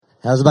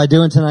How's everybody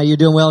doing tonight? You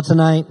doing well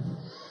tonight?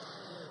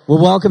 Well,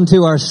 welcome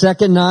to our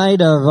second night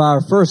of our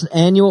first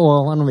annual,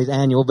 well, I don't know if it's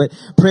annual, but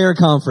prayer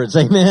conference.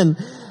 Amen.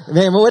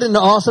 Man, what an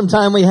awesome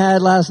time we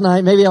had last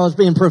night. Maybe I was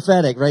being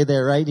prophetic right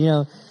there, right? You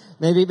know,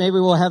 maybe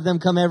we'll have them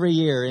come every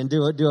year and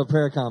do a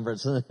prayer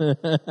conference.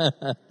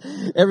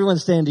 Everyone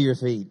stand to your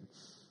feet.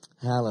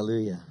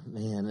 Hallelujah.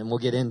 Man, and we'll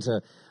get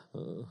into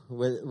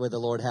what the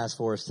Lord has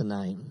for us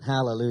tonight.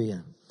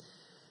 Hallelujah.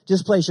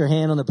 Just place your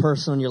hand on the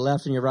person on your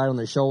left and your right on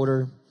their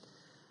shoulder.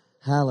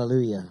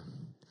 Hallelujah.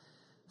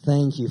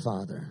 Thank you,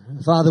 Father.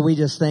 Father, we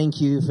just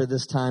thank you for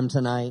this time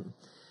tonight.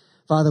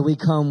 Father, we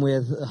come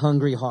with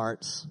hungry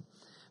hearts.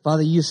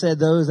 Father, you said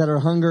those that are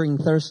hungry and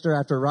thirsty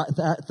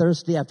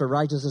after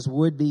righteousness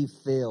would be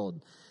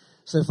filled.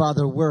 So,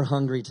 Father, we're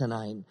hungry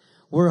tonight.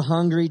 We're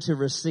hungry to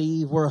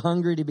receive. We're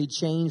hungry to be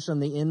changed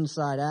from the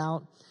inside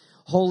out.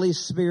 Holy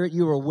Spirit,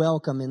 you are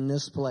welcome in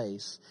this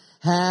place.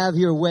 Have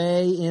your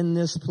way in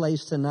this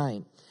place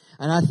tonight.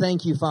 And I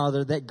thank you,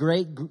 Father, that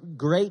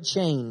great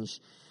change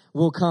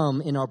will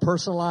come in our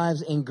personal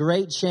lives, and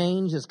great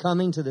change is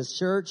coming to this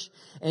church,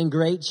 and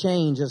great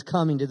change is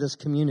coming to this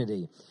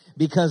community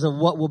because of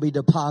what will be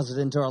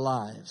deposited into our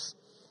lives.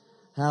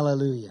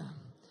 Hallelujah.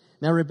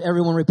 Now,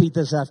 everyone repeat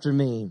this after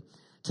me.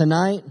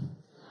 Tonight,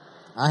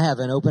 I have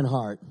an open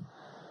heart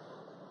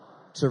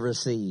to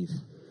receive.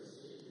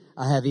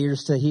 I have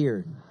ears to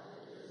hear.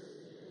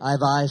 I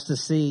have eyes to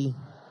see,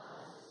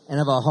 and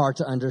have a heart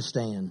to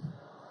understand.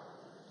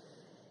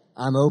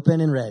 I'm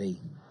open and ready.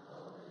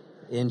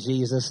 In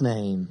Jesus'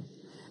 name.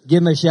 Give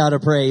him a shout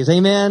of praise.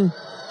 Amen.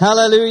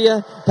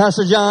 Hallelujah.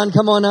 Pastor John,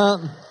 come on up.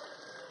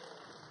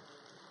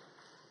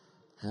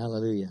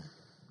 Hallelujah.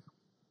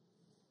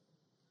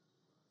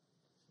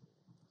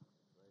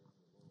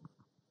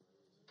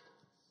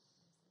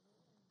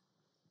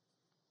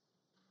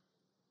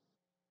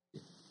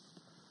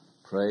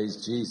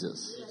 Praise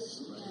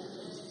Jesus.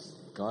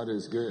 God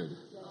is good.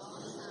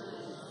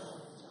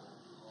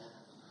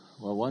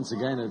 Well, once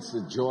again, it's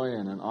a joy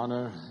and an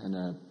honor and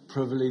a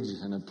privilege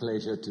and a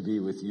pleasure to be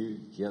with you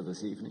here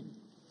this evening.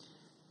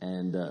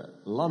 And a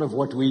lot of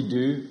what we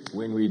do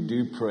when we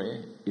do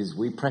prayer is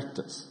we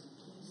practice.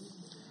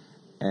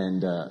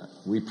 And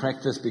we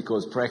practice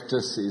because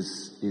practice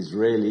is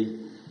really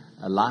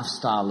a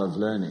lifestyle of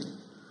learning.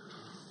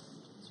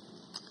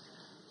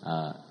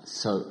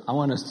 So I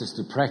want us just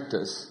to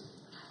practice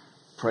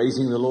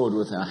praising the Lord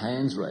with our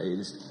hands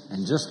raised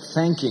and just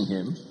thanking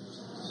Him.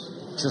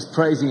 Just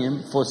praising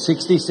Him for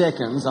 60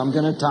 seconds. I'm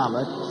going to time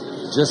it.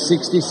 Just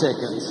 60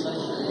 seconds.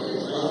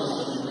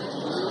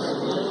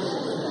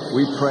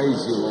 We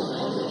praise you, Lord.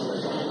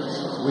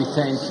 We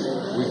thank you.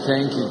 We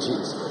thank you,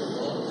 Jesus.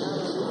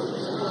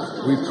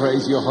 We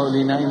praise your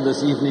holy name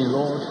this evening,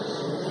 Lord.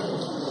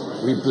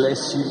 We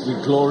bless you.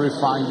 We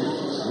glorify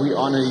you. We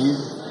honor you.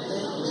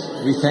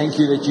 We thank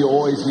you that you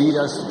always lead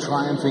us to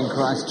triumph in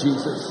Christ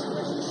Jesus.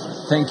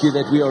 Thank you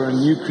that we are a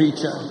new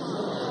creature.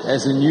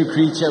 As a new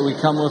creature, we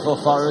come with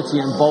authority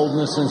and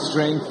boldness and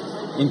strength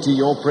into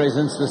your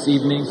presence this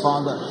evening,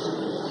 Father.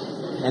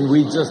 And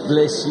we just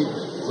bless you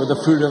with the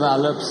fruit of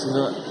our lips,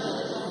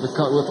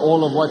 with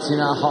all of what's in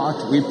our heart.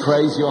 We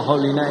praise your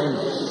holy name.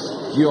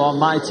 You are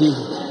mighty.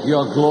 You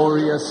are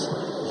glorious.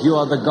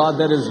 You are the God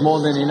that is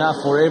more than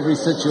enough for every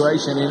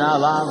situation in our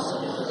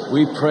lives.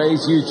 We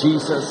praise you,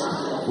 Jesus.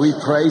 We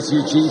praise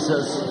you,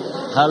 Jesus.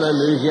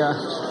 Hallelujah.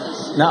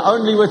 Now,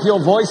 only with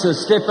your voices,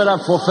 step it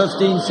up for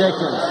 15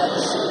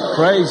 seconds.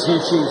 Praise you,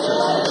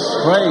 Jesus.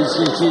 Praise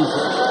you,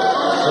 Jesus.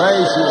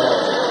 Praise you,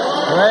 Lord.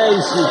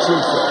 Praise you,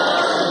 Jesus.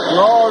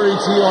 Glory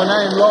to your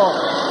name, Lord.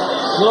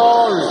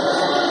 Glory.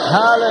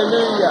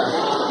 Hallelujah.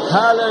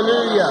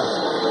 Hallelujah.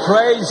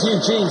 Praise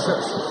you,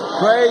 Jesus.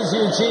 Praise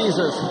you,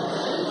 Jesus.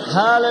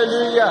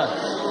 Hallelujah.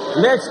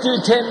 Let's do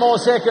 10 more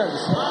seconds.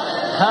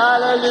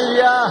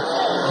 Hallelujah.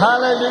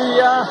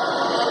 Hallelujah.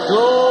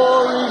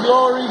 Glory,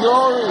 glory,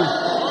 glory.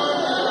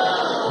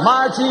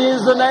 Mighty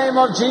is the name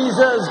of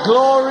Jesus.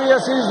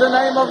 Glorious is the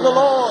name of the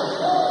Lord.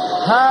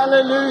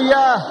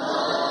 Hallelujah.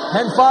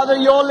 And Father,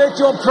 let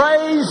your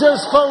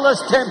praises fill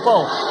this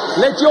temple.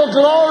 Let your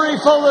glory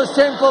fill this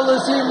temple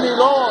this evening,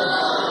 Lord.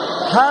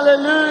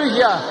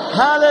 Hallelujah.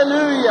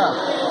 Hallelujah.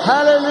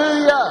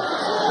 Hallelujah.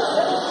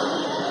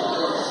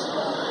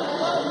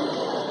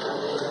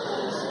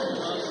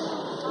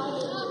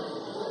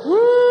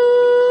 Woo!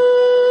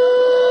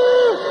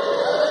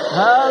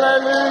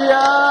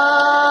 Hallelujah.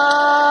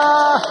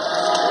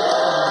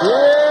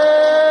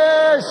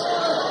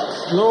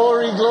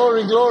 Glory,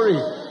 glory, glory,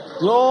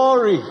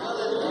 glory,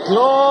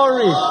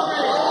 glory,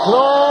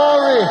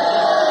 glory,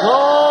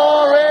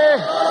 glory,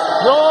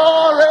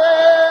 glory,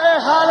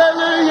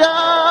 hallelujah.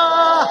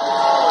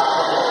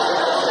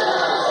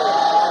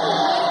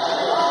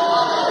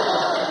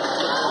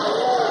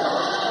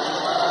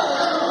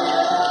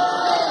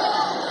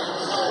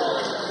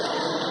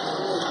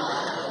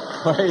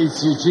 Praise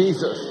you,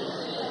 Jesus.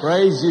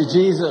 Praise you,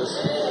 Jesus.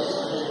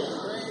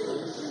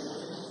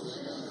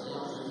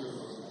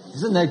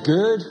 Isn't that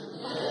good?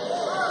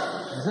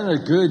 Isn't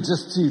it good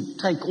just to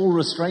take all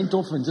restraint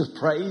off and just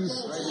praise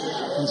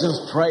And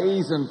just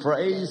praise and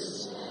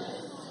praise.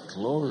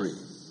 Glory.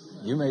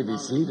 You may be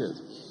seated.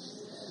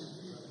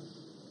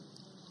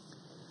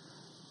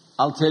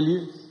 I'll tell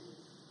you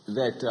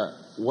that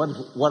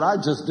what I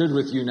just did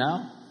with you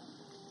now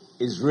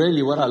is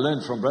really what I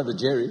learned from Brother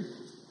Jerry.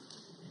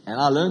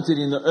 And I learned it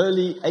in the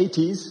early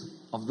 80s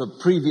of the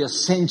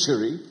previous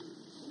century.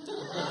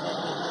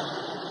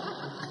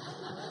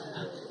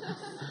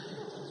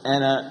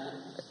 And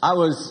I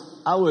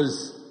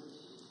was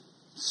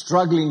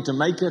struggling to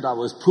make it. I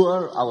was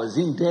poor. I was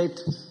in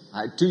debt.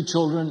 I had 2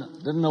 children.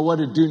 Didn't know what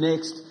to do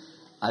next.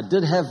 I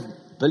did have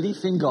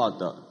belief in God,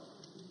 though.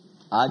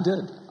 I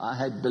did. I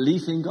had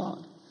belief in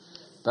God.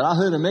 But I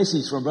heard a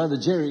message from Brother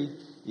Jerry.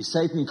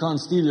 Satan can't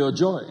steal your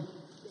joy.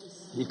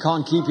 He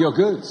can't keep your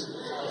goods.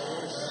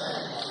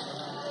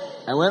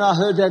 And when I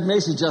heard that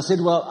message, I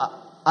said, well,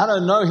 I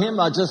don't know him.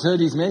 I just heard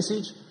his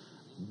message.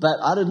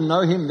 But I didn't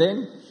know him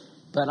then.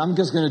 But I'm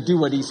just going to do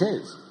what he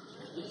says.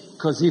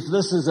 Because if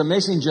this is a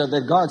messenger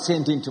that God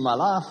sent into my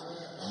life,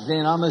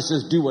 then I must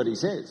just do what he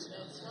says.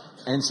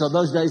 And so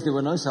those days there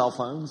were no cell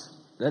phones.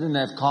 They didn't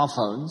have car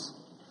phones.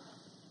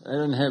 They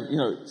didn't have,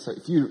 so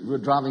if you were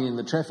driving in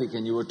the traffic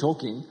and you were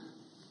talking,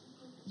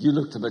 you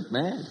looked a bit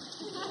mad.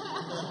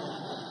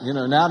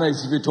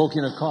 Nowadays if you're talking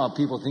in a car,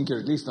 people think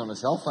you're at least on a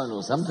cell phone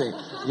or something.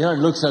 You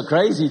don't look so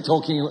crazy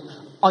talking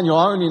on your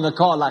own in the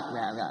car like,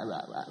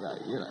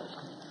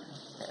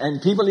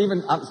 And people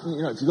even,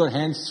 if you've got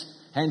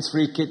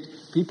hands-free kit,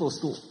 people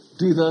still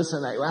do this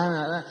and they,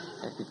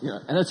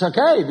 and it's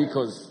okay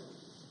because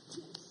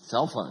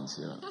cell phones,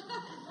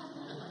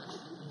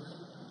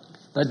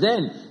 But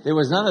then there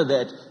was none of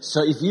that.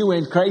 So if you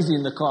went crazy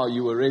in the car,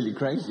 you were really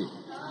crazy,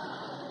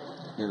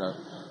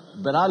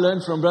 But I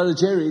learned from Brother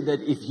Jerry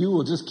that if you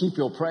will just keep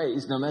your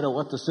praise, no matter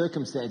what the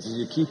circumstances,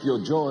 you keep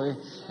your joy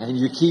and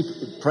you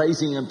keep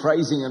praising and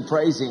praising and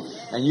praising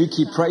and you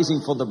keep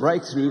praising for the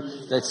breakthrough,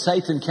 that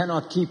Satan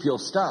cannot keep your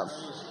stuff.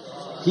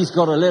 He's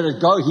got to let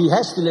it go. He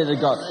has to let it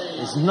go.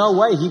 There's no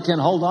way he can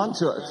hold on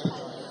to it.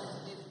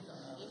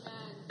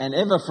 And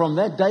ever from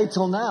that day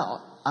till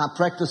now, I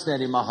practice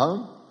that in my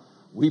home.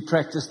 We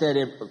practice that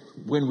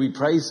when we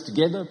praise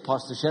together,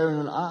 Pastor Sharon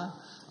and I.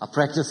 I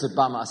practice it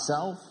by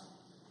myself.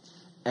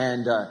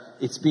 And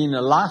it's been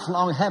a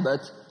lifelong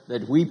habit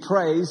that we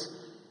praise,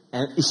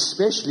 and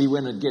especially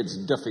when it gets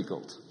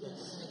difficult.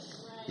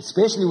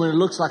 Especially when it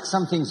looks like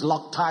something's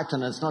locked tight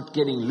and it's not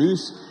getting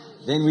loose,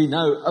 then we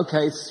know,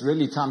 okay, it's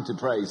really time to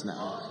praise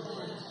now.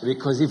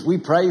 Because if we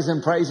praise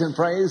and praise and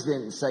praise,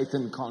 then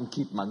Satan can't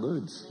keep my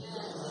goods.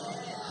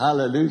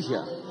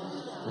 Hallelujah.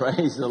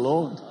 Praise the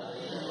Lord.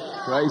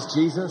 Praise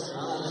Jesus.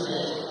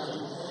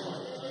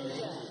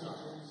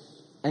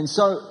 And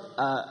so,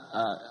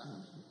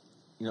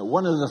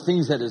 one of the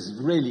things that has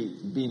really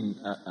been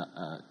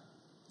a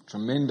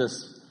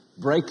tremendous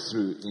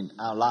breakthrough in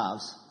our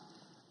lives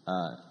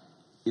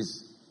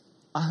is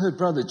I heard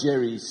Brother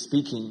Jerry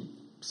speaking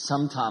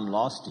sometime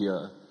last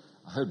year.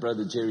 I heard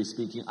Brother Jerry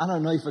speaking. I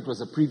don't know if it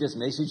was a previous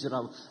message that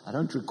I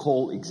don't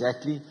recall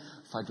exactly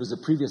if it was a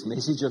previous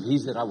message of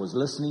his that I was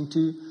listening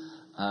to.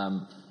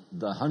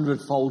 The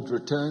 100-fold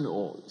return,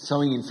 or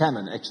sowing in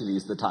famine, actually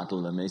is the title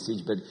of the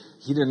message, but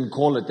he didn't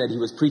call it that. He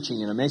was preaching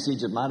in a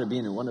message. It might have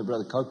been in one of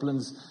Brother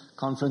Copeland's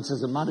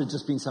conferences. It might have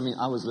just been something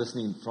I was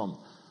listening from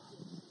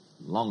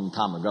a long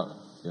time ago,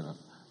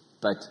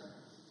 But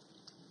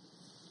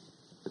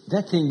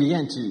that thing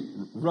began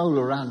to roll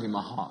around in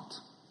my heart.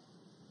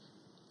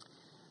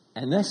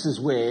 And this is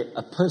where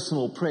a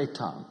personal prayer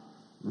time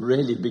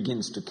really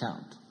begins to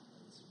count.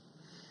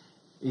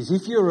 Is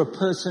if you're a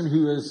person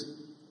who is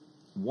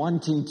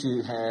wanting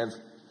to have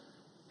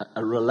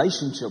a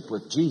relationship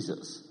with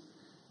Jesus,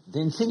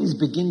 then things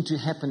begin to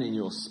happen in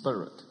your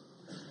spirit.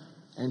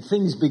 And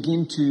things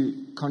begin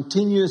to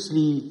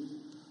continuously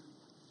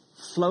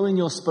flow in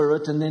your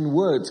spirit, and then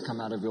words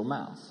come out of your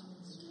mouth.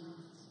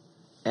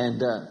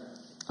 And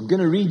I'm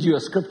going to read you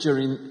a scripture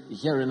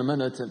here in a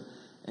minute,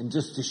 and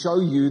just to show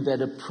you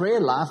that a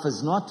prayer life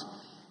is not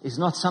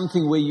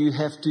something where you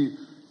have to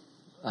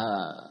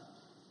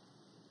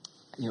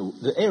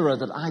the era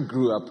that I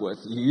grew up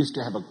with, you used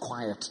to have a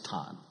quiet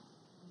time.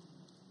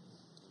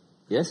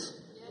 Yes?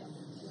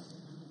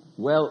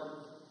 Well,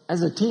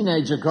 as a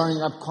teenager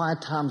growing up,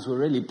 quiet times were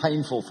really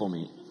painful for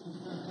me.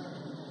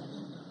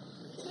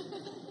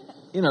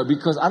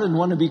 Because I didn't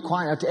want to be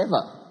quiet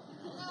ever.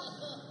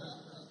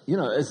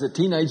 As a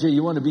teenager,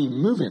 you want to be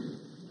moving.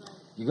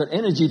 You got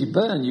energy to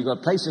burn. You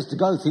got places to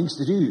go, things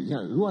to do.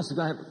 Who wants to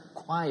go have a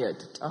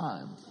quiet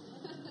time?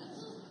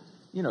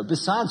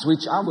 Besides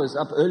which, I was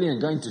up early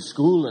and going to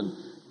school and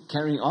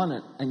carrying on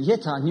it. And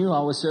yet I knew I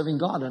was serving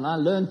God. And I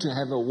learned to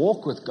have a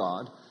walk with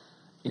God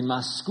in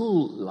my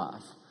school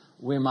life,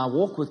 where my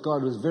walk with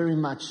God was very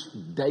much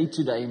day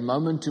to day,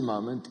 moment to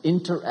moment,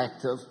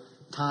 interactive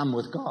time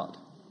with God.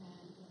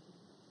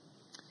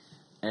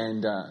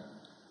 And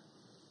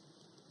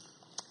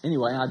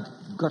anyway, I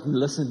got to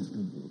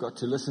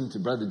listen to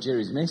Brother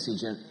Jerry's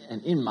message.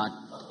 And in my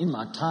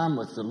time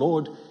with the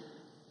Lord,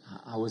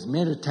 I was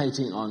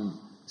meditating on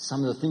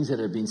some of the things that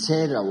had been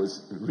said. I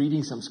was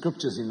reading some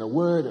scriptures in the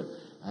Word,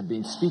 I'd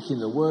been speaking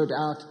the word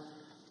out,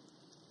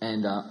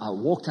 and I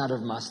walked out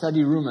of my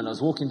study room, and I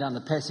was walking down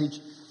the passage,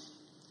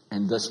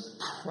 and this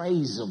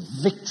praise of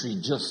victory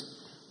just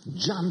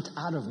jumped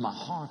out of my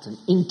heart and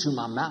into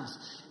my mouth.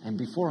 And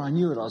before I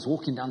knew it, I was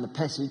walking down the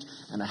passage,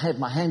 and I had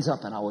my hands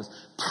up, and I was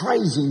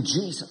praising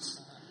Jesus.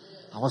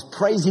 I was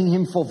praising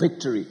Him for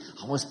victory.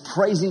 I was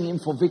praising Him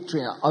for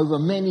victory over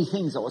many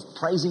things. I was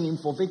praising Him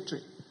for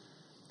victory.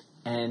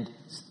 And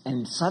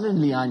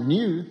suddenly I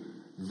knew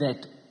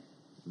that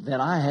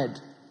I had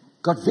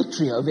got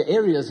victory over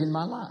areas in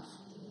my life.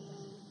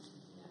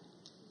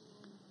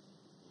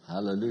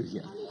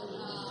 Hallelujah.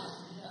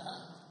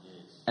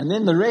 And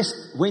then the rest,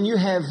 when you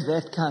have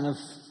that kind of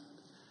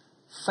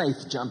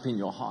faith jump in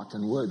your heart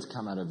and words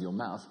come out of your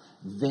mouth,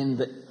 then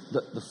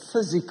the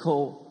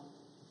physical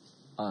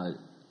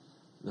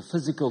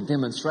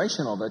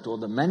demonstration of it, or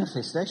the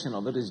manifestation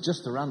of it, is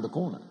just around the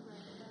corner.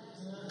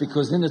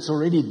 Because then it's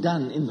already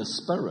done in the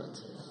spirit.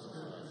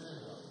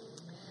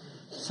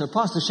 So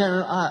Pastor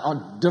Sharon and I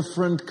are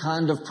different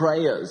kind of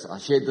prayers. I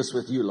shared this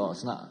with you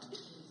last night.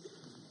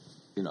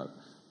 You know,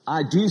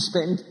 I do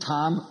spend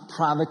time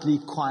privately,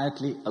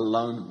 quietly,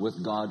 alone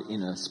with God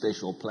in a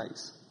special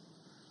place.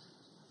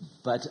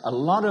 But a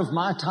lot of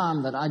my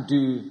time that I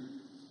do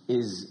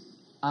is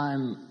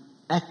I'm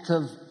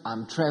active,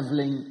 I'm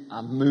traveling,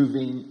 I'm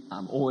moving,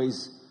 I'm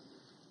always...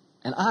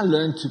 And I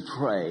learned to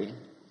pray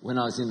when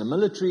I was in the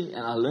military,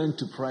 and I learned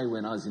to pray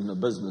when I was in the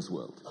business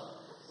world.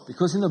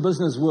 Because in the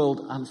business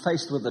world, I'm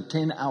faced with a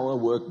 10-hour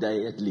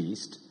workday at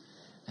least.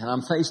 And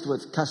I'm faced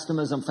with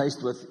customers, I'm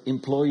faced with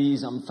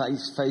employees, I'm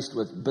faced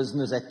with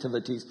business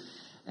activities.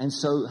 And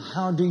so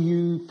how do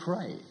you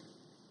pray?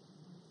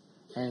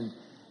 And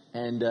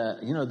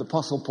the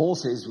Apostle Paul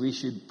says we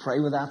should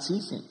pray without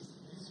ceasing.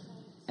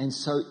 And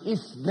so if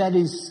that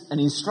is an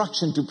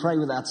instruction to pray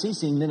without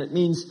ceasing, then it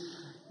means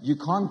you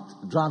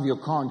can't drive your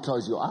car and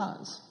close your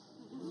eyes.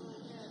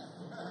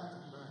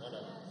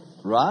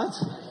 Right?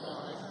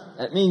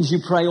 That means you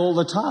pray all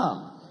the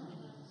time.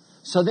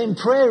 So then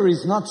prayer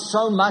is not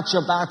so much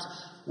about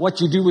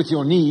what you do with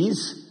your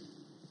knees,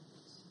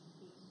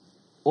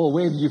 or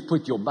where you've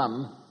put your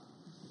bum,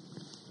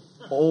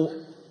 or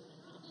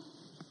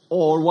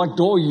what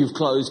door you've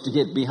closed to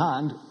get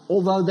behind,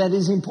 although that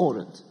is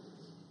important.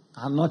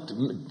 I'm not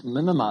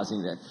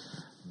minimizing that.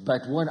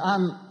 But what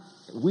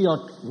we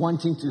are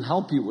wanting to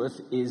help you with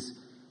is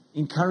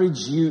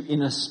encourage you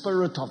in a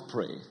spirit of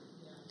prayer,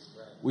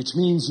 which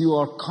means you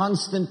are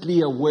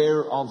constantly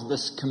aware of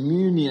this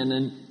communion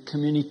and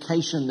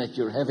communication that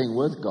you're having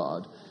with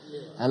God,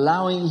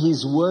 allowing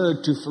His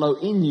word to flow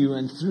in you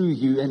and through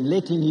you, and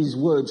letting His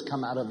words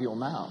come out of your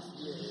mouth.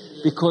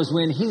 Because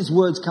when His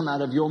words come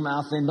out of your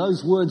mouth, then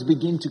those words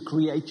begin to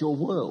create your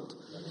world.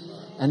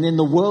 And then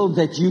the world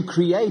that you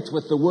create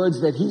with the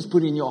words that He's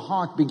put in your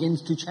heart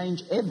begins to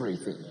change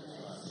everything.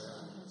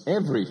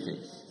 Everything.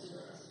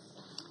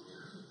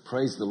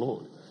 Praise the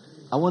Lord.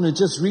 I want to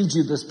just read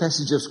you this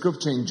passage of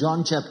scripture in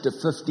John chapter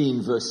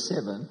 15, verse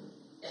 7.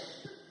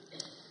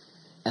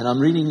 And I'm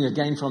reading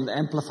again from the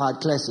Amplified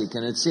Classic.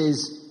 And it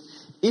says,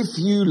 if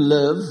you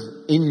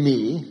live in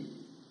me,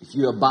 if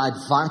you abide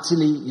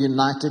vitally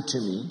united to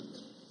me,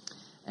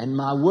 and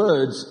my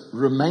words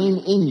remain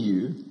in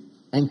you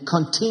and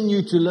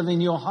continue to live in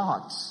your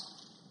hearts.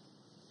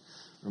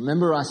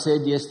 Remember I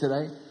said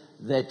yesterday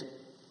that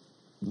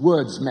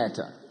words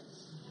matter.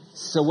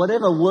 So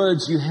whatever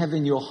words you have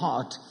in your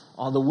heart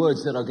are the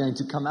words that are going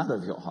to come out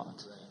of your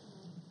heart.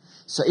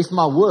 So if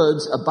my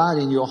words abide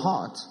in your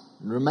heart,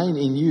 remain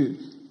in you,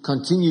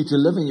 continue to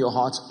live in your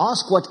hearts,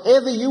 ask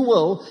whatever you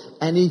will,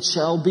 and it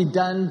shall be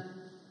done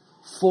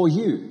for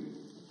you.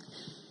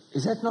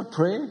 Is that not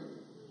prayer?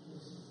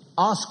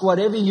 Ask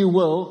whatever you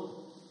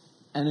will,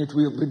 and it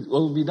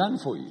will be done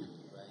for you.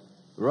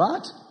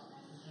 Right?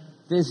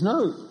 There's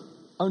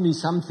only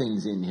some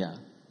things in here.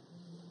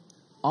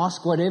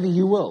 Ask whatever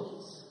you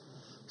will.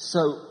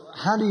 So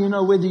how do you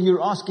know whether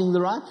you're asking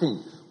the right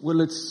thing?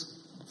 Well, it's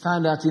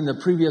found out in the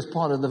previous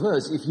part of the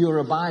verse. If you're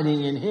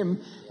abiding in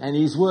Him and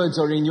His words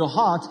are in your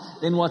heart,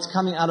 then what's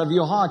coming out of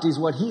your heart is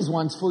what He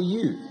wants for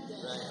you.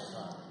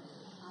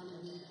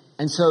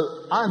 And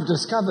so I've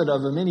discovered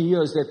over many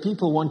years that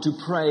people want to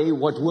pray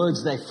what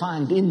words they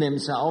find in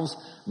themselves,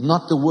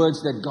 not the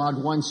words that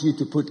God wants you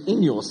to put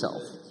in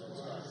yourself.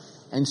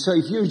 And so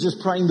if you're just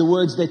praying the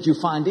words that you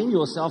find in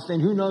yourself, then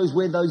who knows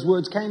where those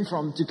words came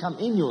from to come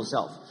in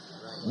yourself.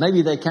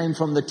 Maybe they came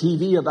from the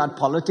TV about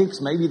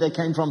politics. Maybe they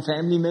came from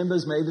family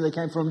members. Maybe they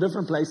came from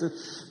different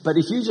places. But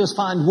if you just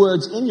find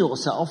words in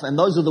yourself, and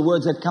those are the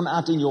words that come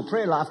out in your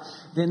prayer life,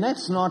 then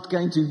that's not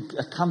going to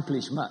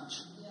accomplish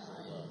much.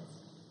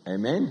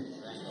 Amen?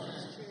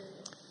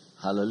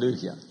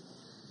 Hallelujah.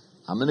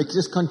 I'm going to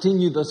just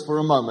continue this for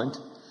a moment.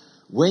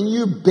 When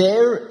you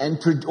bear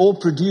or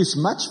produce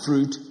much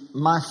fruit,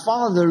 my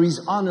Father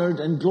is honored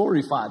and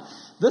glorified.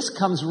 This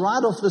comes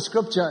right off the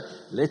scripture.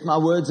 Let my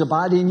words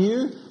abide in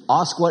you.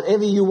 Ask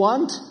whatever you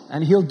want,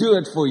 and He'll do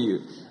it for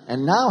you.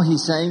 And now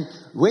He's saying,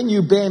 when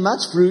you bear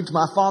much fruit,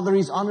 my Father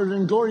is honored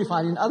and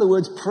glorified. In other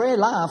words, prayer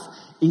life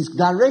is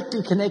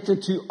directly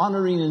connected to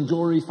honoring and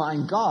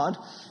glorifying God,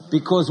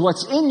 because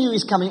what's in you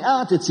is coming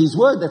out. It's His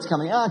word that's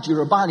coming out.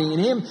 You're abiding in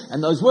Him,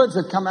 and those words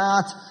that come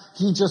out,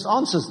 He just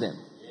answers them.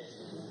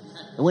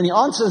 And when He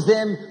answers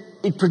them,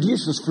 it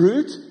produces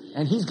fruit,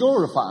 and He's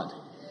glorified.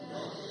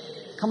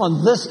 Come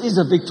on, this is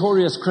a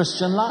victorious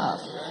Christian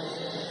life.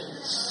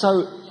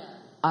 So,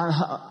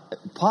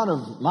 part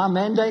of my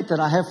mandate that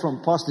I have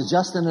from Pastor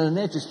Justin and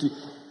Annette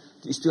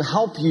is to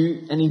help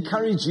you and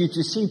encourage you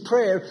to see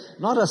prayer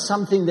not as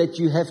something that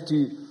you have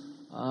to,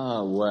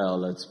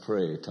 it's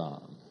prayer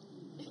time.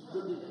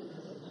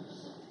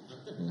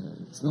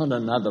 It's not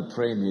another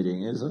prayer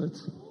meeting, is it?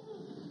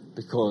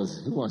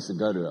 Because who wants to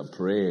go to a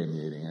prayer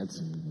meeting? It's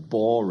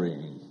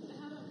boring.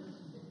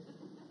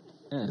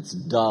 It's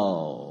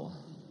dull.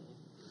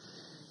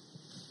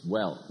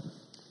 Well,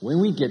 when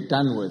we get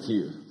done with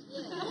you,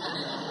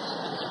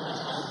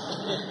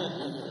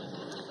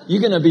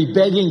 you're going to be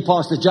begging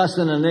Pastor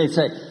Justin and they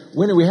say,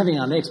 when are we having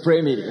our next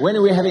prayer meeting? When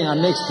are we having our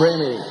next prayer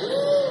meeting?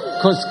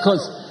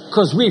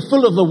 Because we're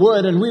full of the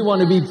word and we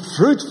want to be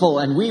fruitful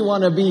and we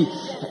want to be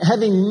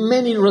having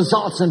many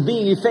results and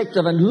being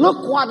effective. And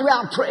look what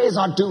our prayers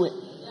are doing.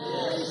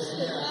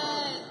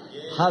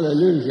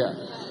 Hallelujah.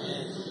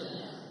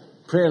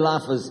 Prayer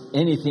life is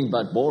anything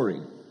but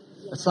boring.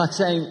 It's like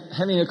saying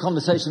having a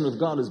conversation with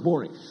God is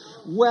boring.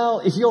 Well,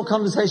 if your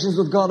conversations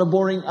with God are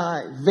boring,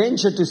 I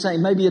venture to say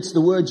maybe it's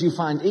the words you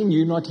find in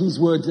you, not His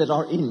words that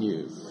are in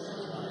you.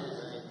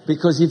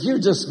 Because if you're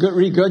just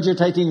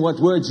regurgitating what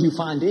words you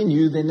find in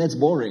you, then that's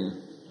boring.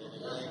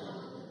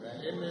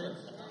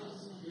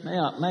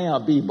 May I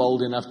be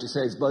bold enough to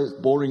say it's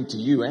both boring to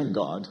you and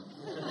God.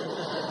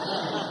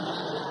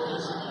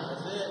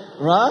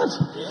 Right?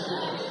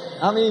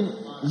 I mean,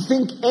 you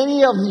think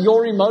any of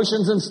your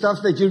emotions and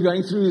stuff that you're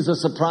going through is a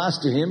surprise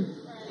to Him?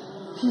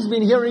 He's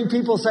been hearing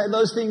people say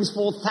those things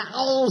for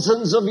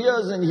thousands of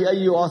years, and here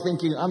you are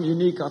thinking, I'm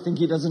unique. I think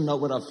He doesn't know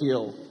what I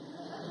feel.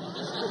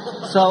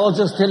 So I'll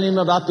just tell Him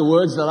about the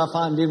words that I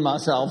find in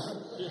myself.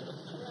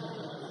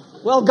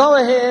 Well, go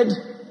ahead.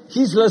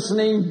 He's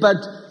listening, but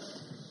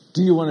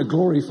do you want to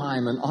glorify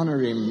Him and honor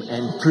Him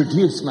and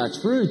produce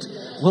much fruit?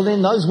 Well,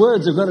 then those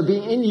words are going to be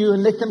in you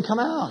and let them come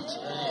out.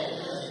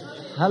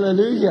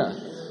 Hallelujah.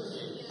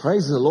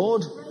 Praise the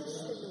Lord.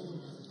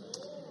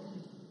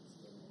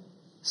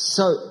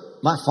 So,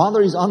 my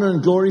Father is honored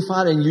and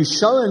glorified, and you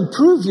show and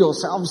prove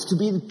yourselves to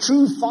be the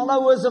true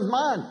followers of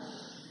mine.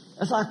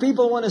 It's like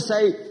people want to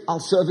say,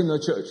 I'll serve in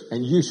the church,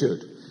 and you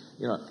should.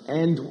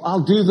 And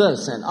I'll do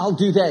this, and I'll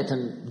do that,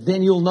 and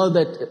then you'll know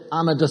that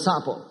I'm a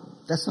disciple.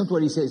 That's not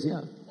what He says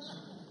here.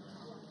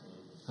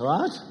 All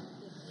right?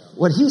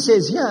 What He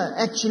says here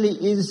actually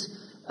is,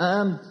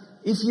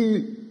 if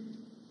you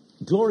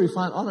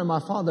glorify and honor my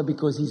Father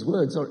because His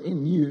words are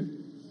in you,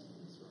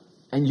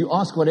 and you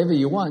ask whatever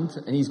you want,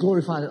 and He's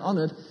glorified and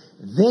honored,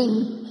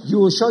 then you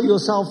will show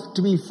yourself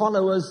to be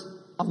followers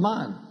of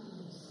mine.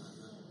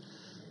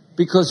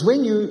 Because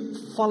when you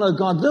follow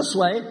God this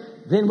way,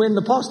 then when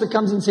the pastor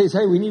comes and says,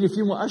 hey, we need a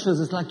few more ushers,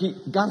 it's like you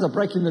guys are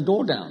breaking the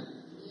door down.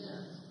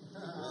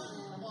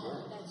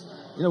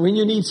 When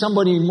you need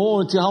somebody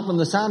more to help on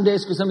the sound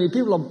desk or something,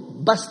 people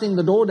are busting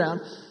the door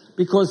down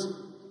because,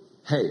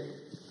 hey,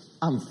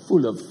 I'm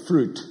full of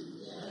fruit.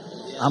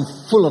 I'm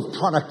full of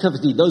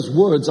productivity. Those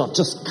words are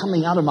just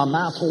coming out of my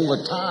mouth all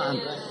the time.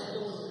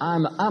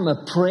 I'm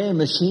a prayer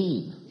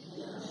machine.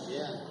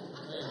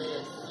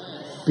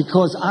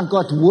 Because I've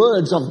got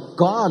words of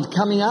God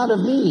coming out of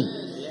me.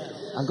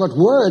 I've got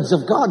words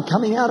of God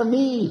coming out of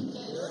me.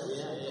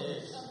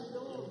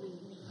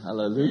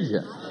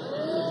 Hallelujah.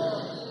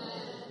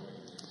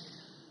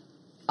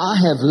 I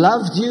have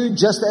loved you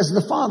just as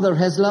the Father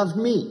has loved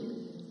me.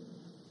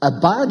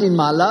 Abide in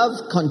my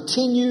love,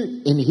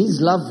 continue in His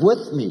love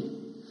with me.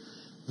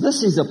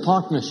 This is a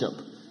partnership.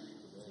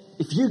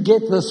 If you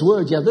get this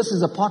word, this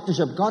is a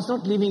partnership. God's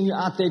not leaving you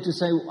out there to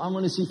say, I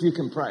want to see if you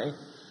can pray,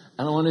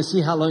 and I want to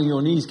see how long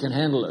your knees can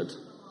handle it.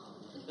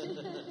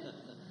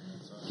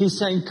 He's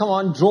saying, come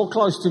on, draw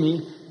close to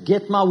me,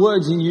 get my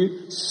words in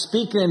you,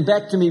 speak them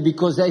back to me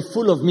because they're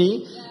full of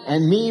me,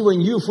 and me,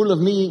 when you're full of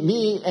me,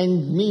 me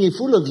and me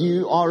full of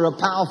you are a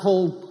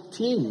powerful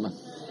team.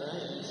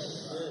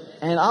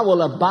 And I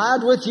will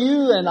abide with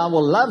you, and I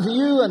will love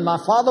you, and my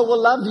Father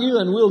will love you,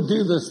 and we'll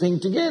do this thing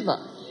together.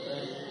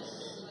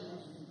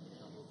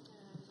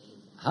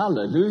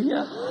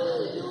 Hallelujah.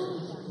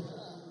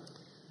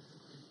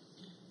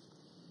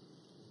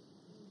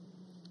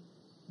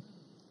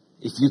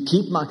 If you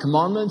keep my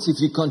commandments,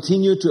 if you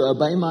continue to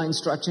obey my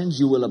instructions,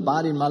 you will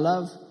abide in my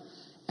love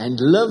and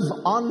live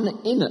on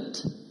in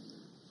it.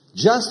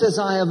 Just as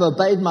I have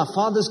obeyed my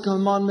Father's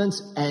commandments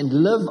and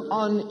live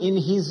on in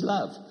His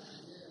love.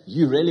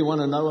 You really want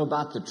to know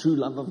about the true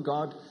love of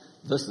God?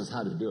 This is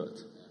how to do it.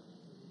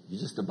 You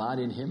just abide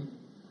in Him.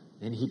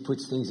 Then He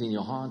puts things in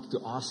your heart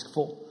to ask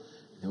for.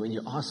 And when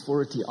you ask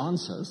for it, He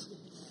answers.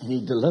 And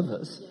He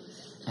delivers.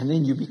 And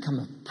then you become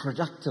a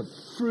productive,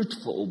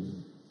 fruitful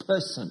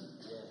person.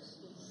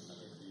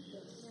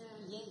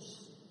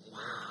 Wow.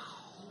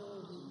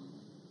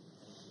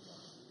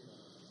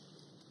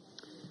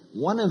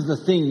 one of the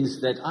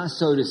things that I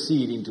sowed a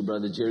seed into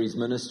Brother Jerry's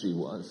ministry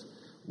was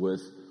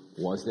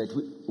that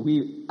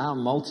our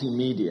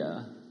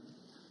multimedia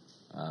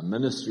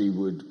ministry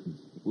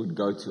would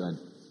go to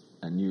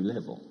a new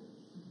level.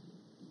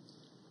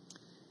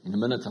 In a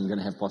minute, I'm going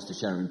to have Pastor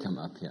Sharon come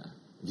up here.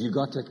 Have you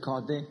got that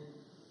card there?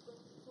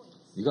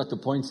 You got the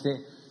points there?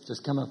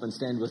 Just come up and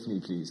stand with me,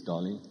 please,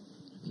 darling.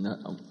 No.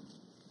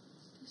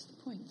 What's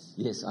the points?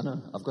 Yes, I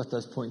know. I've got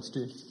those points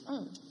too.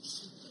 Oh.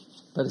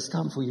 But it's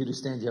time for you to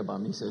stand here by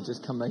me, so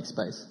just come make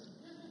space.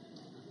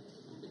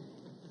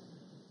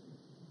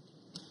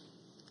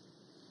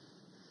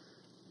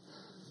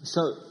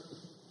 So,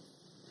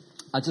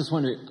 I just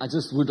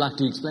would like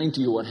to explain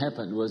to you what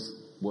happened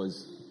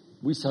was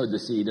we sowed the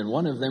seed, and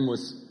one of them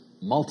was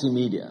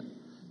multimedia,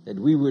 that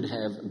we would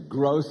have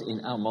growth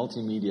in our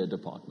multimedia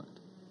department.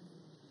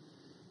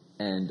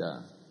 And I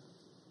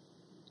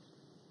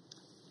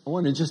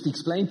want to just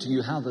explain to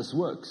you how this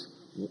works.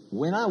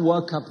 When I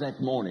woke up that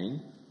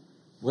morning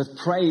with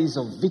praise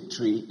of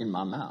victory in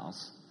my mouth,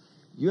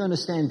 you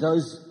understand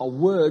those are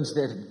words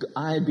that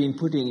I had been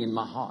putting in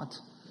my heart,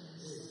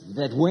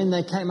 that when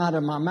they came out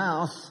of my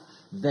mouth,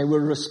 they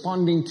were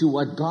responding to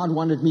what God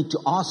wanted me to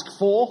ask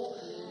for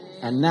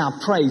and now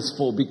praise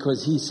for,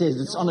 because He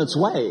says it's on its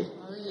way.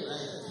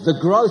 The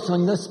growth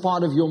in this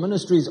part of your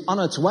ministry is on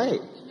its way.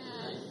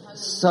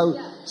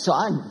 So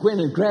I went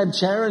and grabbed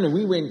Sharon and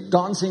we went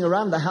dancing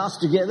around the house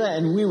together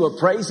and we were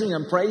praising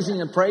and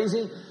praising and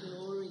praising.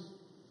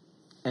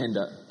 And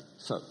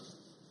so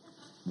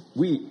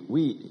we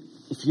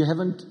if you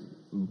haven't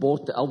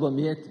bought the album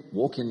yet,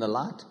 Walk in the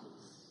Light,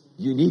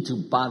 you need to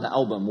buy the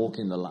album, Walk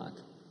in the Light.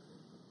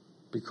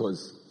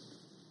 Because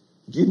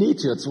you need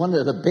to. It's one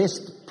of the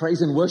best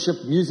praise and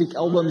worship music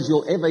albums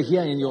you'll ever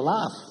hear in your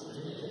life.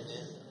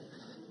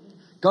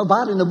 Go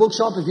buy it in the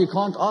bookshop if you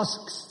can't. Ask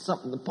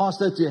the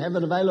pastor to have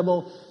it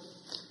available.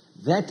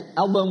 That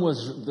album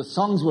the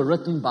songs were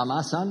written by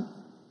my son.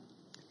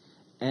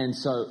 And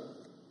so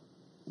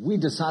we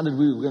decided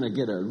we were going to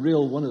get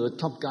one of the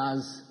top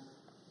guys,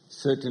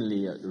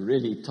 certainly a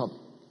really top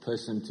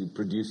person to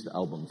produce the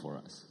album for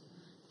us.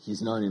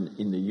 He's known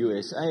in the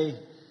USA,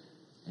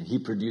 and he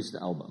produced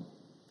the album.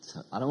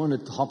 So I don't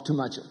want to hop too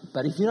much,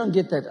 but if you don't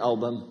get that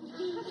album,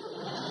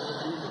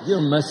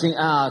 you're missing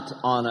out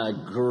on a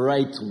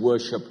great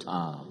worship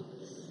time.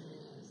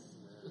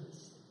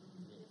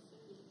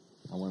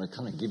 I want to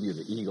kind of give you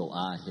the eagle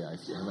eye here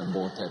if you haven't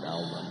bought that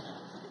album.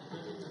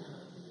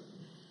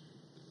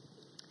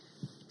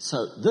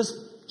 So this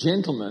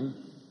gentleman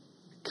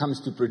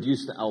comes to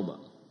produce the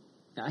album.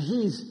 Now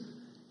he's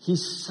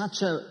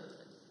such a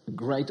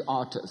great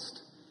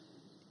artist.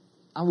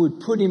 I would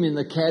put him in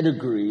the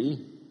category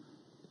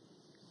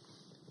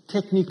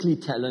technically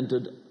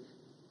talented,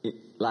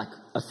 like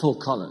a Phil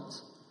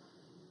Collins.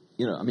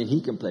 You know, I mean,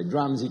 he can play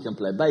drums, he can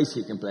play bass,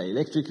 he can play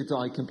electric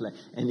guitar, he can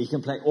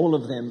play all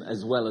of them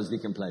as well as he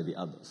can play the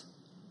others.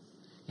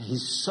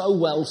 He's so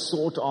well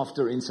sought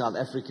after in South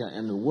Africa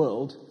and the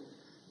world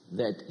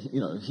that,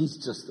 he's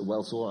just a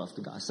well sought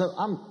after guy. So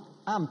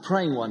I'm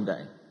praying one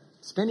day,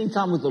 spending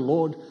time with the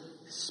Lord,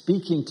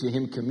 speaking to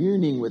Him,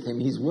 communing with Him,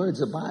 His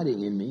words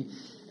abiding in me,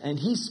 and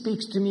He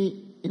speaks to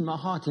me in my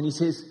heart and He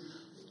says,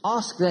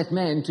 ask that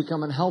man to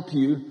come and help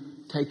you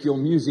take your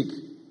music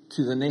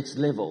to the next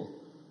level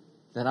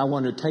that I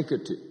want to take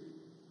it to.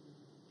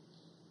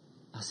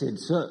 I said,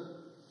 sir,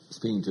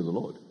 speaking to the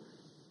Lord,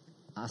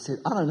 I said,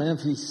 I don't know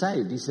if he's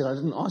saved. He said, I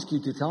didn't ask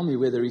you to tell me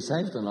whether he's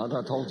saved or not.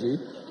 I told you,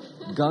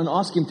 go and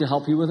ask him to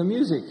help you with the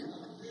music.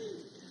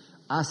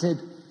 I said,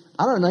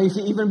 I don't know if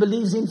he even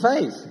believes in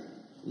faith.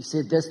 He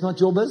said, that's not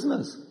your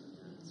business.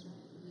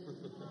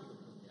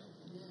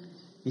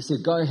 He said,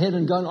 go ahead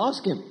and go and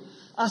ask him.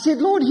 I said,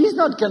 Lord, he's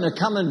not going to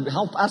come and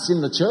help us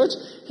in the church.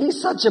 He's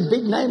such a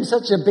big name,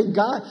 such a big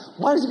guy.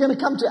 Why is he going to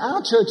come to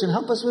our church and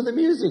help us with the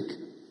music?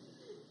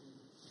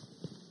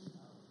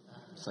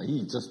 So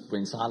he just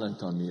went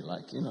silent on me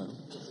like,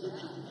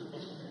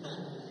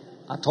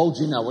 I told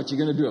you now what you're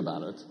going to do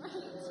about it.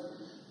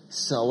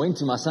 So I went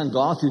to my son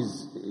Garth,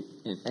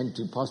 and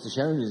to Pastor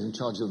Sharon, who's in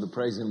charge of the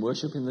praise and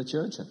worship in the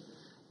church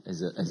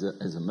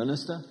as a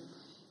minister.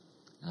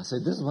 I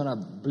said, this is what I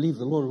believe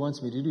the Lord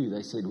wants me to do.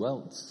 They said,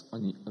 well, it's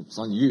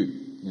on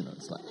you.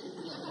 It's like,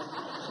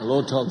 the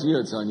Lord told you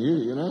it's on you,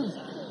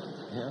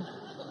 Yeah.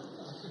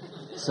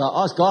 So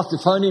I asked Garth to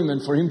phone him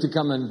and for him to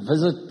come and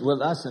visit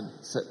with us. And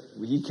so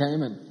he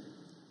came and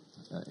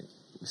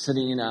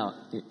sitting in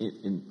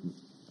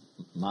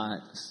my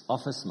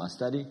office, my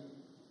study.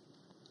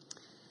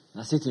 And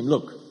I said to him,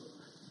 look,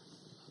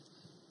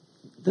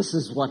 this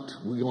is what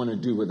we want to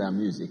do with our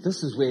music.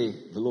 This is where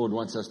the Lord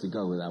wants us to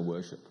go with our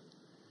worship.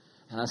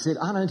 And I said,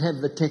 I don't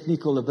have the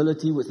technical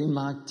ability within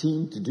my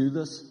team to do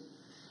this.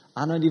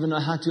 I don't even know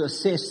how to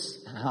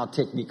assess how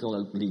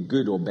technically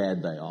good or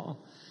bad they are.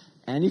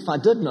 And if I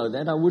did know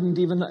that, I wouldn't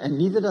even know. And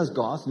neither does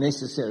Garth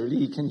necessarily.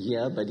 He can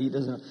hear, but he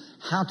doesn't know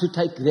how to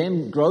take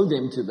them, grow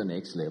them to the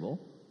next level.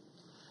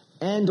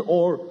 And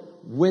or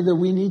whether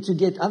we need to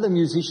get other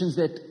musicians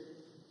that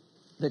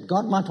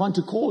God might want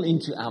to call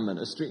into our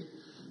ministry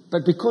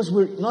But because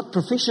we're not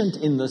proficient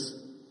in this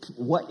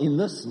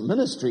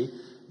ministry,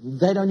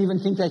 they don't even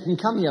think they can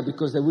come here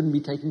because they wouldn't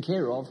be taken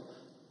care of,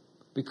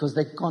 because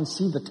they can't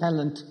see the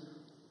talent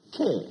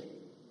care.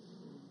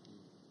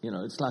 You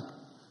know, it's like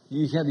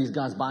you hear these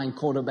guys buying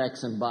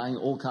quarterbacks and buying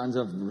all kinds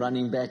of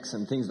running backs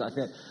and things like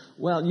that.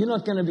 Well, you're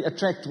not going to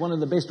attract one of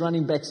the best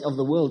running backs of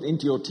the world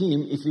into your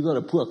team if you've got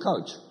a poor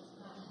coach.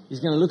 He's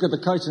going to look at the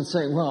coach and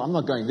say, well, I'm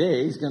not going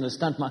there. He's going to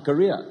stunt my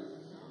career.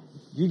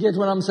 You get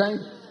what I'm saying?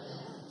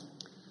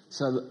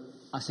 So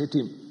I said to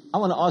him, I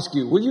want to ask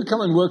you, will you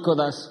come and work with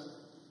us?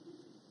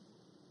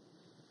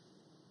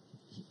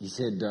 He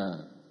said,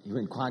 he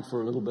went quiet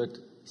for a little bit.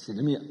 He said,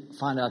 let me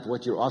find out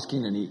what you're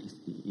asking. And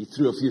he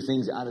threw a few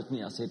things out at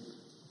me. I said,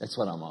 that's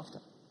what I'm after.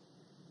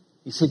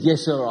 He said,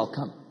 yes, sir, I'll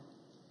come.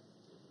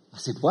 I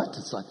said, what?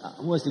 It's like, I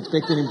almost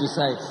expected him to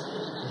say,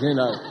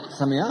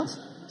 something else.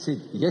 He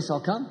said, yes,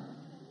 I'll come.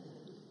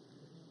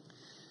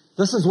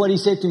 This is what he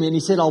said to me. And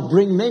he said, I'll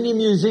bring many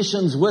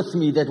musicians with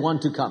me that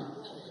want to come.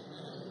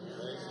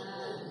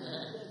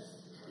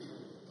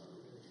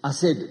 I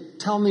said,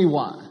 tell me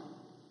why.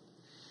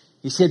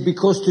 He said,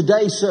 because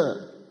today,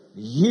 sir,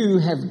 you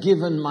have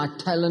given my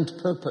talent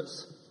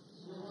purpose.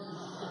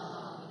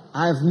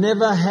 I've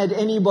never had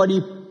anybody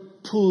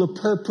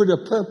put a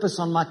purpose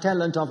on my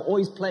talent. I've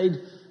always played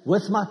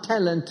with my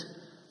talent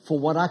for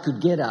what I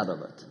could get out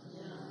of it.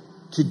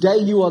 Today,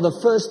 you are the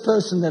first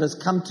person that has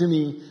come to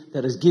me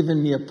that has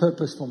given me a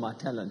purpose for my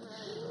talent.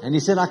 And he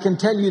said, I can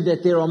tell you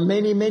that there are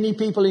many, many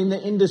people in the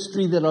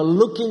industry that are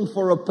looking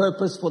for a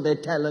purpose for their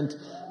talent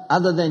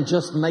other than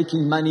just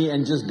making money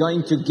and just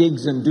going to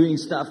gigs and doing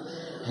stuff.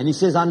 And he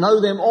says, I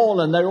know them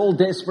all and they're all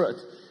desperate.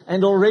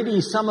 And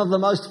already some of the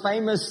most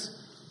famous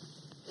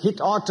hit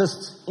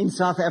artists in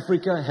South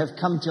Africa have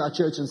come to our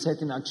church and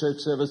sat in our church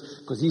service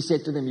because he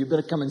said to them, you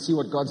better come and see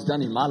what God's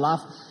done in my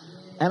life.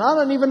 And I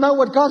don't even know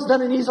what God's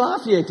done in his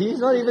life yet. He's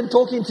not even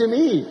talking to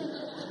me.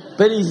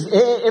 But he's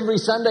every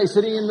Sunday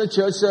sitting in the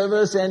church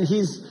service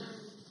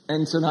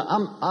and so now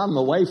I'm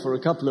away for a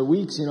couple of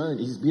weeks, and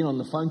he's been on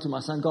the phone to my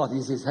son Garth.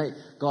 He says, hey,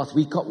 Garth,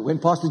 when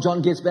Pastor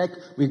John gets back,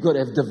 we've got to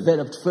have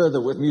developed further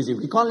with music.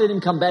 We can't let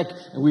him come back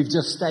and we've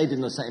just stayed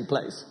in the same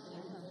place.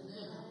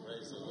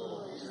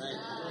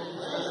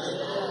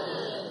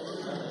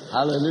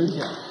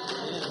 Hallelujah.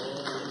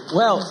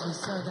 Well,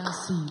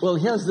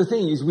 here's the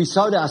thing is we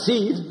sowed our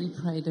seed. We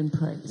prayed and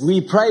praised.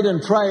 We prayed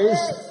and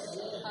praised.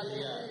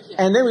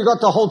 And then we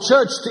got the whole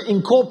church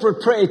in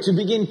corporate prayer to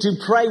begin to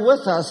pray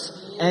with us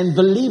and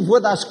believe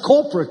with us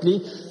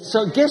corporately.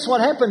 So guess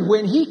what happened?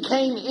 When he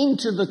came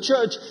into the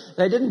church,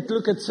 they didn't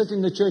sit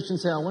in the church and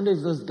say, I wonder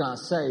if this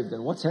guy's saved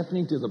and what's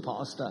happening to the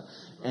pastor.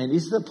 And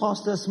is the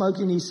pastor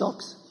smoking his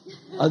socks?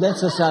 Oh,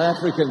 that's a South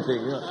African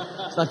thing.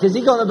 It's like, has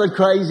he gone a bit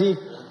crazy?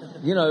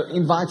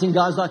 Inviting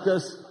guys like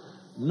this.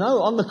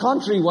 No, on the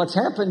contrary, what's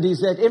happened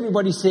is that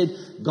everybody said,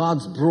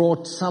 God's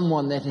brought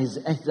someone that is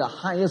at the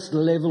highest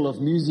level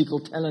of musical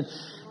talent.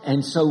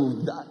 And so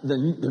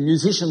the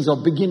musicians are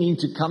beginning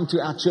to come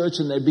to our church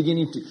and they're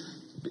beginning to...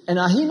 And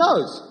now he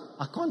knows,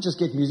 I can't just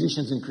get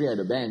musicians and create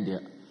a band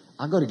here.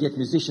 I've got to get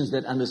musicians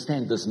that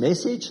understand this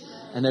message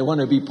and they want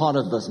to be part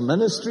of this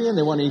ministry and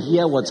they want to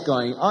hear what's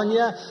going on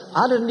here.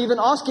 I didn't even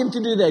ask him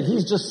to do that.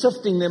 He's just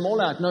sifting them all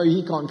out. No,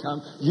 he can't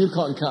come. You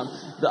can't come.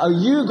 Oh,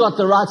 you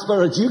got the right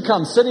spirit. You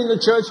come, sit in the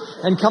church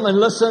and come and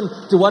listen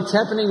to what's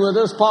happening with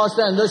this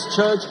pastor and this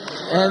church.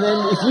 And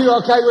then if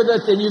you're okay with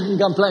it, then you can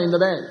come play in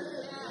the band.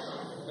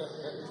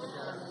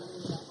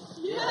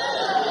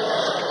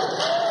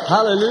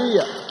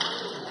 Hallelujah.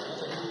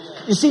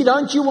 You see,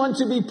 don't you want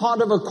to be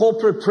part of a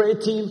corporate prayer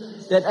team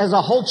that as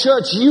a whole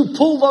church, you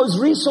pull those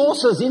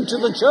resources into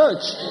the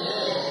church?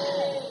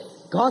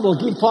 God will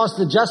give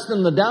Pastor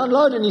Justin the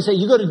download and he say,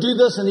 you got to do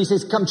this. And he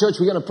says, come church,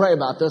 we're going to pray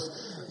about this.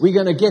 We're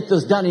going to get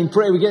this done in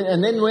prayer.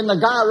 And then when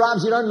the guy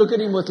arrives, you don't look at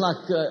him with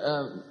like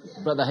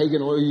Brother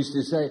Hagin used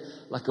to say,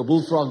 like a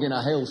bullfrog in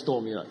a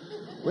hailstorm,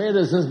 Where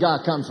does this guy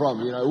come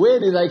from? Where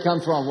do they come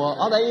from? Well,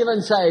 are they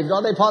even saved?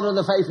 Are they part of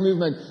the faith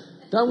movement?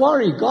 Don't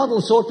worry, God will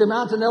sort them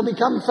out and they'll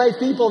become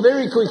faith people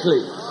very quickly.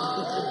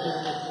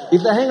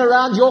 If they hang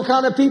around your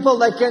kind of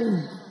people, they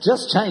can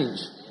just change.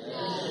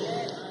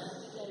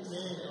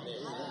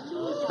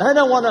 They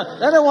don't want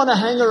to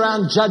hang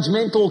around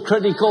judgmental,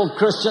 critical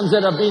Christians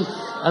that have been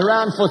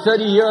around for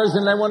 30 years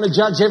and they want to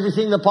judge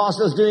everything the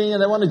pastor's doing and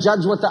they want to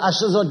judge what the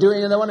ushers are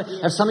doing and they want to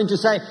have something to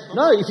say.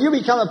 No, if you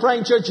become a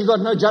praying church, you've got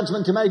no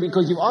judgment to make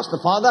because you've asked the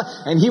Father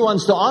and He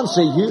wants to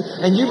answer you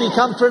and you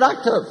become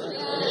productive.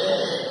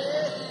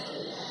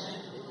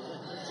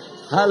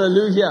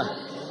 Hallelujah.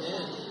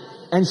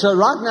 And so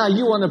right now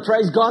you want to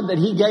praise God that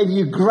He gave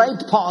you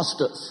great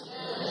pastors.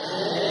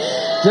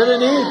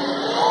 Didn't He?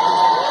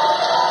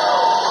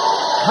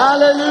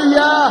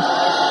 Hallelujah.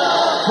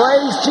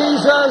 Praise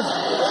Jesus.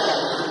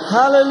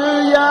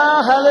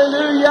 Hallelujah.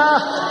 Hallelujah.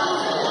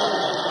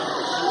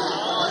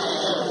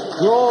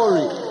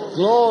 Glory.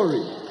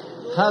 Glory.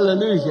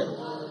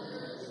 Hallelujah.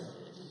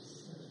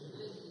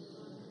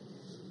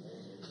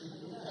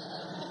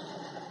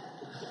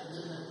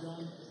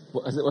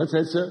 What's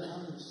that, sir?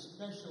 I'm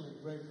especially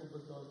grateful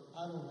because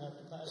I don't have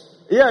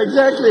Yeah,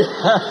 exactly.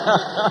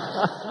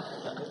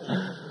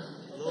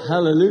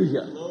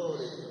 Hallelujah.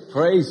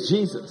 Praise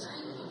Jesus.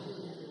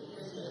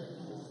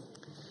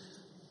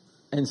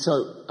 And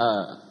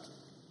so,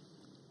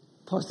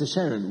 Pastor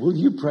Sharon, will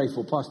you pray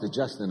for Pastor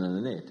Justin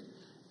and Annette?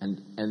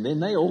 And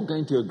then they're all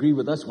going to agree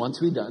with us once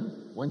we're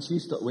done. Once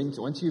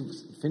you've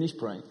finished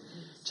praying,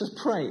 just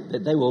pray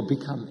that they will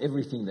become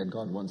everything that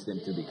God wants them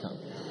to become.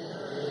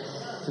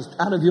 Just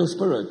out of your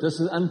spirit. This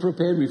is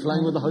unprepared. We're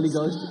flowing with the Holy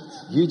Ghost.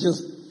 You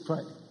just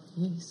pray.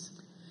 Yes.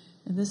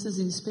 And this is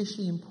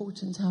especially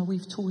important how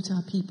we've taught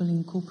our people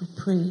in corporate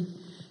prayer.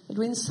 That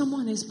when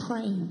someone is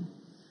praying,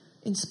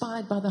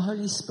 inspired by the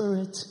Holy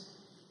Spirit,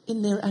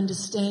 in their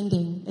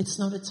understanding, it's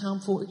not a time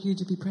for you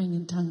to be praying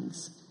in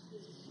tongues.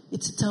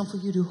 It's a time for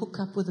you to hook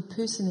up with the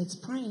person that's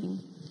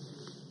praying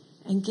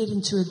and get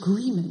into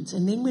agreement.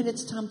 And then when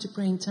it's time to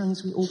pray in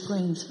tongues, we all pray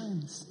in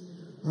tongues.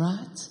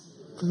 Right?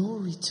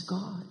 Glory to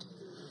God.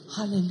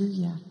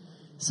 Hallelujah.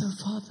 So,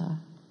 Father,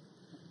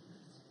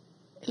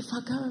 if I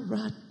go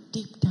right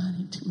deep down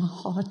into my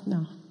heart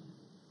now,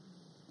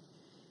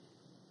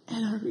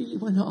 and I really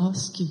want to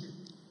ask you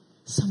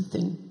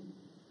something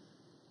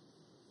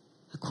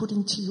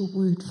according to your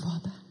word,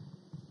 Father.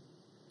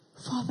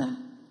 Father,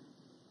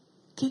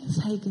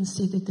 Kenneth Hagin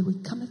said that there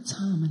would come a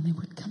time and there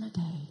would come a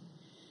day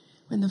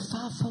when the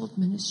fivefold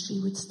ministry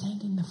would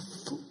stand in the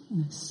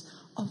fullness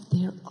of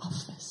their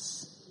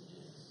office.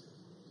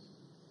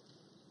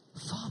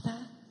 Father,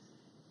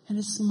 and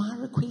it's my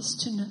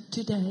request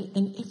today,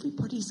 and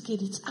everybody's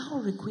it's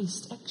our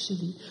request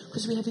actually,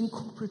 because we're having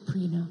corporate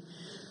prayer now,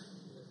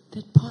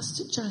 that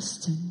Pastor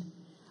Justin,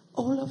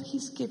 all of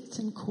his gifts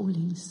and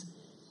callings,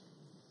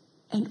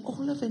 and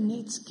all of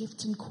Annette's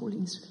gifts and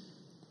callings,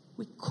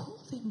 we call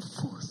them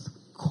forth,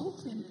 we call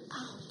them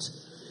out,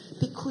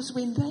 because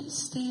when they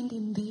stand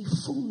in the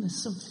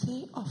fullness of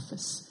their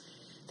office,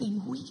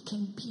 then we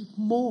can be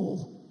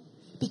more.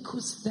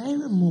 Because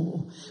they're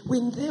more.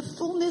 When the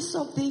fullness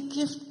of their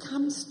gift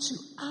comes to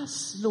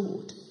us,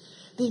 Lord,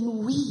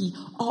 then we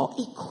are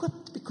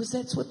equipped, because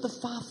that's what the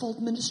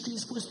fivefold ministry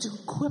is supposed to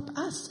equip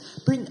us,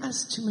 bring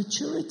us to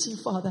maturity,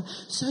 Father.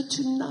 So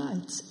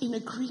tonight, in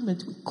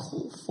agreement, we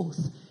call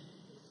forth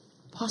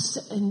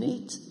Pastor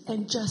Annette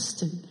and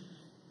Justin,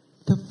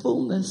 the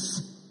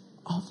fullness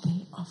of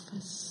their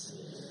office.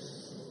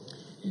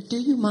 Do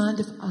you mind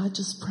if I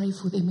just pray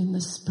for them in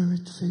the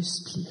Spirit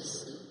first,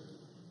 please?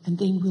 And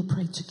then we'll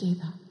pray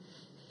together.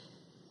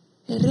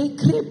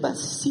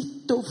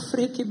 Recrebasito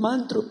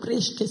frekemandro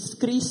preske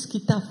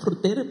skriskita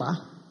froderba.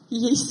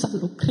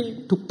 Yesalo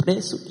krem tu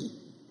presudi.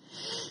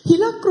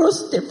 Hila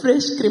cross de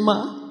fresh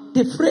crema,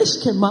 de fresh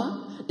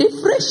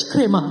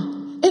crema,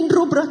 en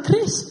robra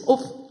cres of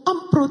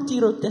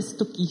amprotiro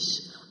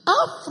testokish.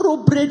 Afro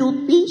bredo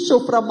bisho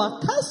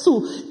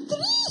framakasu,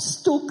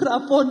 tristo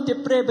crafon de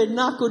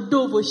prebenaco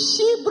dovo,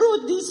 shibro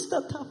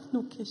dista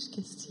tafno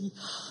keshkesi.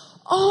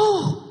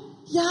 Oh,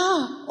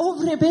 ja,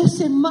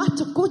 ovrebese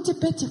mata kote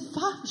pete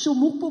fa,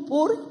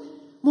 jomupopori,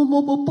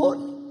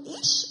 momopopori,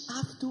 ish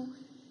aftu,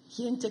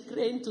 gente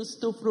crento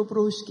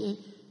stofrobroske,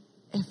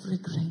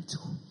 efregrento,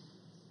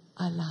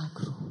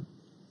 alagro,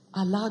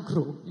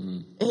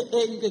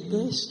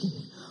 engegeske,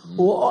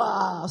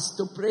 wow,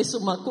 sto preso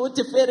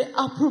makote fere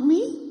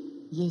apromi,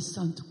 yes,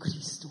 Santo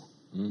Cristo.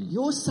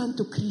 Yo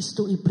Santo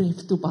Cristo I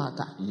brev tu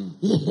baga.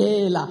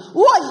 Hela.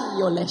 Oi,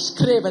 yo le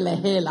scrive le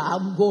hela.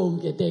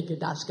 Ambonge dege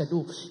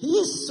daskadu.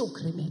 Yesu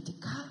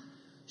cremetica.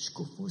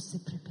 Shkofose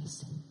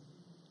prepese.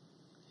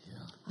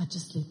 I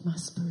just let my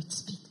spirit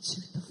speak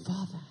to the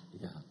Father.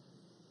 Yeah.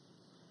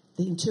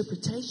 The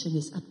interpretation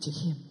is up to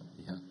Him.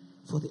 Yeah.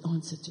 For the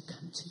answer to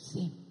come to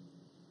them.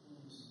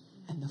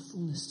 And the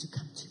fullness to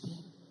come to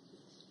them.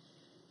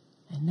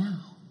 And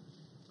now,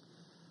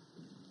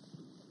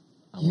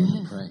 I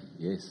want to pray.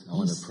 Yes, I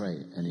want to pray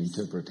an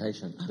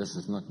interpretation. This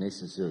is not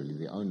necessarily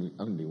the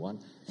only one,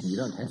 and you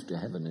don't have to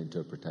have an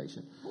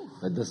interpretation.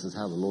 But this is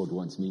how the Lord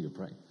wants me to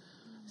pray.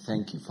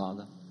 Thank you,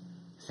 Father.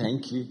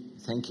 Thank you.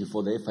 Thank you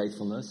for their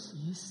faithfulness.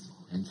 Yes,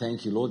 Lord. And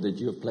thank you, Lord, that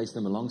you have placed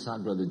them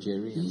alongside Brother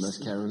Jerry and Miss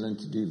Carolyn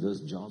to do this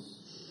job.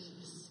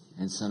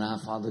 And so now,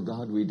 Father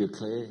God, we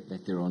declare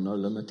that there are no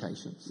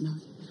limitations. No.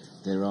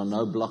 There are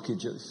no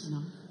blockages.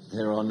 No.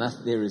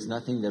 There is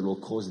nothing that will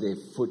cause their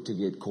foot to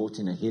get caught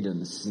in a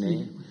hidden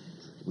snare.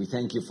 We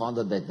thank you,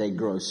 Father, that they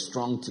grow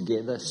strong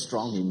together,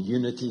 strong in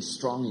unity,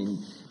 strong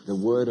in the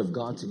Word of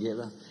God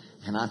together.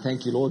 And I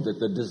thank you, Lord, that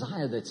the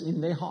desire that's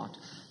in their heart,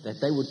 that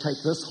they would take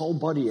this whole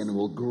body and it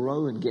will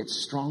grow and get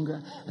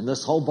stronger. And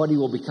this whole body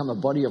will become a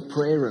body of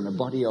prayer and a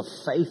body of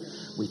faith.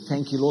 We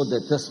thank you, Lord,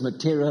 that this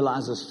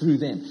materializes through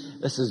them.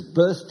 This is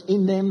birthed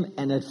in them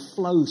and it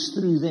flows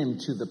through them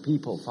to the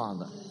people,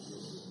 Father.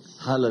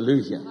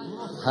 Hallelujah.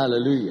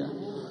 Hallelujah.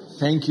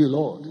 Thank you,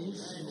 Lord.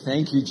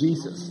 Thank you,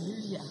 Jesus.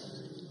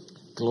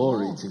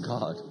 Glory to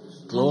God.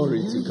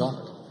 Glory to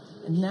God.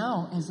 And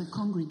now, as a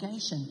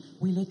congregation,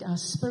 we let our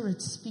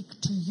spirit speak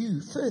to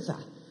you further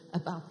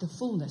about the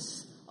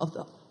fullness of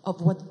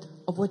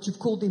what you've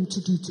called them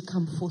to do to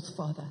come forth,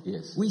 Father.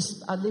 Yes. We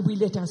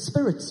let our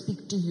spirit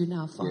speak to you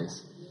now, Father.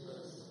 Yes.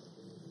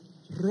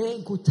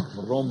 Reguta.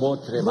 Rombo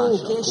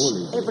trebasha.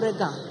 Rogesh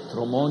Evrega.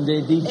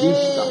 Tromonde di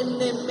gista.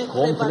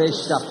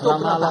 Compresta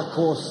flamala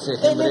corse.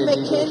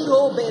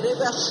 Enemekendo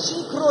bereva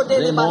shikro de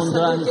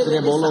Remondran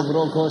trebolo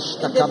vrokos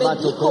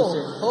takabato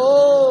kose.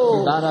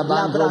 Oh,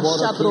 Barabando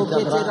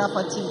borokita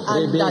rapati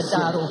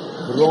andadaro.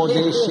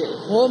 Rodeshe.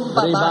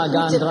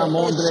 Rebagandra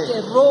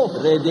mondre.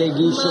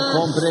 Redegisho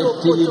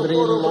compreti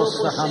librillo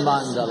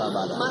stacambanda la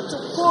bada.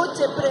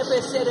 Matukote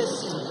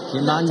prebeseresi.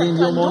 Kimangin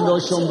dio mondo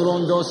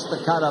shombrondo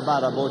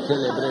stakarabara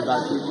botele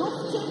brebati.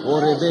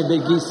 Ore bebe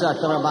gisa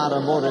trabara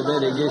more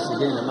bere gisi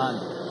gene man.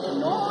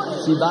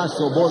 Si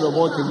basso bodo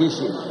bote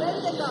gishi.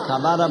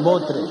 Kabara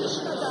botre.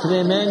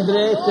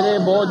 Tremendre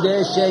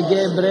trebode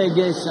shege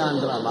brege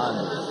sandra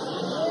man.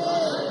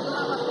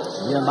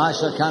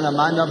 Yamasha kana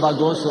manda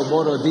bagoso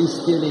boro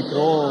distili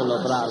trolo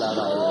brala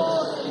ra.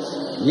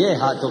 Ye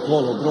hato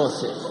colo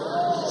grosse.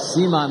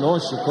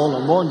 Simanoshi colo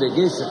monde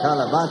gisa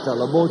calabata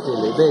la bote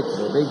le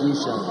betre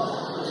begisha.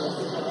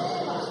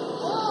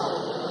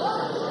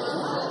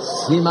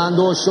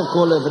 Simando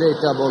shokole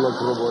vreta bolo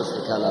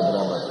provost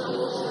calabrava.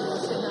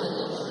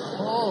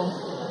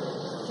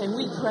 Oh, can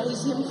we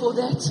praise him for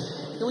that?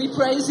 Can we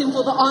praise him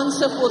for the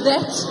answer for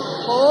that?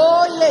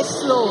 Oh,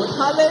 yes, Lord.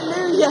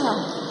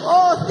 Hallelujah.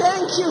 Oh,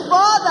 thank you,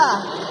 Father.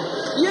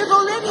 You've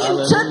already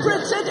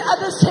interpreted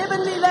this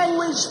heavenly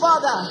language,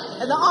 Father.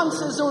 And the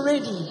answer's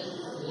already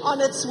on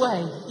its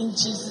way. In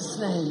Jesus'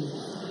 name.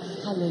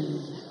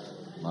 Hallelujah.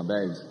 My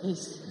babes.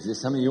 Yes. Is there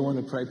something you want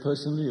to pray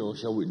personally, or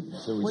shall we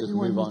just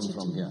move on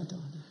from here?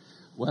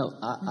 Well,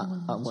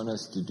 I want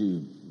us to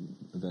do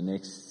the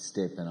next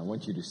step, and I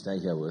want you to stay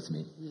here with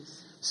me.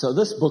 Yes. So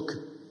this book,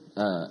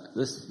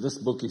 this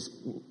book is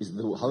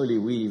the Holy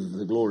Weave,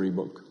 the Glory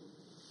book.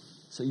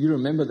 So you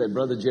remember that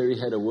Brother Jerry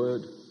had a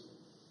word,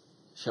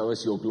 show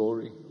us your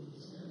glory.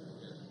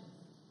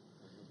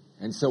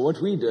 And so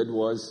what we did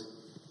was,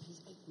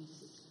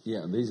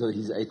 these are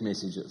his 8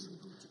 messages.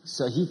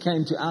 So he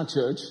came to our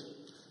church,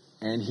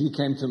 and he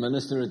came to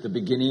minister at the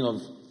beginning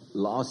of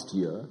last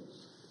year.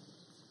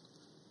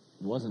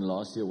 It wasn't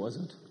last year, was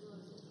it?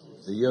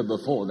 The year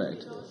before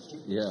that.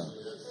 Yeah.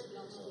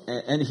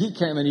 And he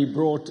came and he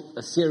brought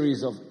a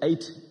series of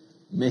 8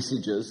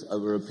 messages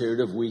over a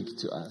period of week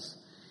to us.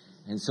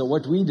 And so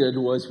what we did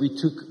was we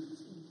took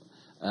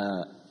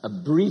a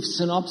brief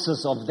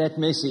synopsis of that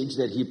message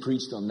that he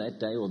preached on that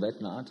day or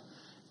that night,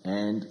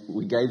 and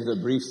we gave the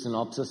brief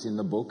synopsis in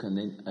the book, and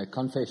then a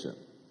confession,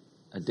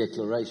 a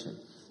declaration,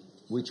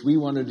 which we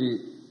wanted to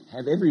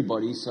have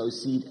everybody sow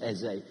seed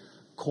as a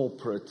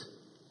corporate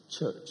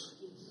church.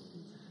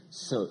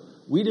 So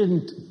we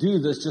didn't do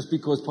this just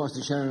because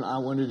Pastor Sharon and I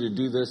wanted to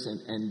do this,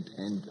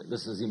 and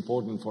this is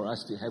important for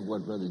us to have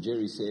what Brother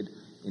Jerry said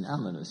in our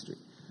ministry.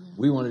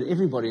 We wanted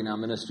everybody in our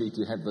ministry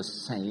to have the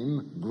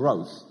same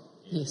growth.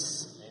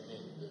 Yes.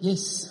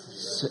 Yes.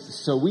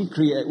 So we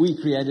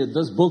created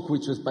this book,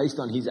 which was based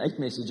on his 8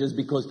 messages,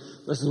 because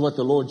this is what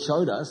the Lord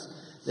showed us,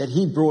 that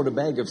he brought a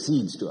bag of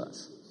seeds to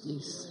us.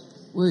 Yes.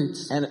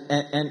 Words. And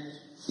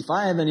if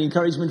I have an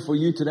encouragement for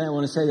you today, I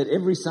want to say that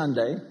every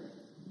Sunday,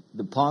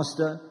 the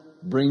pastor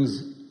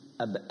brings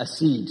a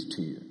seed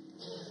to you.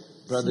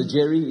 Brother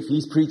Jerry, if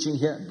he's preaching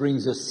here,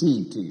 brings a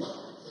seed to you.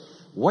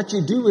 What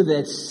you do with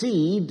that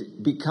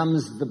seed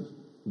becomes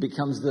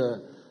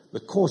the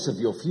course of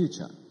your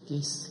future.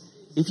 Yes.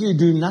 If you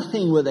do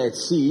nothing with that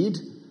seed,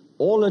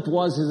 all it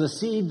was is a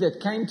seed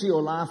that came to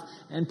your life,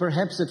 and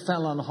perhaps it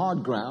fell on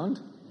hard ground,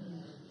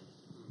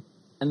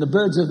 and the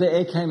birds of the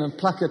air came and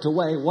pluck it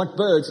away. What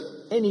birds?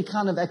 Any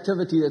kind of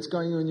activity that's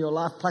going on in your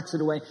life plucks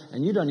it away,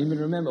 and you don't even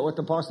remember what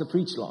the pastor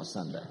preached last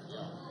Sunday.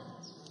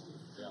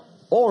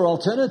 Or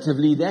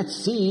alternatively, that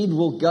seed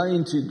will go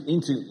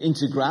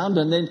into ground,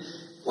 and then,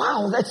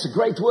 wow, that's a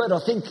great word. I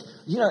think,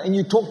 and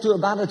you talk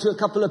about it to a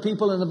couple of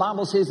people, and the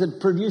Bible says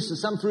it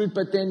produces some fruit,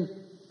 but then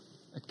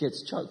it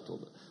gets choked,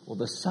 or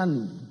the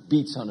sun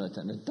beats on it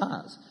and it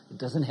dies. It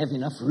doesn't have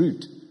enough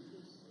root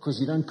because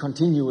you don't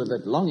continue with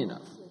it long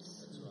enough.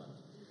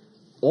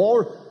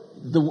 Or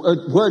the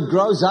word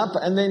grows up,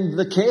 and then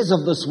the cares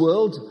of this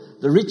world,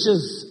 the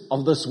riches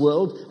of this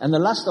world, and the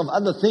lust of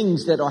other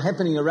things that are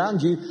happening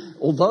around you,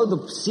 although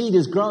the seed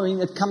is growing,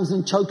 it comes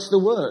and chokes the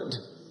word.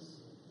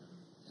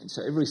 And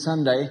so every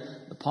Sunday,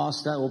 the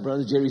pastor or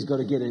Brother Jerry's got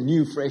to get a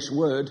new, fresh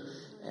word,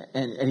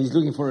 and he's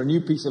looking for a new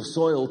piece of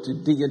soil to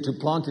dig it, to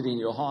plant it in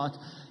your heart.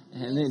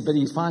 But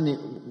he's finding,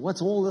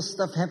 what's all this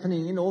stuff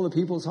happening in all the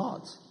people's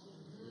hearts?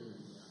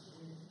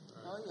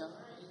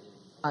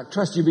 I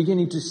trust you're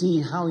beginning to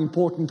see how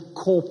important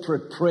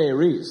corporate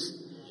prayer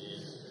is.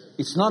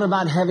 It's not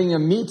about having a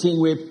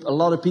meeting where a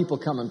lot of people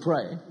come and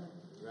pray.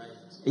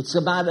 It's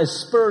about a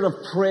spirit of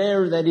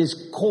prayer that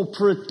is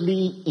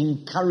corporately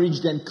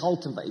encouraged and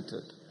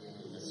cultivated.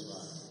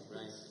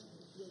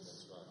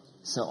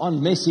 So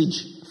on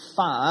message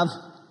 5,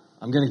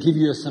 I'm going to give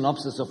you a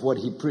synopsis of what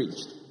he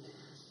preached.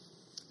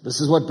 This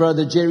is what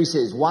Brother Jerry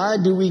says. Why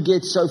do we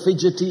get so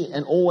fidgety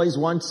and always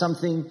want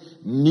something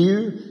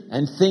new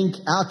and think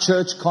our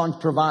church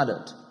can't provide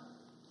it?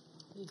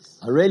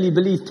 I really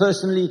believe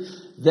personally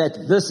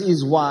that this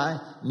is why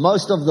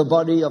most of the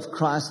body of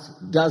Christ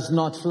does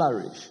not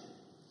flourish.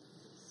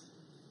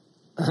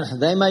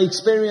 They may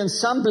experience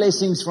some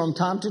blessings from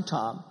time to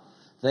time.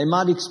 They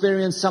might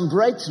experience some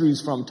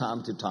breakthroughs from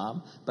time to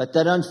time, but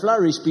they don't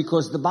flourish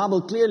because the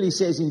Bible clearly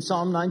says in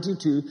Psalm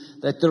 92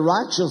 that the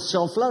righteous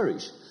shall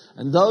flourish.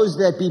 And those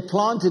that be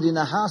planted in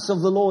the house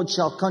of the Lord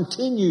shall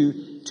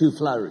continue to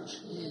flourish.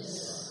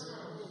 Yes.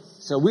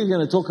 So we're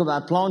going to talk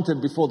about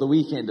planted before the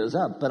weekend is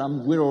up, but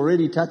we're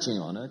already touching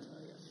on it.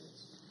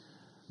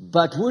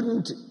 But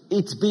wouldn't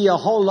it be a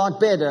whole lot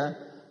better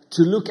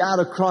to look out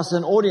across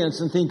an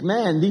audience and think,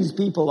 man, these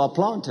people are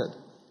planted.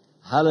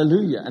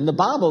 Hallelujah. And the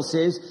Bible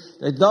says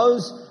that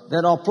those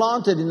that are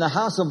planted in the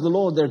house of the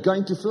Lord, they're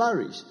going to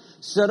flourish.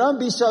 So don't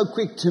be so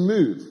quick to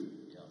move.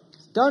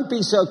 Don't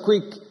be so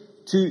quick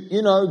to,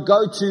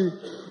 go to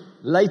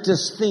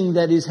latest thing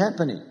that is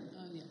happening.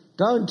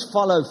 Don't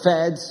follow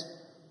fads.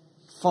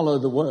 Follow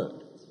the word.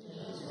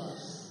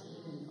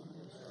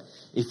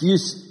 If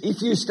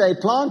you stay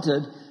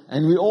planted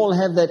and we all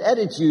have that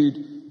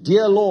attitude,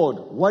 dear Lord,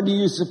 what do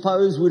you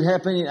suppose would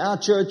happen in our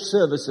church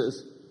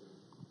services?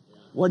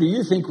 What do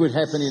you think would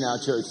happen in our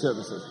church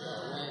services?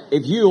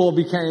 If you all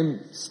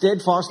became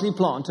steadfastly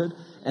planted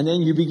and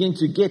then you begin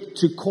to get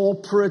to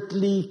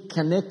corporately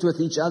connect with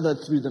each other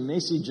through the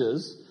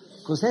messages,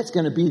 because that's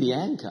going to be the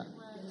anchor.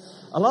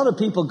 A lot of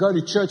people go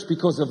to church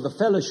because of the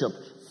fellowship.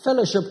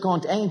 Fellowship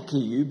can't anchor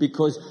you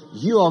because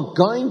you are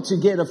going to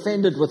get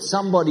offended with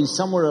somebody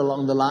somewhere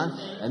along the line,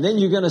 and then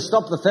you're going to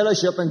stop the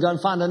fellowship and go and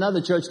find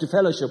another church to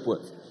fellowship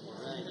with.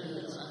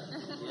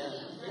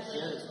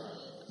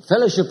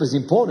 Fellowship is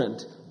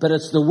important, but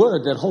it's the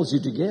word that holds you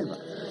together.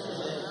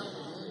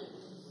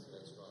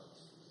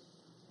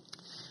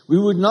 We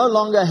would no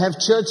longer have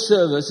church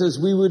services.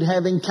 We would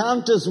have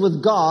encounters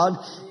with God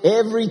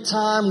every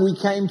time we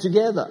came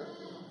together.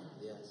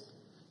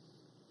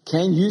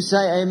 Can you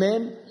say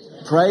amen?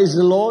 Praise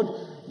the Lord.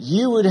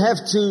 You would have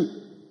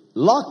to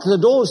lock the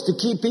doors to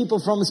keep people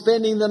from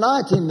spending the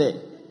night in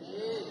there.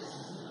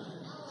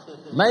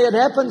 May it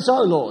happen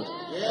so, Lord,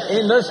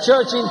 in this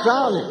church in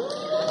Crowley.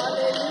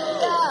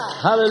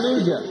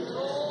 Hallelujah.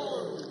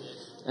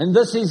 And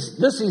this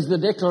is the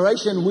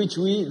declaration which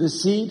the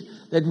seed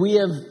that we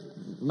have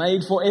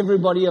made for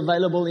everybody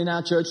available in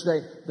our church.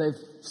 They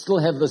still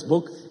have this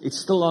book. It's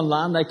still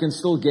online. They can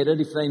still get it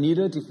if they need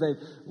it, if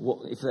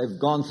they've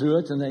gone through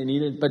it and they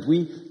need it. But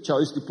we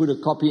chose to put a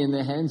copy in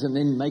their hands and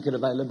then make it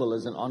available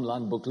as an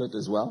online booklet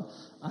as well.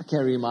 I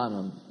carry mine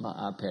on my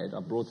iPad. I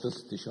brought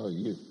this to show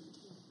you,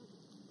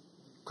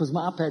 because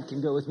my iPad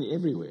can go with me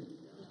everywhere.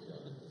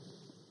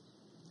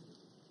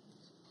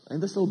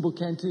 And this little book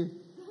can too.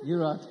 You're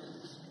right.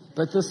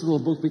 But this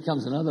little book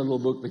becomes another little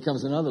book,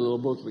 becomes another little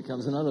book,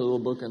 becomes another little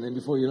book, and then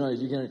before you know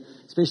it,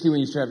 especially when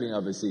you're traveling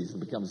overseas, it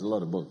becomes a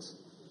lot of books.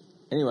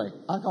 Anyway,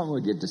 I can't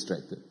really get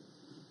distracted.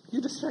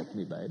 You distract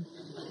me, babe.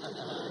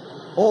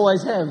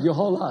 Always have, your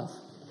whole life.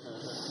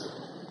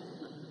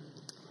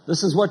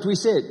 This is what we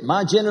said.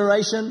 My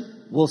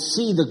generation will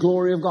see the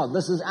glory of God.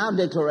 This is our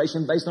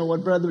declaration based on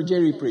what Brother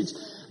Jerry preached.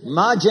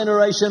 My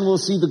generation will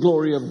see the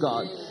glory of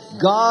God.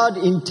 God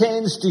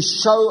intends to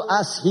show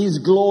us His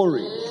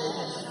glory.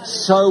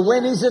 So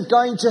when is it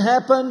going to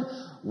happen?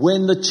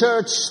 When the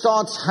church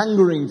starts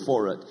hungering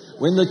for it.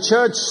 When the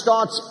church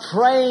starts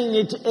praying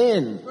it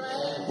in.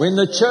 When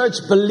the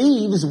church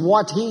believes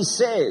what He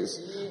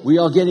says. We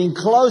are getting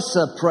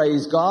closer,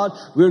 praise God.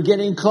 We're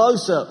getting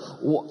closer.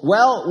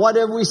 Well, what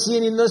have we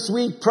seen in this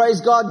week? Praise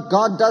God.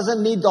 God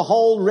doesn't need the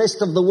whole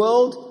rest of the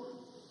world.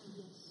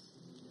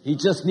 He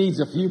just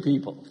needs a few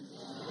people.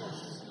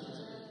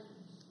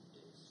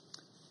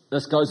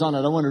 This goes on.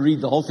 I don't want to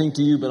read the whole thing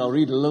to you, but I'll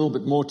read a little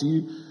bit more to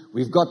you.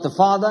 We've got the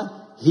Father.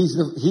 He's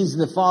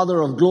the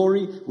Father of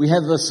glory. We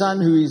have the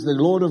Son, who is the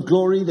Lord of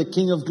glory, the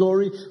King of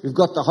glory. We've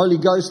got the Holy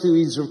Ghost, who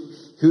is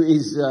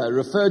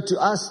referred to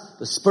us,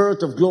 the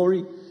Spirit of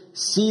glory.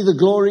 See the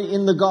glory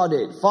in the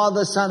Godhead,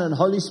 Father, Son, and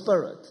Holy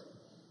Spirit.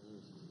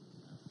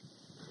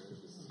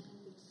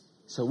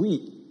 So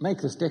we make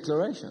this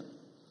declaration.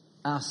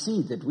 Our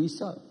seed that we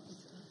sow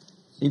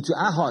into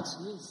our hearts.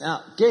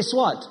 Now, guess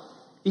what?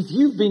 If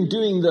you've been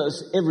doing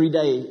this every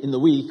day in the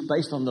week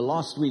based on the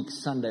last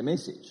week's Sunday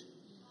message,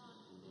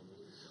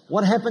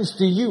 what happens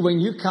to you when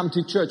you come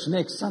to church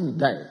next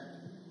Sunday?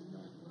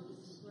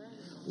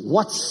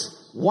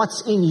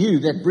 What's in you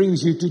that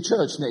brings you to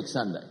church next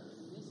Sunday?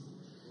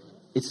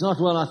 It's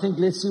not, well, I think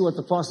let's see what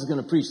the pastor's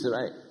going to preach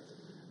today.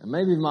 And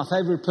maybe my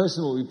favorite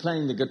person will be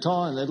playing the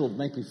guitar and that'll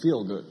make me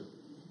feel good.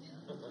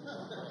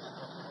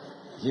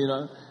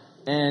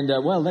 And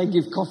well, they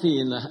give coffee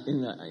in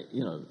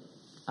the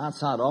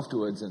outside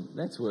afterwards, and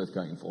that's worth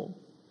going for.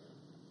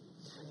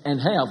 And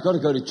hey, I've got to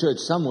go to church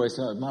somewhere,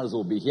 so I might as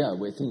well be here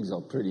where things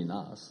are pretty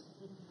nice.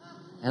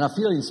 And I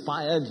feel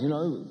inspired,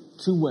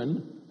 to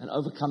win and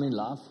overcome in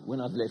life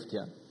when I've left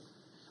here.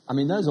 I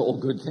mean, those are all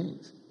good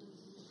things.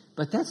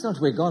 But that's not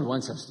where God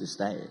wants us to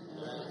stay.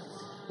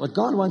 What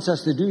God wants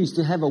us to do is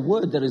to have a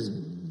word that is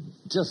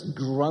just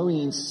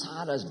growing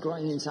inside us.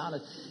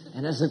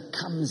 And as it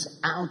comes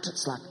out,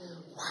 it's like,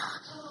 wow.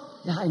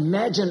 Now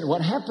imagine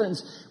what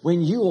happens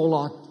when you all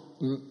are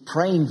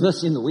praying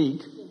this in the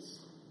week.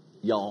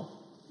 Y'all.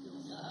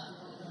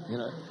 You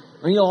know,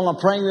 when you all are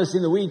praying this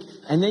in the week,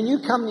 and then you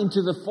come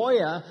into the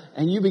foyer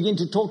and you begin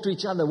to talk to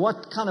each other.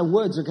 What kind of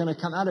words are going to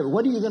come out of it?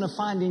 What are you going to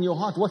find in your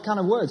heart? What kind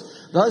of words?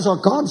 Those are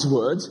God's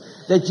words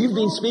that you've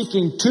been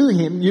speaking to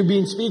Him, you've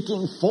been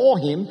speaking for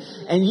Him,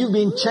 and you've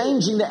been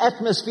changing the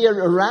atmosphere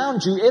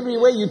around you.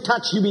 Everywhere you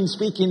touch, you've been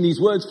speaking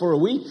these words for a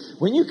week.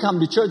 When you come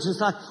to church,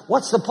 it's like,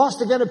 what's the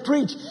pastor going to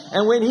preach?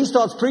 And when he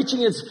starts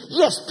preaching, it's,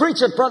 yes,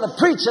 preach it, brother,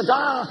 preach it.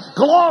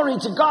 Glory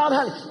to God.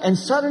 And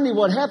suddenly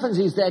what happens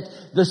is that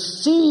the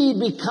seed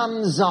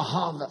becomes a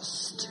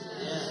harvest.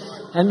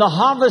 And the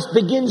harvest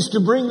begins to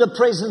bring the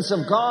presence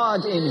of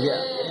God in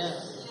here.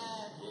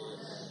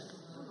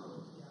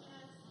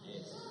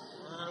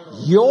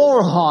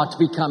 Your heart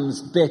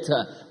becomes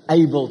better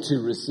able to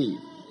receive.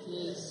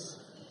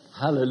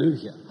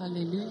 Hallelujah.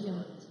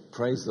 Hallelujah.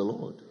 Praise the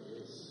Lord.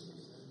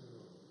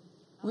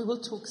 We will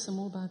talk some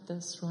more about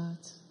this,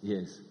 right?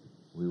 Yes,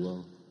 we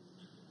will.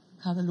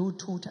 How the Lord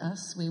taught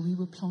us where we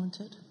were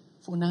planted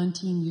for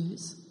 19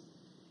 years.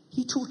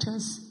 He taught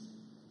us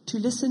to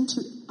listen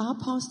to our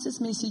pastor's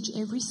message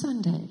every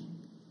Sunday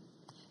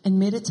and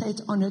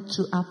meditate on it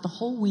throughout the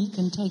whole week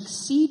and take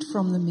seed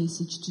from the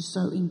message to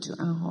sow into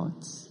our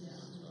hearts.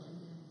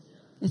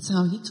 It's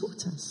how he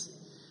taught us.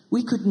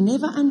 We could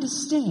never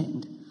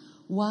understand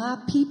why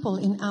people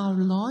in our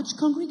large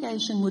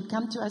congregation would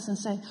come to us and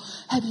say,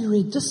 have you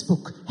read this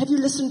book? Have you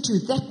listened to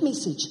that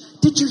message?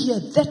 Did you hear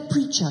that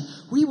preacher?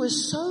 We were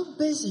so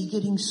busy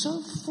getting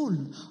so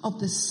full of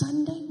the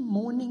Sunday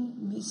morning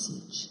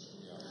message.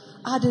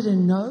 I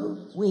didn't know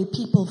where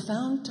people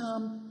found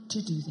time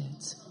to do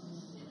that.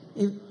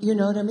 You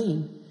know what I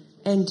mean?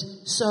 And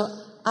so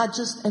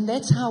and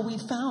that's how we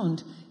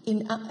found,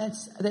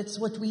 that's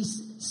what we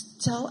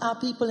tell our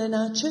people in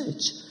our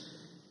church.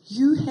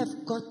 You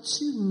have got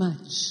too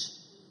much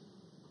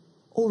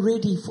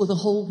already for the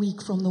whole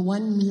week from the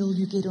one meal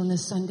you get on a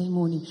Sunday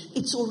morning.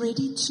 It's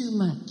already too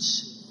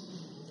much.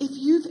 If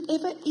you've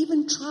ever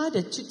even tried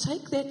it, to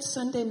take that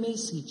Sunday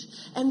message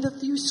and the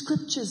few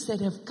scriptures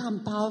that have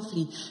come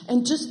powerfully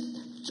and just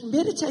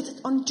meditate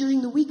on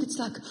during the week, it's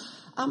like,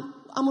 I'm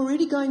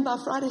already going by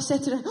Friday,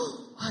 Saturday.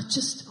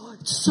 It's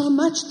so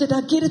much that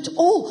I get it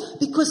all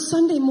because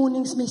Sunday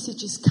morning's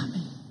message is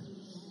coming.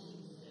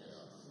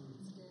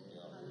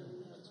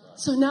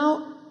 So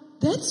now,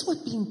 that's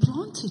what being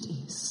planted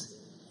is.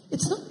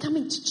 It's not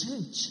coming to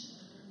church.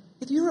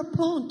 If you're a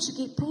plant, to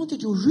get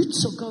planted, your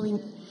roots are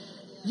going.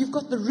 You've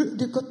got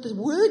the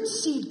word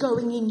seed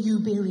going in you,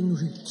 bearing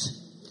root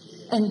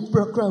and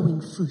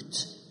growing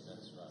fruit.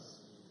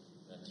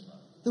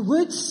 The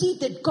word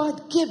seed that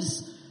God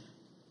gives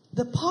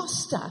the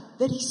pastor,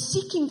 that he's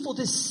seeking for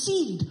the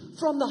seed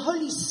from the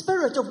Holy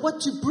Spirit of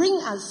what to bring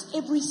us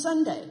every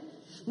Sunday.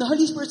 And the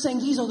Holy Spirit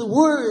saying, these are the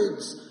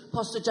words.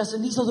 Pastor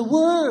Justin, these are the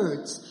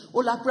words.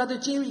 Or like Brother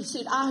Jerry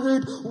said, I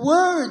heard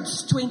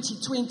words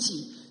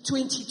 2020,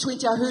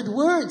 I heard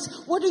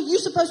words. What are you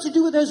supposed to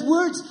do with those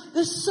words?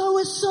 The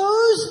sower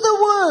sows the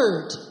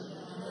word.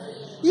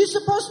 You're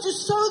supposed to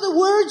sow the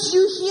words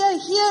you hear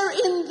here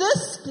in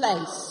this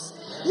place.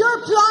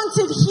 You're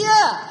planted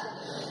here.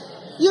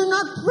 You're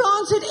not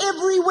planted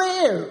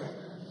everywhere.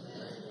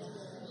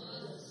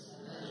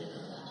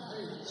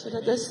 Should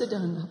I go sit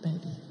down now,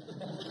 baby?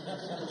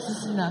 This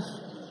is enough.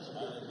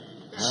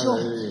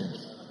 Sure.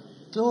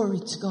 Glory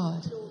to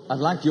God. I'd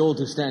like you all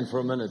to stand for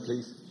a minute,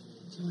 please.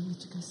 Do you want me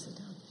to go sit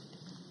down?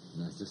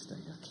 No, just stay.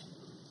 Okay.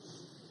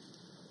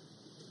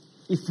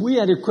 If we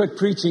had to quit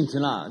preaching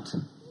tonight,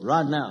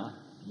 right now,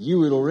 you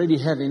would already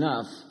have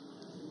enough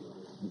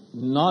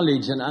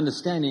knowledge and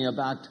understanding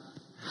about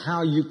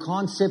how you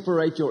can't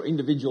separate your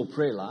individual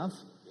prayer life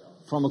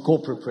from a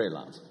corporate prayer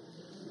life.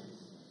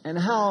 And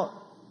how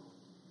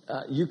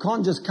you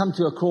can't just come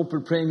to a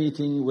corporate prayer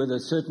meeting with a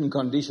certain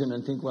condition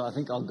and think, well, I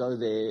think I'll go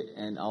there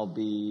and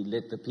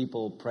let the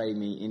people pray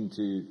me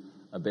into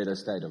a better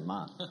state of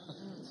mind.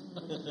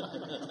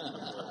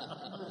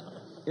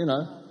 You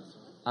know,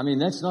 I mean,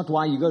 that's not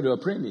why you go to a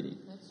prayer meeting.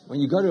 When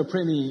you go to a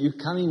prayer meeting, you're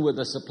coming with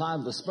the supply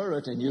of the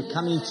Spirit and you're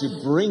coming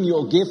to bring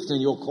your gift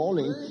and your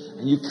calling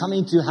and you're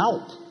coming to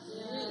help.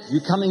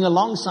 You're coming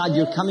alongside,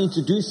 you're coming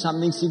to do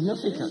something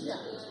significant.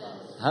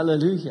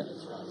 Hallelujah.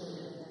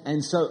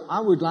 And so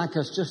I would like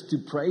us just to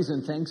praise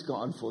and thank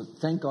God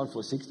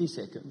for 60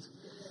 seconds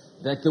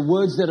that the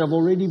words that have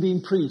already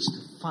been preached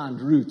find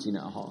root in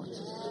our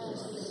hearts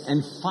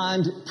and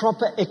find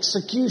proper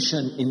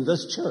execution in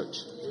this church.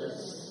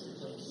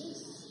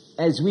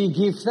 As we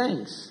give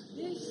thanks,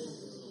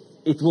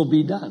 it will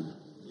be done.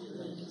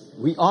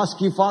 We ask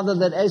you, Father,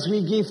 that as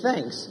we give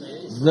thanks,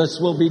 this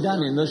will be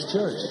done in this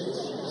church.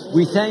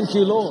 We thank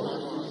you, Lord.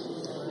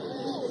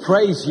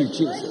 Praise you,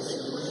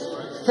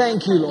 Jesus.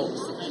 Thank you, Lord,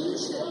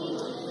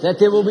 that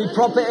there will be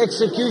proper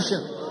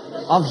execution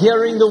of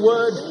hearing the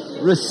word,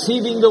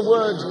 receiving the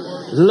word,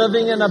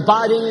 living and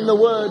abiding in the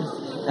word,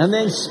 and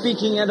then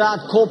speaking it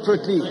out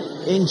corporately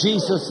in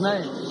Jesus'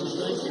 name.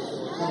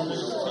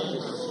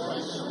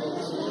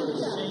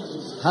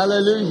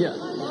 Hallelujah.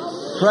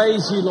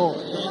 Praise you,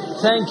 Lord.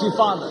 Thank you,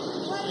 Father.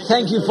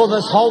 Thank you for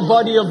this whole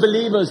body of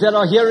believers that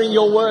are hearing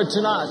your word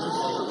tonight.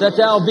 That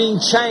they are being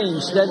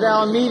changed, that they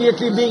are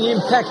immediately being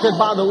impacted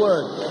by the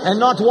word.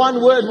 And not one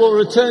word will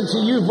return to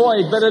you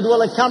void, but it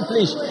will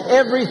accomplish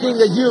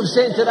everything that you have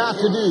sent it out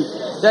to do.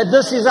 That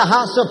this is a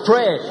house of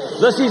prayer.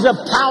 This is a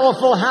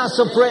powerful house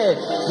of prayer,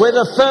 where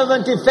the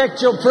fervent,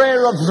 effectual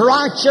prayer of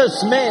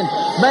righteous men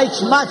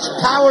makes much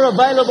power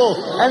available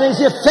and is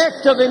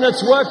effective in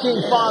its working,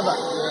 Father.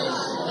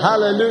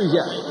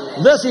 Hallelujah.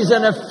 This is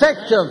an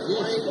effective,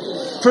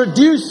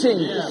 producing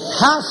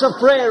house of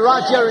prayer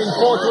right here in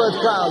Fort Worth,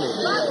 Crowley.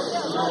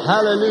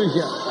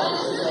 Hallelujah.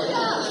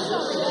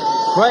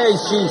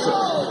 Praise Jesus.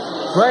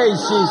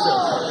 Praise Jesus.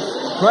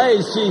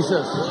 Praise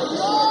Jesus.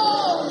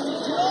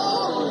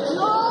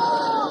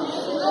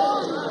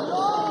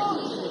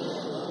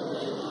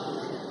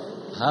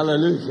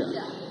 Hallelujah.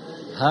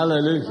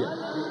 Hallelujah.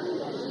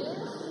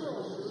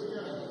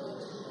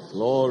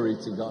 Glory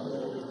to God.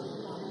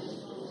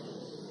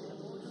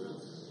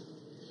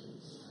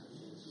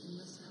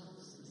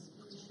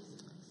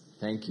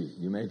 Thank you.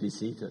 You may be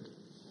seated.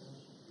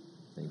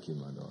 Thank you,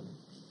 my darling.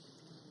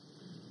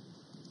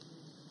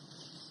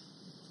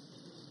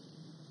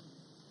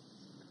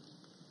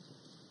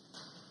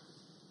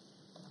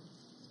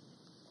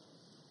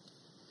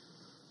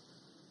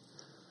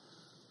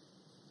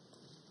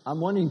 I'm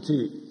wanting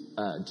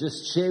to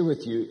just share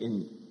with you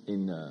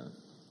in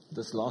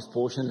this last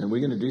portion, and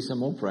we're going to do some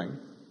more praying.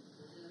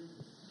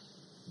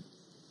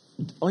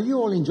 Are you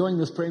all enjoying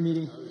this prayer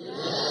meeting?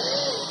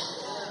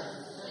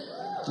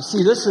 You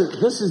see, this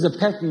is a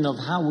pattern of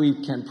how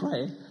we can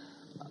pray.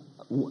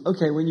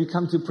 Okay, when you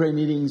come to prayer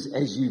meetings,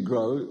 as you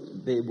grow,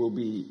 there will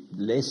be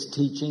less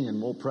teaching and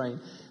more praying.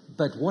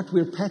 But what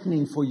we're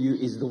patterning for you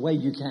is the way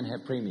you can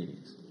have prayer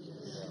meetings.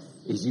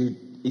 Is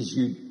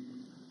you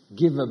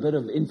give a bit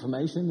of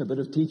information, a bit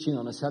of teaching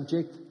on a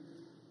subject,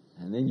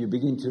 and then you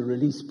begin to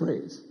release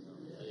prayers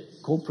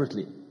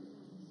corporately.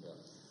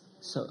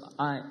 So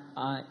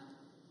I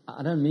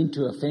don't mean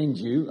to offend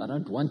you. I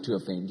don't want to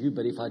offend you,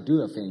 but if I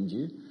do offend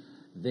you,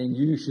 then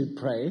you should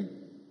pray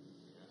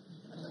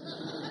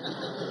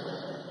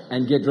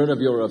and get rid of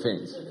your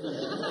offense.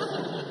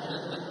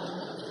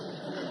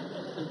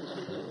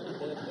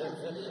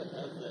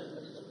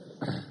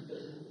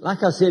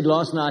 Like I said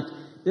last night,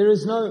 there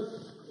is no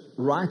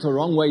right or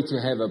wrong way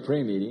to have a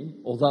prayer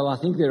meeting, although I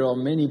think there are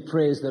many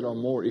prayers that are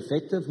more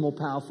effective, more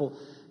powerful,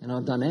 and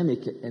are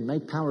dynamic and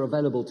make power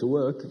available to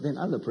work than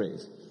other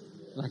prayers.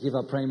 Like if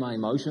I pray my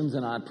emotions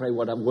and I pray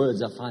what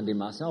words I find in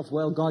myself,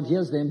 well, God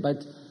hears them,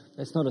 but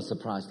that's not a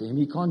surprise to Him.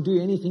 He can't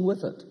do anything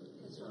with it.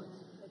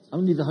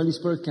 Only the Holy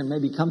Spirit can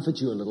maybe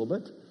comfort you a little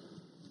bit,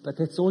 but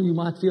that's all you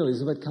might feel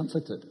is a bit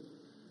comforted.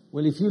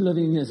 Well, if you're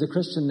living as a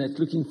Christian that's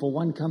looking for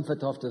one comfort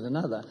after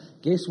another,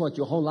 guess what?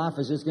 Your whole life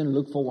is just going to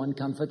look for one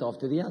comfort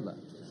after the other.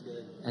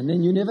 And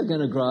then you're never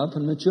going to grow up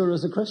and mature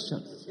as a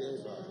Christian.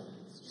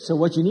 So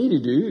what you need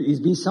to do is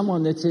be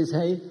someone that says,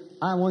 hey,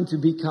 I want to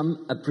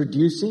become a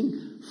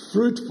producing,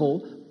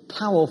 fruitful,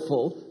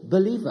 powerful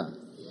believer.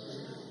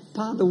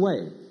 By the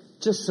way,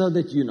 just so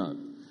that you know,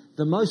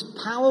 the most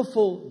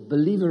powerful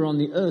believer on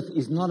the earth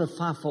is not a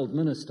fivefold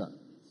minister.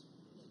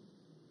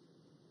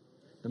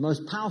 The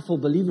most powerful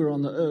believer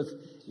on the earth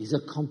is a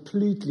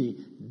completely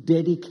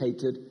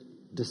dedicated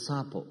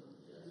disciple.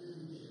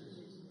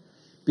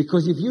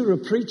 Because if you're a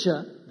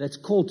preacher that's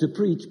called to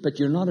preach, but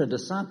you're not a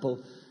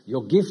disciple,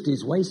 your gift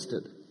is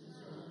wasted.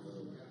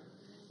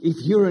 If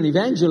you're an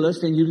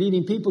evangelist and you're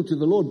leading people to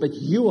the Lord, but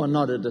you are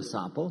not a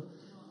disciple,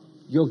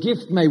 your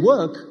gift may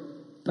work,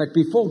 but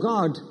before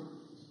God,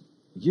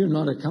 you're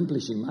not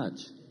accomplishing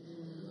much.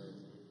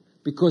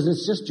 Because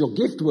it's just your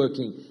gift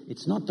working.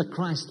 It's not the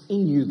Christ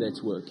in you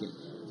that's working.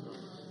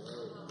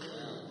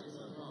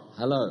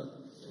 Hello.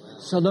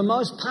 So the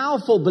most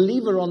powerful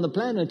believer on the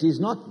planet is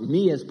not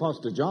me as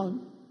Pastor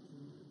John.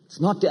 It's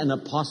not an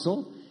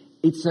apostle.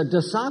 It's a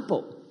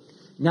disciple.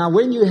 Now,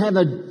 when you have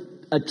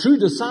a true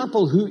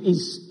disciple who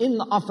is in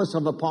the office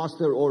of a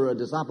pastor or a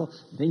disciple,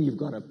 then you've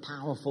got a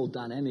powerful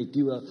dynamic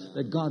duo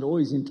that God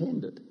always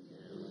intended.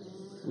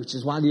 Which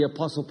is why the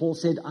Apostle Paul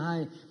said,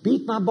 I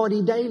beat my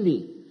body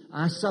daily.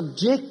 I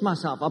subject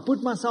myself. I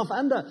put myself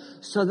under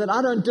so that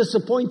I don't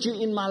disappoint you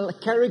in my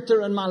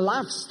character and my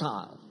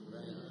lifestyle.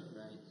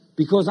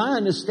 Because I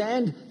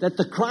understand that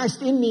the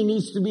Christ in me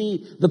needs to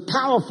be the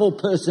powerful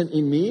person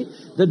in me.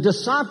 The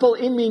disciple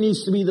in me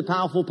needs to be the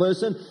powerful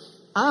person.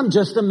 I'm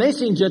just a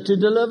messenger to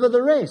deliver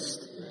the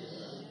rest.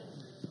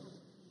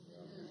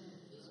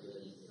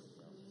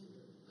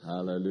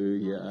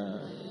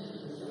 Hallelujah.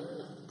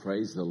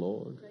 Praise the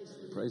Lord.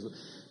 Praise the Lord.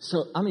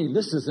 So, I mean,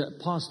 this is a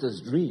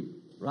pastor's dream.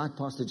 Right,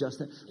 Pastor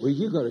Justin? Where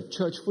you got a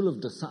church full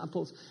of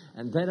disciples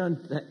and they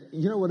don't,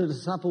 you know what a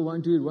disciple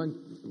won't do? It won't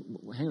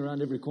hang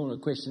around every corner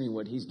questioning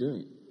what he's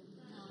doing.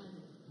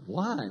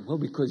 Why? Well,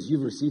 because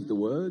you've received the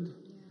word.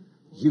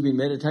 You've been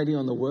meditating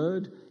on the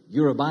word.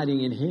 You're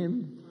abiding in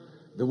Him.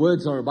 The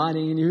words are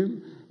abiding in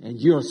you. And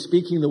you're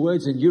speaking the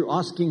words and you're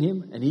asking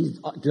Him and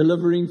He's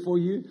delivering for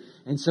you.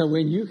 And so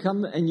when you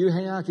come and you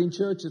hang out in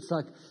church, it's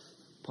like,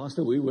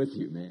 Pastor, we're with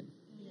you, man.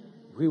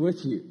 We're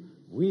with you.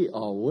 We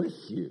are with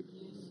you.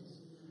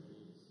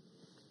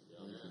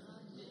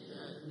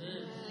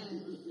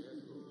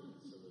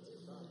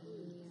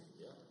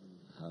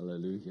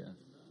 Hallelujah.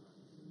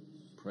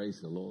 Praise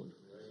the Lord.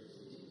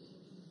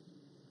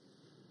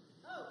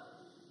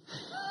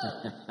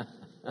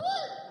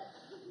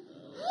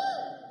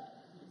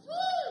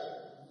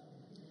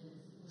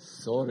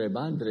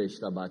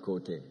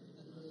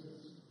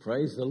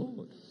 Praise the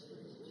Lord.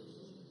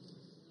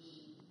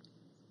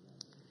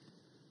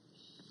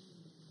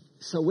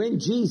 So when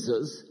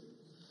Jesus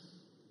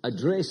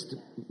addressed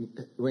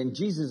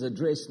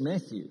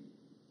Matthew,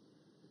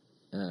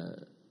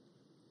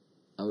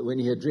 when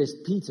he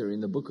addressed Peter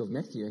in the book of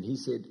Matthew, and he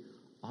said,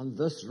 "On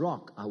this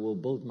rock I will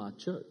build my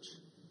church."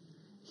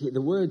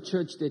 The word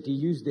church that he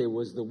used there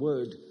was the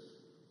word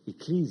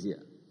ecclesia.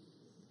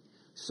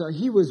 So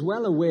he was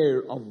well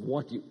aware of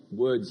what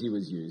words he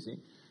was using.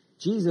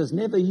 Jesus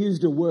never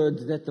used a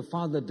word that the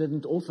Father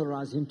didn't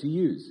authorize him to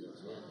use.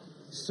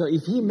 So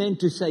if he meant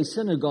to say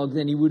synagogue,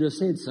 then he would have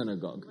said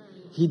synagogue.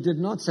 He did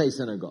not say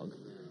synagogue.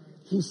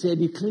 He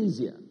said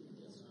ecclesia.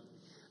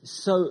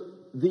 So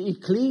the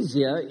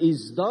ecclesia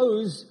is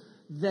those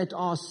that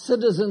are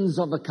citizens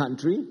of a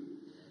country,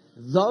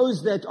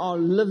 those that are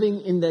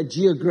living in that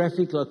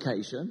geographic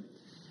location,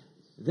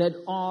 that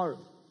are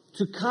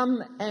to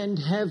come and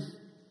have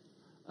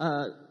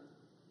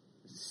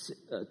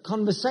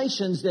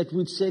conversations that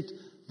would set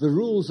the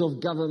rules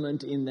of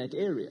government in that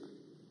area.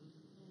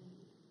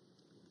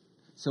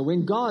 So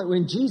when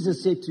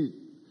Jesus said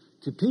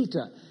to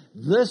Peter,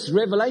 this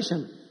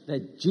revelation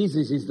that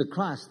Jesus is the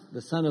Christ,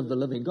 the Son of the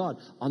living God,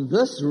 on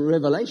this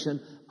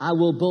revelation, I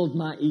will build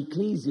my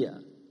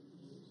ecclesia.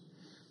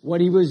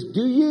 What he was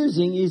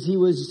using is he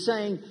was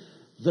saying,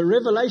 the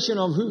revelation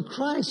of who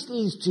Christ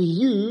is to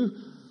you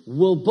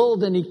will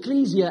build an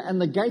ecclesia, and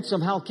the gates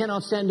of hell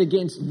cannot stand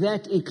against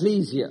that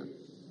ecclesia.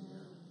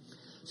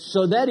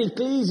 So that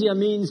ecclesia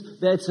means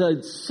that's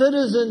a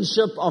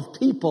citizenship of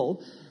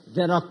people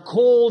that are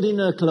called in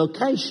a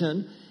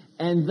location,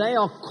 and they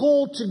are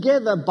called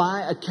together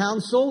by a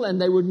council, and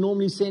they would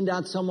normally send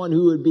out someone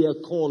who would be a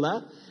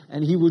caller,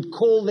 and he would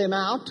call them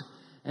out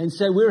and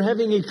say, we're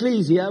having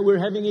ecclesia,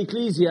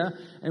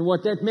 and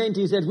what that meant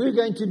is that we're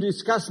going to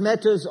discuss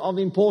matters of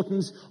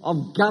importance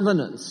of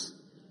governance.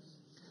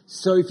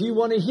 So if you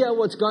want to hear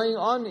what's going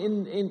on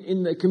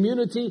in the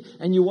community,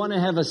 and you want to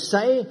have a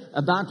say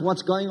about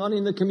what's going on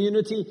in the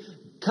community,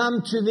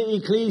 come to the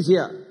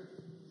ecclesia.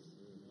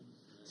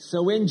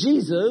 So when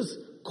Jesus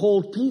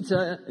called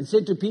Peter and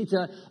said to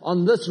Peter,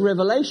 on this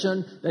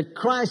revelation that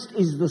Christ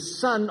is the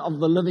Son of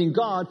the living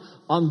God,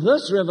 on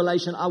this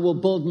revelation I will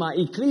build my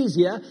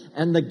ecclesia,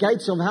 and the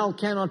gates of hell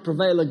cannot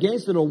prevail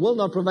against it, or will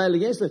not prevail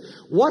against it.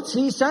 What's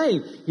he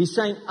saying? He's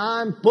saying,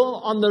 I'm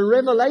built on the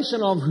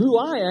revelation of who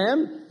I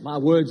am, my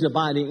words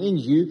abiding in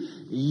you.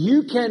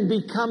 You can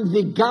become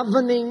the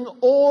governing,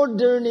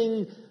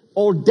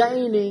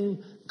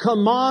 ordaining,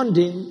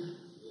 commanding,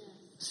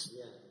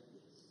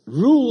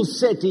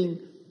 rule-setting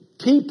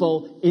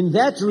people in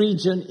that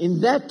region, in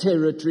that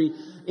territory,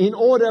 in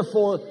order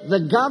for the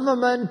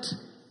government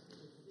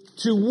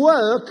to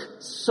work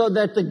so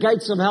that the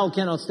gates of hell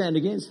cannot stand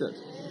against it.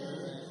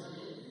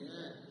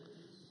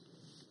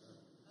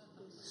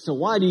 So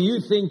why do you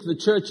think the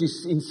church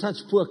is in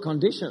such poor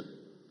condition?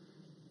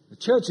 The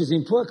church is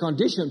in poor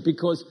condition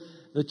because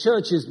the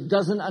church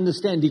doesn't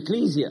understand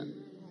ecclesia.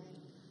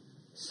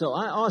 So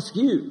I ask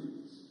you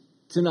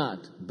tonight,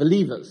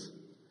 believers,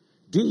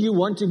 do you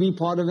want to be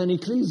part of an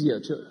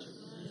ecclesia church?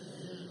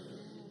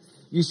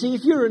 You see,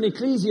 if you're an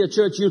ecclesia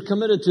church, you're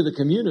committed to the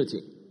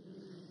community.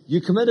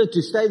 You're committed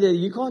to stay there.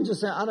 You can't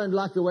just say, I don't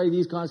like the way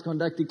these guys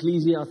conduct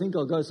ecclesia. I think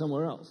I'll go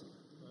somewhere else.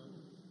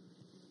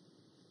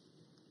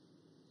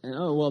 And,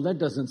 oh, well, that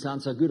doesn't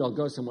sound so good. I'll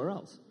go somewhere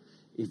else.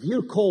 If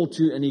you're called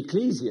to an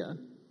ecclesia,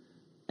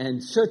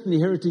 and certainly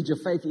Heritage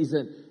of Faith is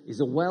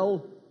a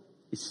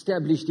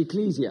well-established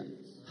ecclesia.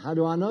 How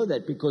do I know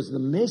that? Because the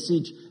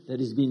message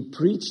that is being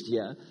preached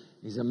here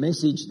is a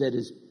message that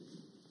is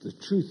the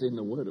truth in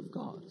the Word of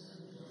God.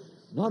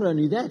 Not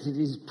only that, it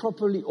is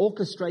properly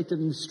orchestrated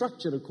and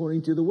structured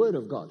according to the Word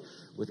of God,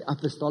 with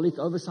apostolic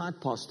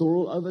oversight,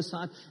 pastoral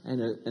oversight,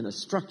 and a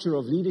structure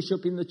of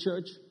leadership in the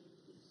church.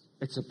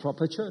 It's a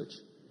proper church.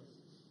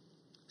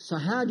 So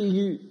how do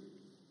you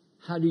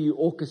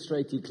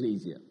orchestrate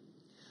ecclesia?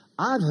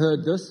 I've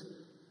heard this.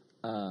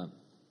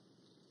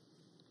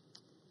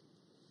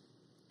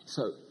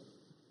 So,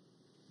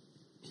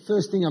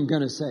 first thing I'm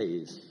going to say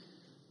is,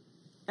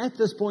 at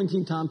this point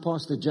in time,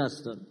 Pastor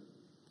Justin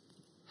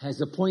has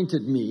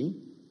appointed me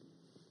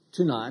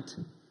tonight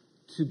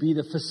to be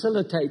the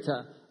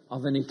facilitator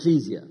of an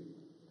ecclesia.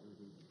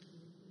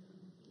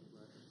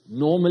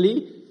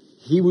 Normally,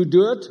 he would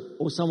do it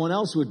or someone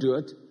else would do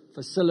it,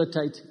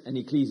 facilitate an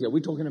ecclesia. We're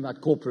talking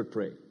about corporate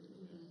prayer.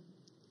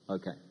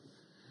 Okay.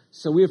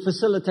 So we're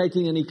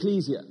facilitating an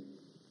ecclesia.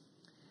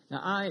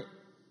 Now,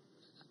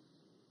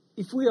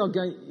 if we are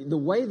going, the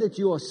way that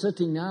you are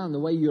sitting now and the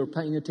way you're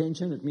paying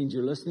attention, it means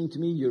you're listening to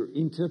me, you're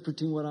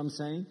interpreting what I'm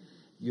saying.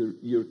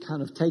 you're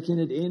kind of taking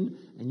it in,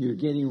 and you're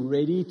getting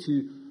ready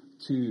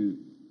to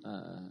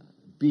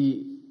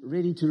be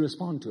ready to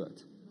respond to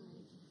it.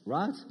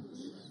 Right?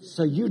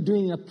 So you're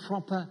doing a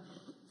proper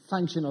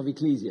function of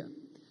ecclesia.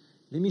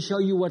 Let me show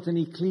you what an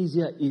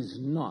ecclesia is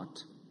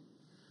not.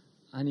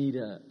 I need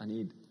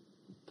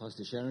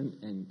Pastor Sharon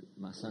and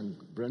my son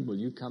Bryn, will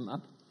you come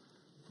up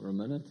for a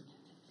minute?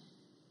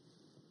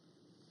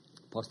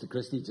 Pastor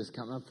Christy, just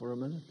come up for a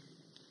minute.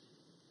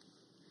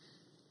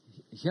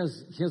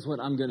 Here's what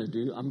I'm going to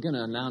do. I'm going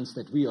to announce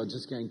that we are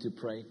just going to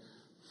pray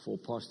for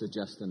Pastor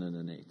Justin and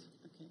Annette.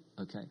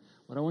 Okay.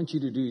 What I want you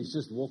to do is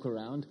just walk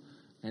around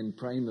and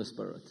pray in the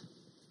Spirit.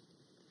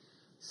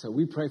 So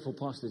we pray for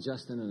Pastor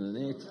Justin and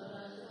Annette.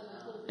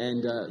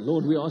 And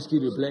Lord, we ask you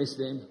to bless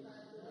them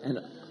and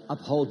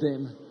uphold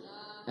them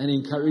and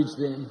encourage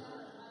them.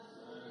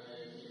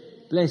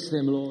 Bless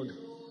them, Lord.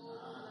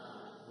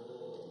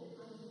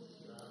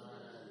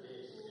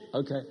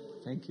 Okay,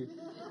 thank you.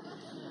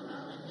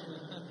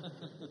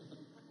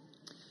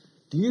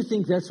 Do you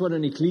think that's what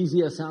an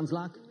ecclesia sounds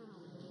like?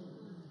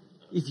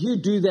 If you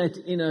do that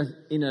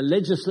in a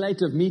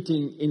legislative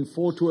meeting in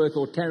Fort Worth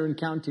or Tarrant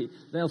County,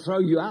 they'll throw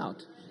you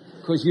out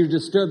because you're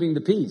disturbing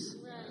the peace.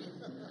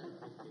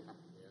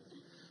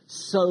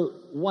 So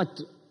what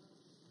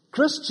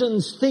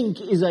Christians think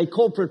is a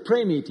corporate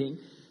prayer meeting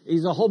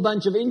is a whole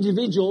bunch of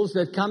individuals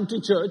that come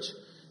to church,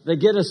 they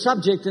get a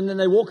subject, and then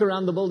they walk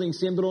around the building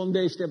saying, I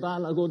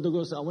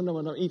wonder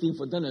what I'm eating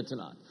for dinner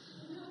tonight.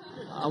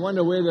 I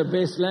wonder where the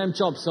best lamb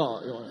chops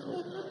are.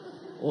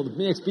 Or the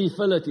next beef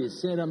fillet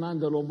is.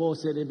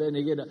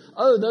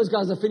 Oh, those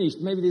guys are finished.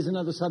 Maybe there's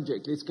another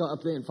subject. Let's go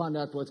up there and find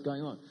out what's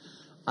going on.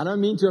 I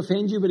don't mean to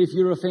offend you, but if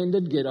you're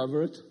offended, get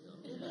over it.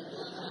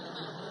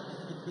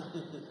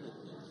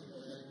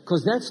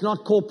 Because that's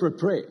not corporate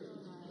prayer.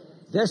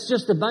 That's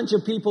just a bunch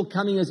of people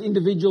coming as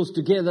individuals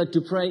together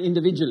to pray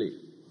individually.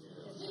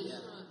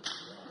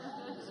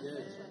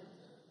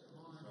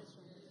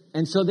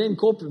 And so then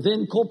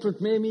corporate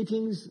prayer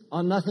meetings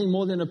are nothing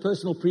more than a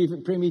personal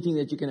prayer meeting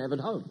that you can have at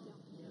home.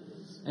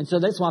 And so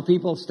that's why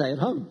people stay at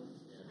home.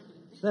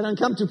 They don't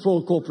come to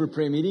corporate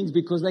prayer meetings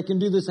because they can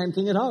do the same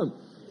thing at home.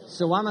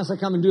 So why must I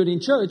come and do it in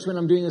church when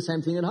I'm doing the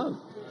same thing at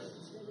home?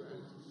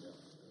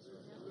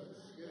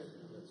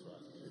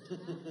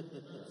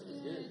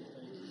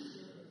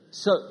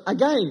 So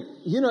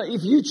again,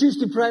 if you choose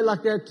to pray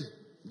like that,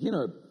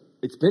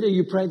 it's better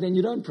you pray than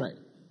you don't pray.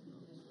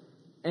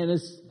 And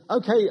it's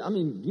okay,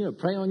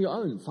 pray on your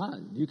own,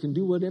 fine. You can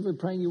do whatever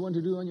praying you want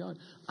to do on your own.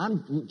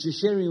 I'm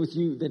just sharing with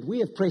you that we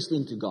have pressed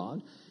into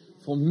God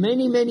for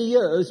many, many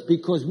years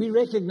because we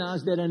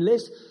recognize that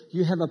unless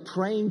you have a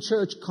praying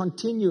church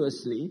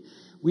continuously,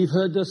 we've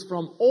heard this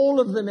from all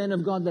of the men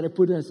of God that have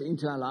put us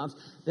into our lives,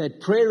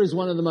 that prayer is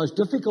one of the most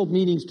difficult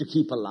meetings to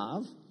keep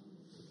alive.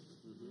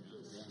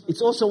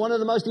 It's also one of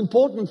the most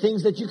important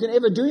things that you can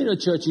ever do in a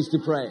church is to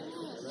pray.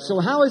 So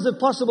how is it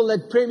possible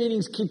that prayer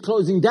meetings keep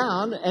closing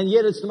down and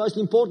yet it's the most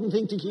important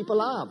thing to keep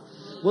alive?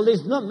 Well,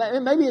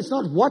 maybe it's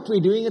not what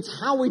we're doing, it's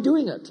how we're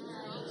doing it.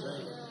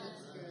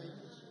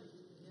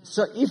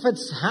 So if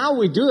it's how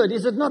we do it,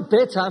 is it not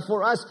better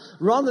for us,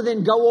 rather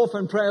than go off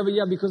and pray over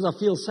here because I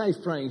feel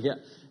safe praying here,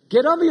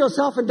 get over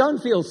yourself and don't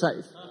feel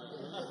safe.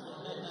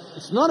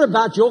 It's not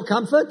about your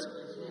comfort.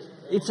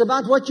 It's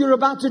about what you're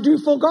about to do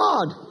for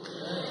God.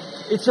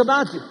 It's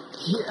about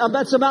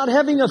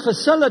having a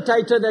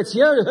facilitator that's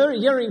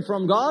hearing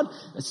from God,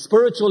 a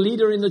spiritual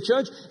leader in the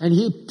church, and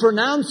he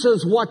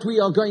pronounces what we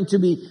are going to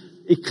be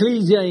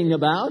ecclesiaing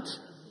about,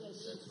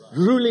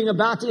 ruling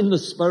about in the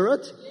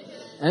Spirit,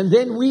 and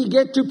then we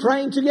get to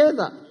praying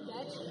together.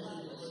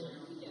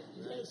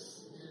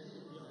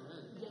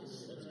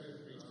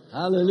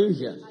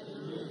 Hallelujah.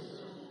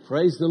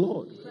 Praise the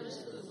Lord.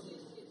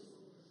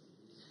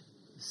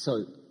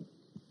 So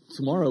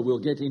tomorrow we'll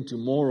get into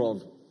more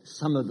of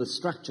some of the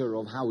structure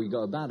of how we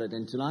go about it.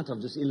 And tonight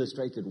I've just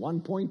illustrated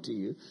one point to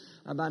you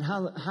about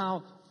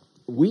how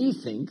we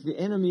think the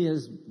enemy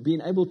has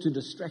been able to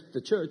distract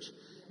the church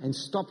and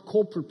stop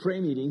corporate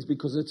prayer meetings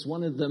because it's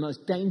one of the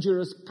most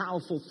dangerous,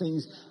 powerful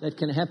things that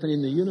can happen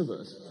in the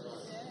universe.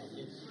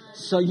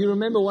 So you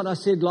remember what I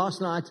said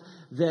last night,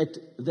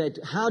 that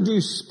how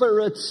do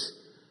spirits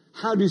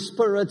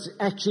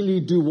actually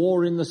do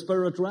war in the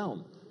spirit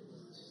realm?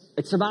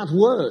 It's about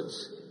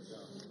words.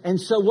 And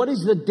so what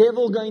is the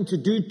devil going to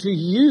do to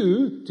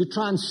you to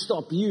try and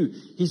stop you?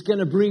 He's going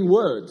to bring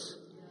words.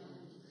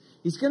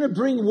 He's going to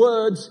bring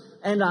words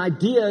and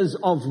ideas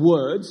of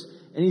words,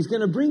 and he's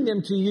going to bring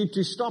them to you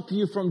to stop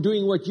you from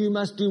doing what you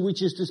must do,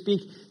 which is to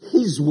speak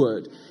his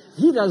word.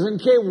 He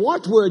doesn't care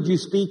what word you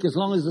speak as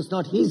long as it's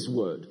not his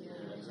word.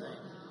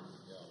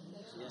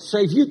 So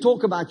if you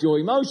talk about your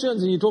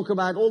emotions and you talk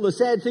about all the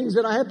sad things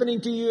that are happening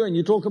to you and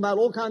you talk about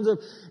all kinds of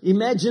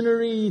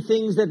imaginary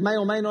things that may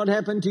or may not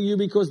happen to you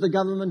because the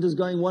government is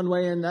going one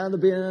way and the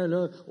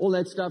other, all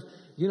that stuff,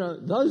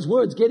 those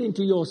words get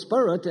into your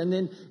spirit and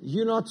then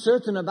you're not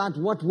certain about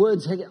what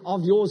words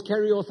of yours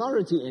carry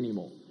authority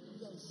anymore.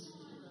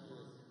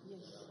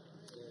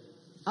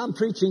 I'm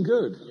preaching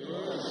good.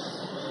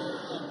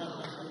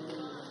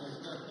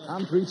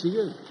 I'm preaching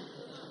it.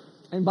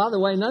 And by the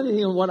way,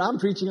 nothing of what I'm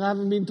preaching, I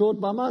haven't been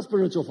taught by my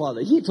spiritual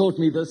father. He taught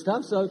me this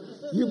stuff, so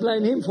you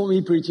blame him for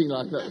me preaching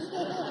like this.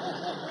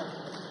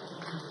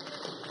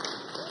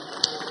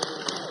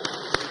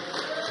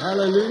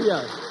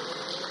 Hallelujah.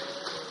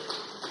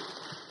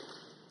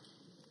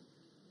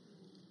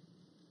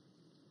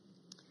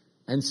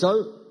 And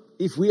so,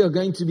 if we are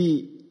going to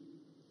be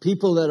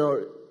people that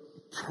are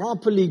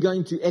properly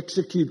going to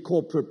execute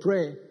corporate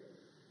prayer,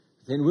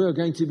 then we're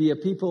going to be a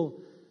people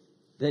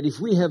that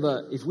if we have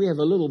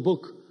a little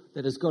book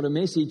that has got a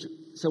message,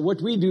 so what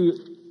we do,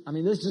 I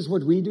mean, this is just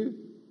what we do.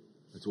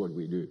 That's what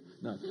we do.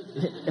 No.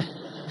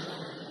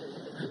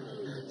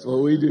 That's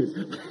what we do.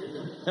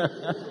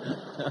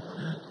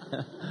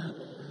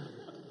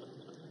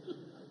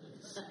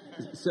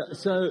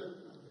 So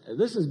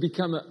this has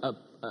become a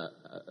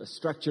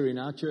structure in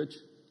our church,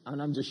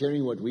 and I'm just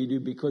sharing what we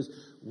do because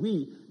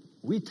we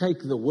take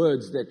the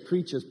words that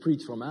preachers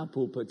preach from our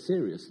pulpit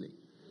seriously.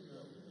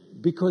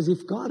 Because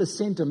if God has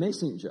sent a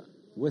messenger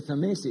with a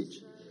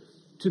message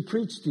to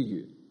preach to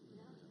you,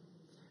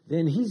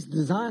 then He's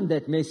designed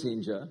that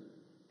messenger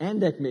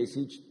and that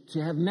message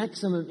to have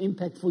maximum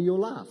impact for your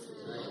life.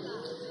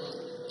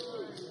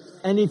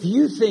 And if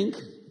you think,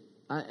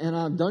 and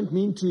I don't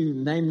mean to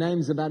name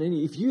names about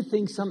any, if you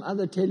think some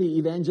other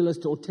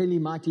tele-evangelist or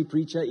tele-mighty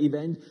preacher,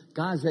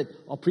 guys that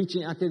are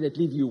preaching out there that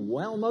leave you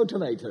well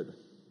motivated,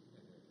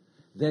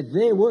 that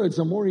their words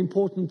are more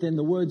important than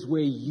the words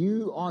where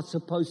you are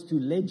supposed to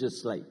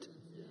legislate,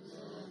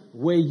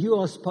 where you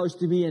are supposed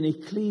to be an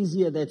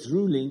ecclesia that's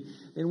ruling,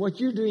 then what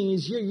you're doing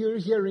is you're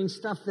hearing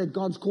stuff that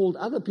God's called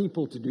other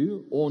people to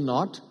do or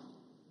not.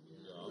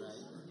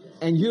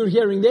 And you're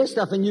hearing their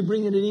stuff and you're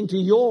bringing it into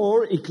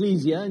your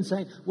ecclesia and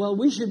saying, well,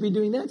 we should be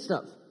doing that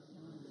stuff.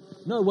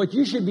 No, what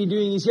you should be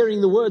doing is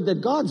hearing the word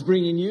that God's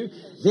bringing you,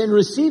 then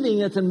receiving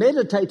it and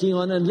meditating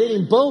on it and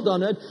letting build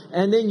on it.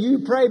 And then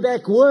you pray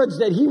back words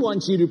that He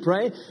wants you to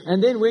pray.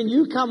 And then when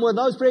you come with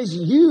those prayers,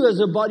 you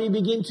as a body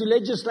begin to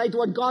legislate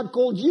what God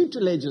called you to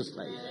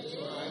legislate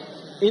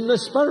in the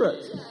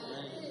Spirit.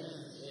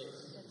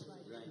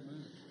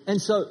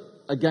 And so,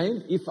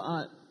 again, if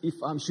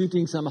I'm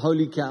shooting some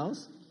holy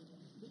cows,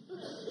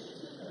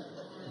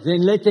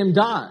 then let them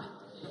die.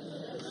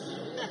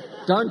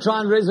 Don't try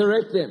and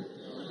resurrect them.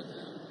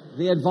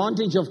 The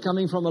advantage of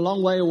coming from a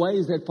long way away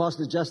is that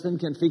Pastor Justin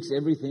can fix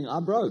everything I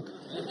broke.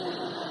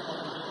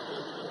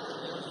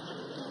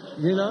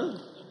 You know?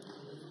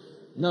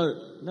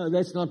 No,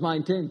 that's not my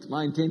intent.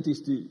 My intent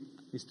is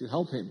to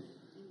help him.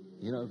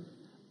 You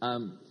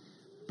know?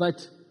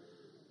 But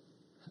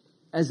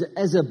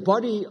as a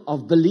body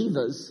of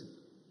believers,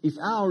 if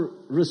our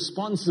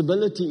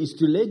responsibility is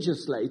to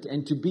legislate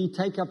and to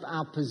take up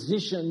our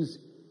positions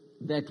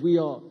that we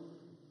are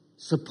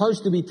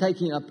supposed to be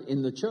taking up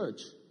in the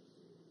church,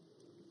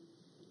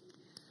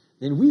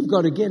 then we've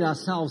got to get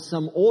ourselves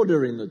some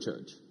order in the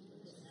church.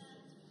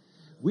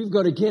 We've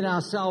got to get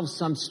ourselves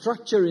some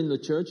structure in the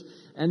church.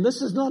 And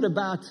this is not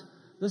about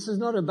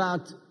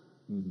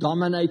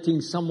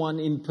dominating someone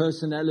in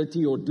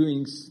personality or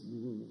doing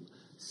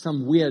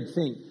some weird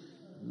thing.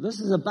 This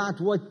is about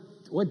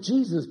what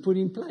Jesus put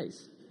in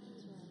place.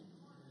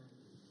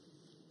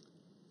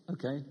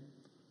 Okay.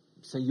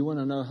 So you want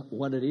to know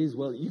what it is?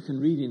 Well, you can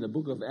read in the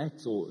book of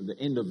Acts or the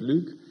end of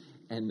Luke.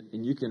 And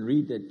you can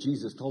read that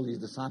Jesus told His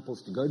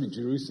disciples to go to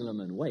Jerusalem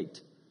and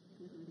wait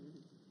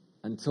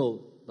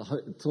until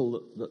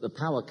the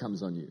power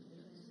comes on you.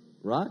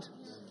 Right?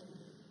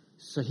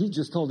 So He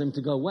just told them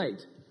to go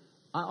wait.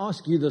 I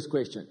ask you this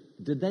question.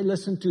 Did they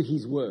listen to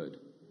His word?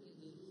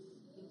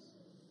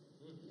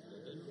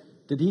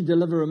 Did He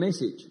deliver a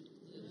message?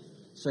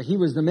 So He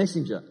was the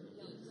messenger.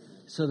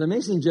 So the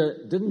messenger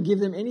didn't give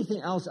them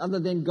anything else other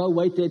than go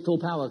wait there till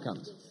power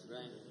comes.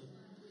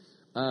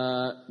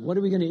 What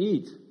are we going to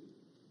eat?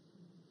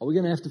 Are we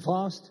going to have to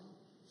fast?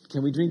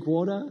 Can we drink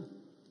water?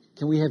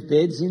 Can we have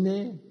beds in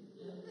there?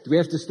 Do we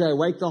have to stay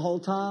awake the whole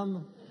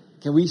time?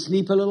 Can we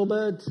sleep a little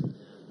bit?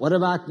 What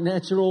about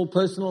natural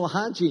personal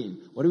hygiene?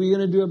 What are we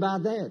going to do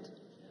about that?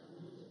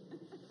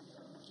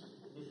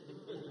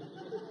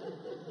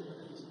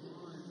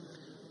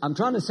 I'm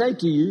trying to say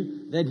to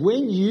you that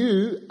when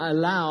you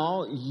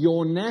allow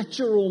your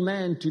natural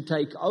man to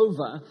take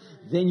over,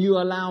 then you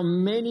allow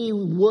many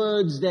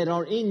words that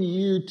are in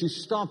you to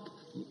stop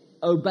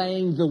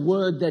obeying the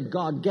word that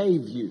God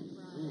gave you.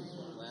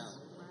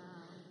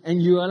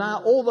 And you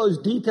allow all those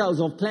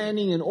details of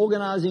planning and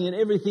organizing and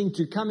everything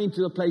to come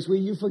into a place where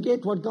you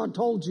forget what God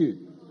told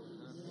you.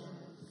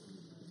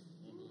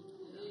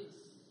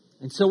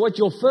 And so what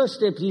your first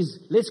step is,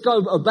 let's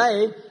go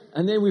obey,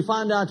 and then we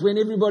find out when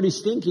everybody's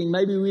stinking,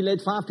 maybe we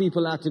let 5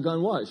 people out to go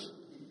and wash.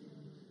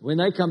 When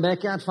they come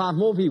back out, 5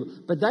 more people.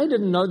 But they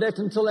didn't know that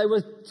until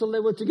they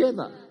were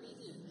together.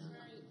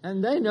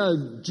 And they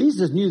know,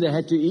 Jesus knew they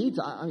had to eat.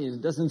 I mean,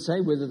 it doesn't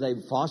say whether they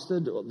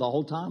fasted the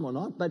whole time or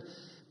not. But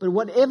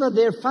whatever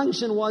their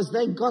function was,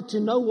 they got to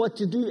know what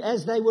to do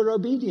as they were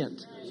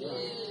obedient.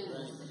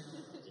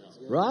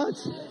 Right?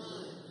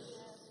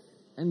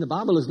 And the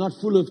Bible is not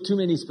full of too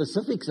many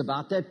specifics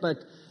about that. But,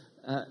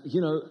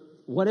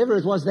 whatever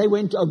it was, they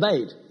went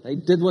obeyed. They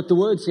did what the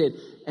word said.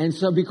 And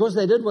so because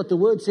they did what the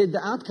word said,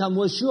 the outcome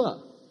was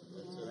sure.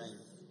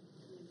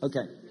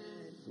 Okay.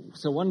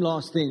 So one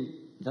last thing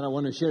that I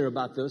want to share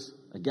about this.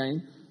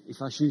 Again,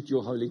 if I shoot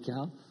your holy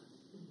cow,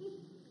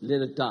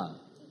 let it die.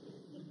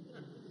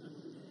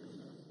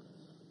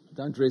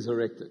 Don't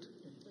resurrect it.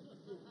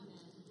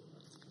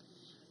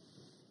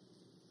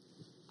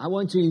 I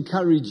want to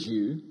encourage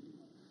you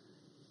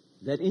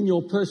that in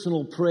your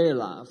personal prayer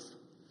life,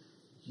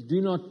 you do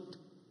not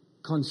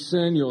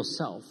concern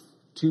yourself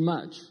too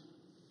much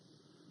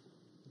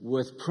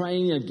with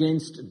praying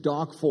against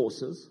dark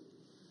forces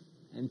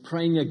and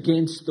praying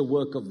against the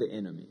work of the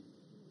enemy.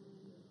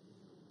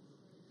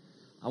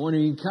 I want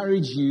to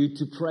encourage you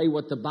to pray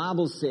what the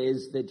Bible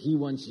says that He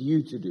wants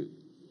you to do.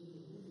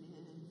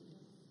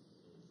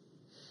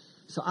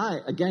 So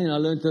I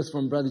learned this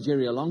from Brother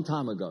Jerry a long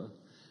time ago.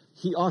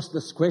 He asked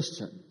this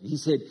question. He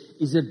said,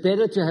 is it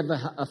better to have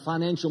a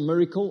financial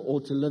miracle or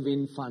to live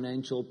in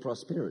financial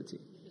prosperity?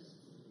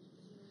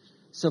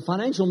 So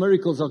financial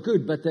miracles are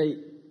good, but they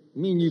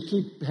mean you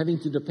keep having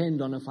to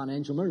depend on a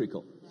financial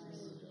miracle.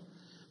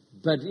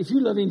 But if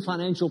you live in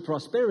financial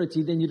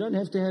prosperity, then you don't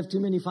have to have too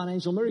many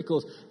financial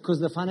miracles because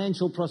the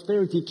financial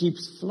prosperity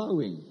keeps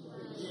flowing.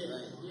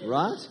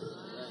 Right?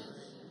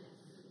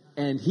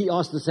 And he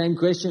asked the same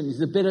question.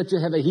 Is it better to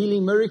have a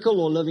healing miracle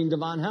or live in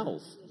divine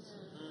health?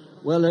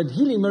 Well, a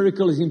healing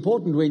miracle is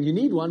important when you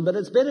need one, but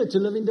it's better to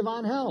live in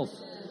divine health.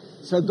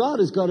 So God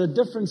has got a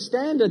different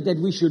standard that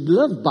we should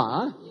live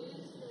by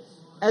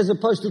as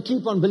opposed to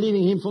keep on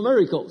believing Him for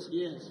miracles.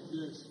 Yes,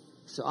 yes.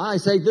 So I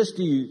say this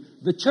to you.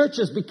 The church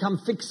has become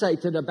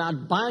fixated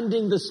about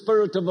binding the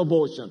spirit of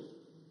abortion.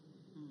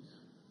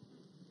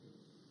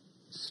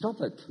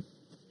 Stop it.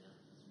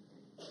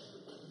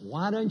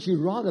 Why don't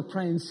you rather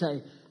pray and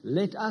say,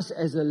 let us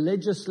as a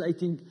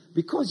legislating,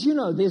 because you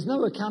know, there's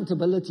no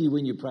accountability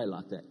when you pray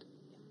like that.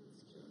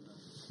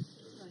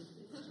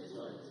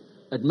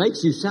 It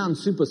makes you sound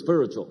super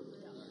spiritual.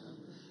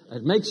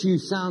 It makes you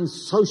sound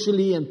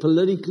socially and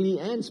politically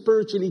and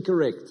spiritually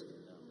correct.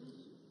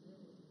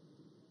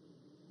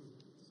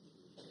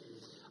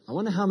 I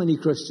wonder how many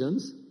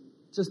Christians,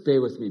 just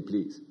bear with me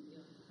please,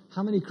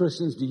 how many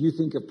Christians do you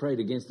think have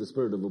prayed against the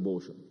spirit of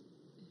abortion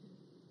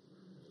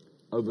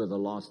over the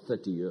last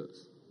 30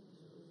 years?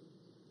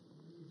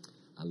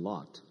 A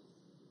lot.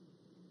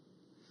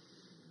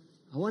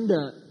 I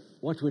wonder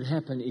what would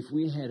happen if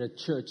we had a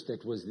church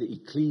that was the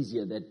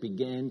ecclesia that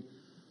began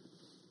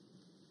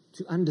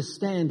to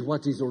understand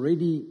what is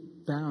already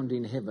bound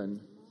in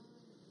heaven,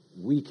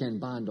 we can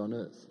bind on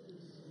earth.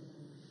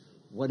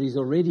 What is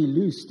already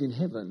loosed in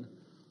heaven,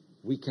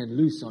 we can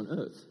loose on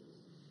earth.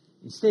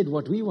 Instead,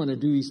 what we want to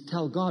do is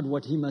tell God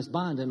what He must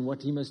bind and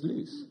what He must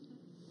loose.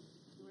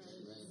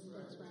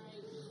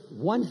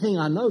 One thing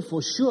I know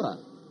for sure,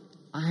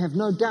 I have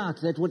no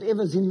doubt that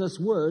whatever's in this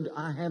word,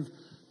 I have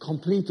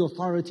complete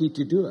authority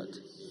to do it.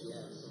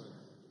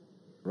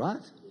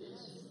 Right?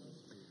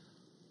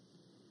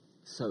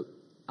 So,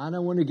 I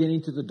don't want to get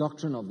into the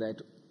doctrine of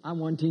that. I'm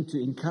wanting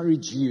to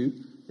encourage you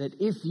that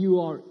if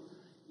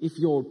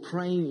your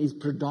praying is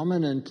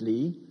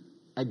predominantly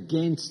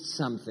against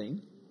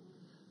something,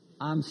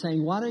 I'm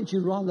saying, why don't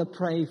you rather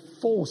pray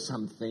for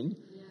something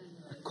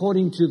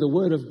according to the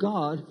Word of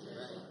God?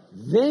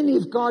 Then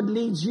if God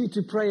leads you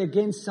to pray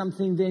against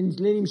something, then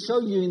let Him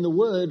show you in the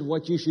Word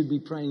what you should be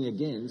praying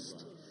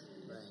against.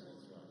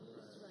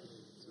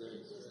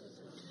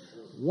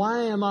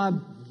 Why am I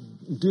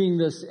doing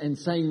this and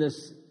saying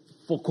this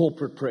for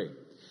corporate prayer?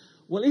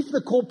 Well, if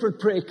the corporate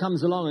prayer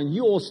comes along and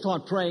you all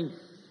start praying,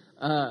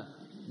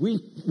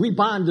 we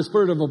bind the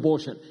spirit of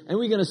abortion, and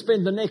we're going to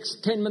spend the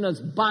next 10 minutes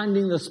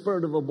binding the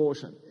spirit of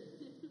abortion.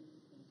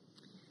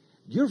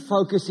 You're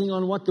focusing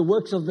on what the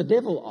works of the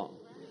devil are.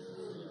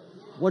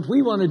 What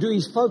we want to do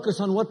is focus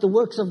on what the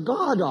works of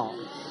God are.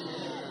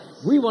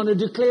 We want to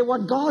declare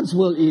what God's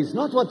will is,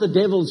 not what the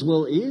devil's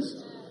will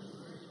is.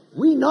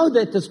 We know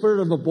that the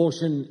spirit of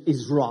abortion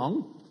is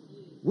wrong.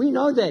 We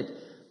know that.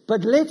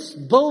 But let's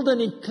build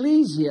an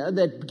ecclesia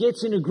that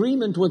gets in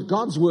agreement with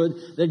God's word,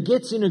 that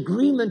gets in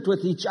agreement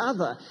with each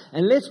other.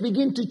 And let's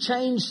begin to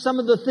change some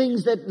of the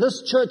things that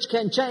this church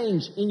can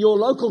change in your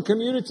local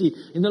community,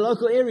 in the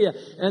local area.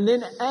 And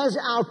then as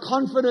our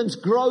confidence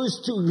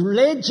grows to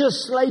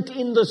legislate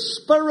in the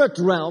spirit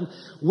realm,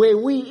 where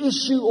we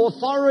issue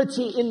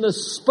authority in the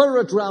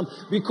spirit realm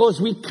because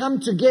we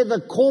come together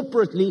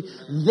corporately,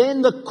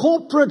 then the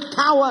corporate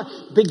power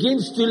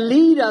begins to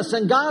lead us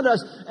and guide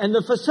us, and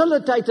the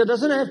facilitator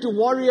doesn't have to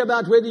worry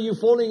about whether you're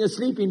falling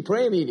asleep in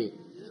prayer meeting.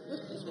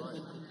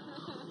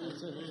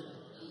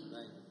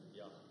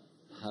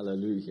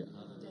 Hallelujah.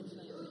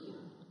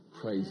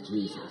 Praise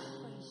Jesus.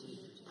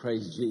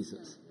 Praise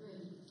Jesus.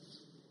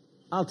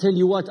 I'll tell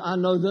you what, I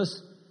know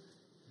this,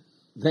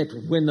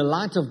 that when the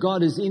light of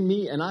God is in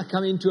me and I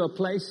come into a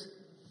place,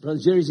 Brother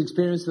Jerry's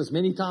experienced this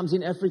many times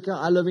in Africa.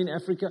 I live in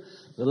Africa.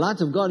 The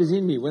light of God is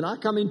in me. When I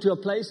come into a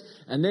place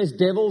and there's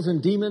devils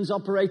and demons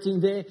operating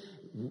there,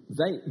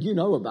 you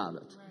know about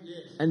it.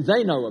 And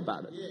they know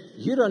about it.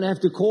 You don't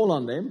have to call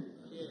on them.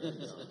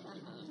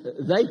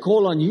 they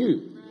call on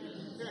you.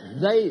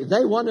 They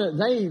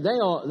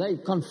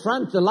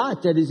confront the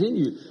light that is in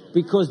you,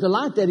 because the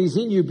light that is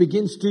in you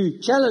begins to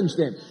challenge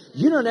them.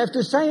 You don't have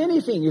to say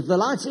anything. If the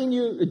light's in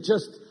you, it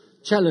just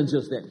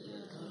challenges them.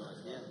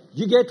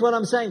 You get what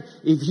I'm saying?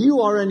 If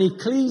you are an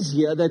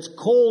ecclesia that's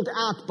called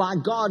out by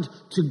God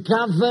to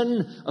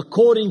govern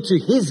according to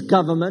His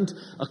government,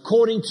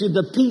 according to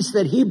the peace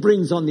that He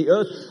brings on the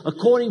earth,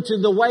 according to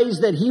the ways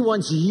that He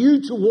wants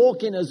you to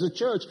walk in as a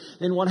church,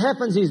 then what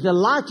happens is the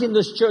light in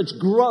this church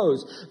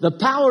grows, the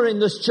power in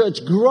this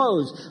church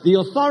grows, the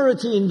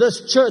authority in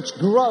this church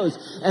grows,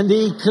 and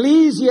the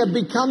ecclesia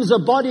becomes a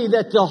body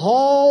that the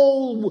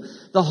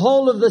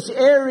whole of this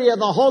area,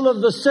 the whole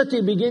of the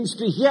city begins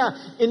to hear.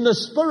 In the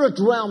spirit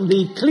realm,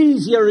 the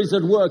ecclesia is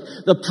at work.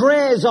 The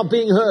prayers are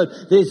being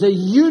heard. There's a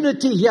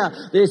unity here.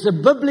 There's a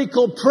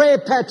biblical prayer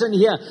pattern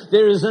here.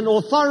 There is an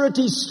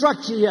authority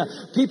structure here.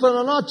 People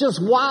are not just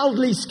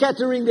wildly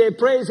scattering their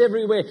prayers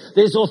everywhere.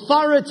 There's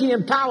authority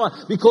and power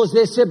because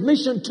there's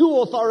submission to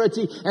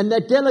authority, and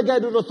that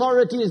delegated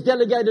authority is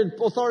delegated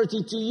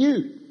authority to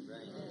you.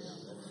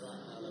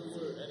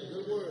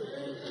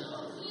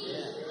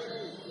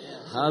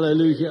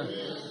 Hallelujah.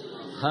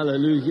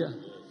 Hallelujah.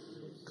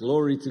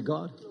 Glory to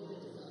God.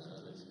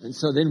 And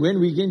so then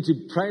when we begin to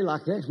pray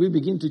like that, we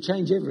begin to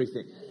change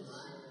everything.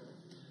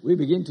 We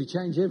begin to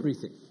change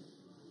everything.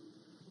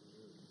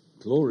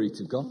 Glory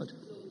to God.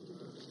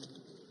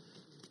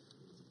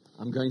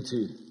 I'm going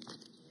to,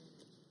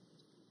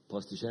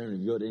 Pastor Sharon, have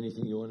you got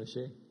anything you want to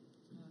share?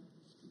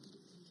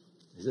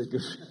 Is that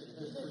good?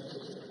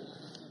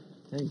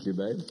 Thank you,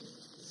 babe.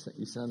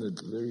 You sounded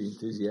very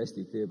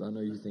enthusiastic there, but I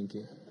know you're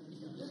thinking.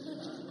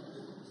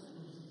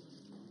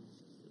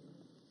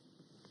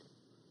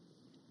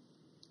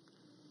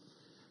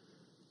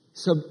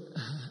 So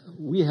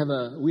we have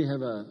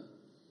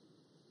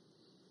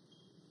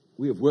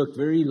worked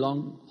very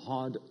long,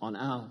 hard in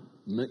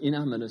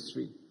our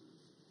ministry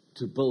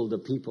to build a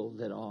people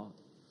that are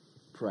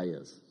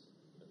prayers.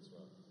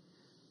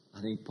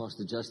 I think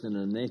Pastor Justin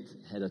and Annette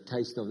had a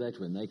taste of that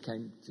when they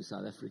came to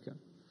South Africa.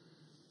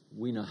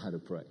 We know how to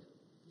pray.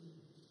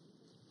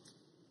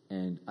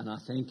 And I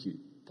thank you,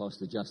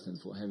 Pastor Justin,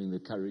 for having the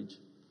courage,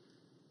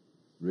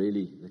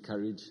 really the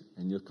courage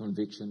and your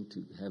conviction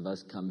to have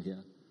us come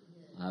here.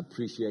 I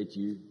appreciate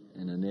you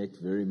and Annette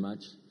very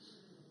much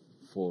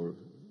for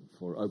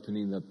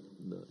opening the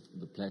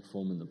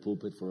platform and the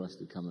pulpit for us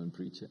to come and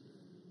preach it.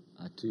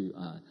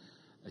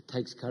 It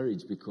takes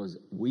courage, because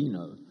we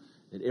know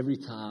that every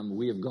time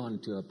we have gone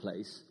to a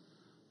place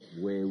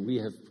where we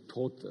have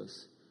taught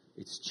this,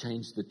 it's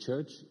changed the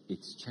church,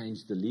 it's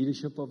changed the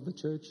leadership of the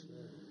church,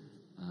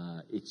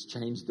 it's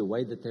changed the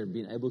way that they've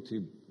been able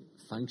to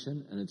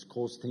function, and it's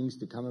caused things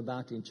to come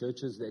about in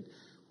churches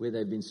where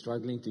they've been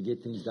struggling to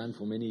get things done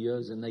for many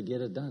years, and they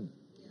get it done.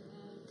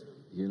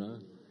 You know?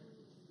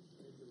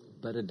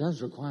 But it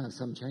does require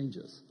some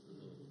changes.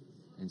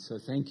 And so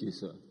thank you,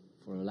 sir,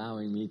 for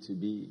allowing me to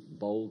be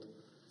bold.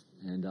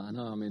 And I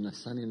know I'm in a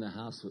son in the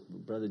house,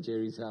 with Brother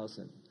Jerry's house,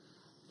 and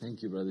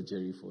thank you, Brother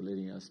Jerry, for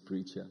letting us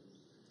preach here.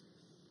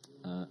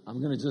 I'm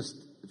going to just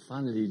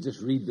finally just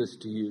read this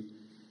to you,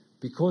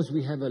 because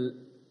we have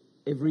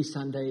every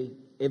Sunday,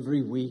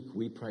 every week,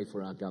 we pray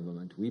for our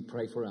government. We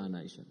pray for our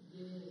nation.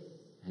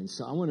 And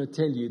so I want to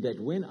tell you that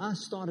when I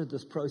started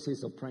this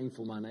process of praying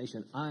for my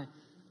nation,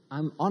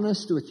 I'm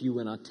honest with you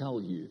when I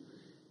tell you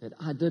that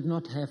I did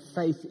not have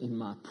faith in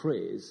my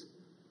prayers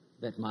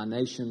that my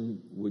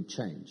nation would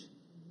change.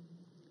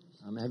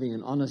 I'm having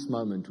an honest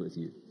moment with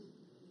you.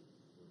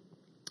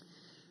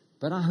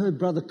 But I heard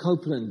Brother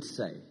Copeland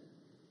say,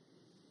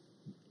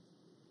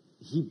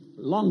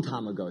 long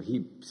time ago,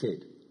 he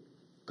said,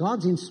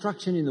 God's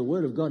instruction in the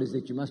Word of God is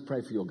that you must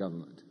pray for your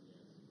government.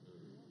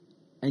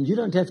 And you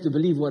don't have to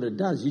believe what it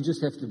does. You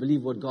just have to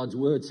believe what God's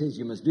Word says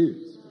you must do.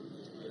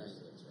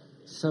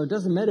 So it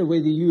doesn't matter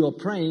whether you are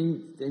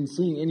praying and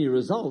seeing any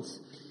results.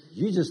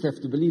 You just have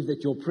to believe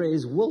that your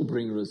prayers will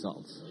bring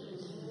results.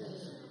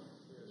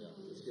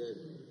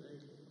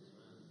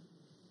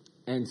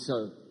 And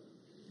so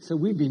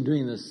we've been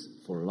doing this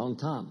for a long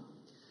time.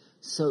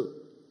 So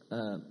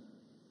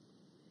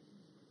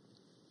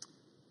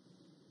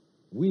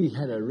we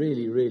had a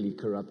really, really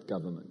corrupt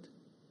government,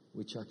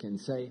 which I can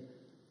say,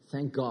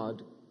 thank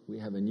God, we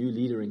have a new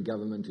leader in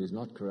government who's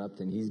not corrupt,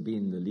 and he's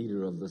been the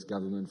leader of this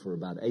government for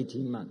about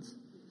 18 months.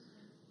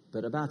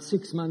 But about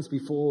 6 months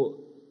before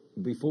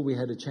we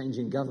had a change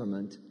in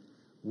government,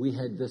 we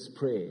had this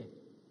prayer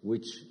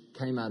which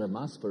came out of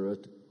my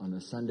spirit on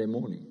a Sunday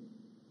morning.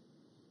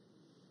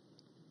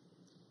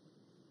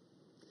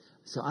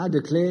 So I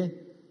declare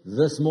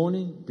this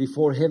morning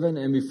before heaven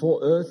and before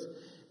earth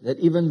that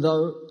even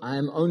though I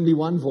am only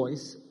one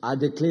voice, I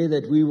declare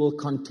that we will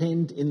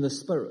contend in the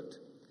Spirit.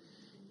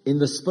 In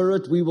the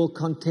Spirit, we will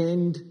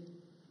contend,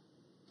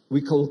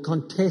 we will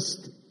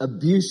contest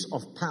abuse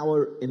of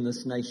power in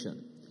this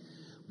nation.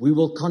 We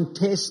will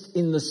contest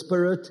in the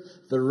Spirit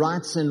the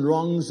rights and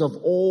wrongs of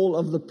all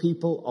of the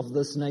people of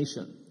this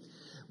nation.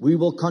 We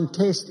will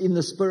contest in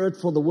the Spirit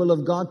for the will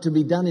of God to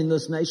be done in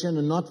this nation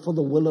and not for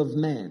the will of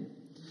man.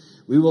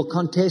 We will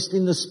contest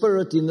in the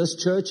Spirit in this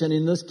church and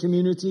in this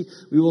community.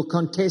 We will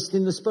contest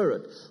in the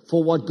Spirit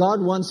for what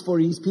God wants for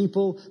His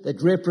people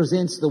that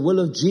represents the will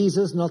of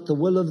Jesus, not the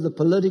will of the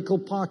political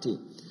party.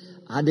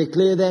 I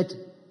declare that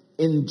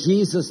in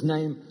Jesus'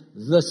 name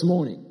this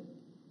morning.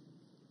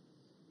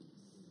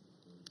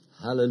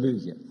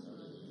 Hallelujah.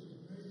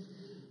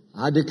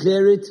 I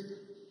declare it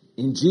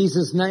in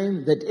Jesus'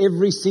 name that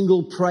every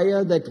single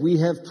prayer that we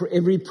have,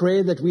 every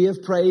prayer that we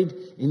have prayed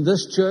in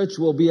this church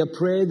will be a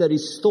prayer that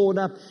is stored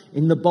up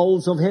in the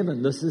bowls of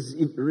heaven. This is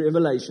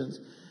Revelations.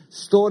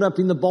 Stored up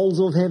in the bowls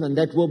of heaven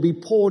that will be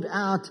poured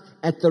out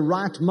at the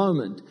right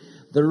moment,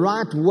 the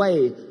right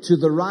way, to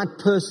the right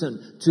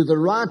person, to the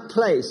right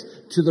place,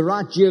 to the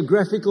right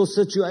geographical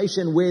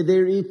situation where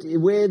there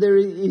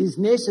is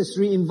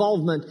necessary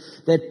involvement,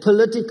 that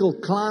political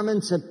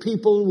climates of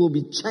people will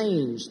be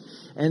changed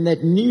and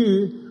that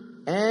new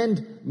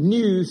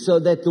so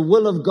that the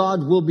will of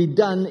God will be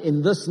done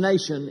in this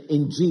nation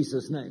in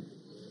Jesus' name.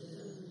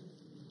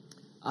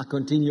 I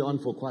continue on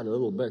for quite a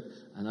little bit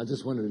and I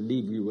just wanted to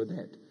leave you with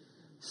that.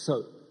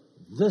 So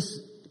this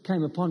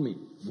came upon me.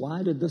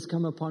 Why did this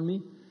come upon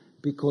me?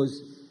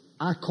 Because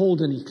I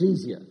called an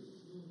ecclesia.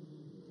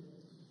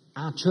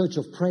 Our church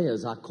of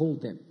prayers, I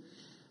called them.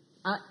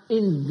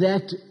 In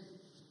that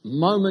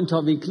moment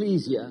of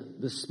ecclesia,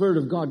 the Spirit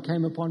of God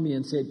came upon me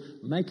and said,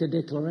 make a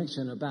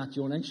declaration about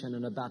your nation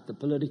and about the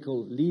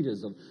political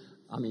leaders of...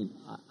 I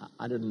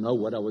didn't know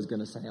what I was going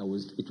to say.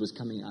 It was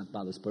coming out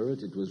by the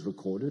Spirit. It was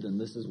recorded, and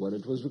this is what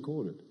it was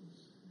recorded.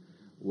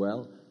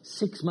 Well,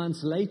 6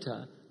 months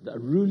later, the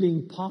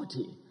ruling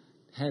party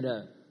had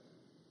a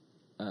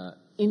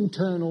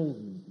internal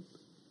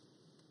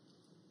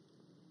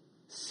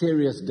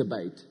serious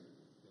debate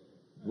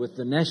with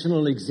the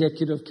National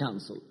Executive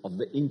Council of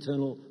the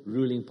internal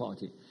ruling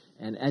party.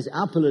 And as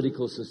our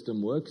political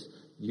system works,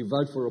 you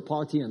vote for a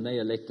party and they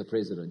elect the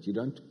president. You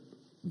don't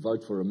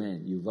vote for a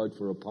man, you vote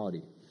for a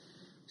party.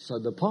 So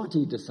the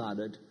party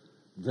decided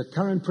the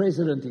current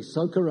president is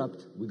so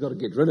corrupt, we've got to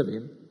get rid of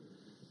him.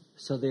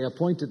 So they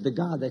appointed the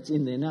guy that's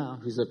in there now,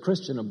 who's a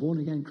Christian, a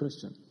born-again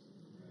Christian.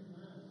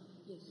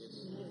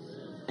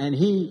 And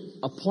he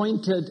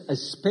appointed a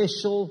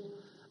special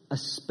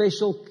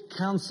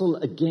council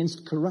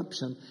against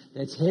corruption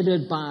that's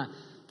headed by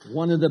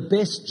one of the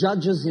best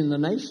judges in the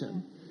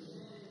nation.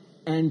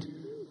 And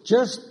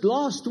just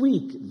last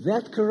week,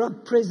 that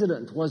corrupt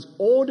president was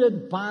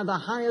ordered by the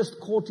highest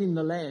court in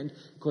the land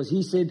because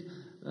he said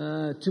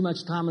too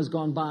much time has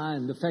gone by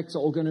and the facts are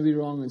all going to be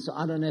wrong and so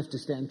I don't have to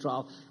stand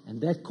trial.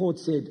 And that court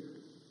said,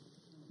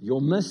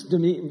 your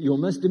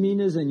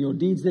misdemeanors and your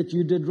deeds that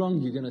you did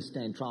wrong, you're going to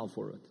stand trial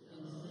for it.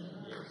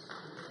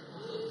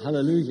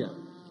 Hallelujah.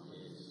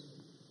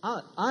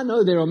 I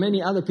know there are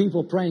many other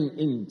people praying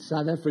in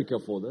South Africa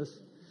for this,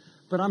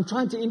 but I'm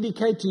trying to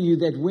indicate to you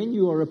that when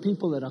you are a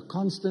people that are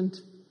constant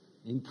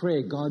in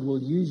prayer, God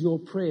will use your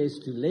prayers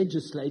to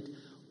legislate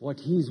what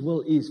His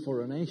will is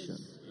for a nation.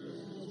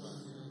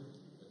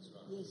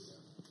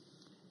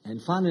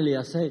 And finally,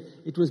 I say,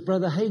 it was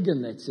Brother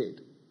Hagin that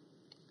said,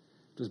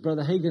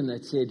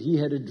 he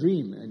had a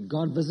dream and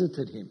God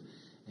visited him.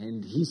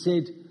 And he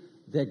said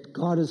that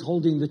God is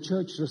holding the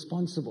church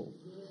responsible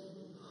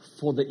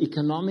for the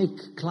economic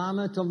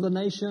climate of the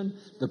nation,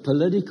 the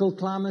political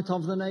climate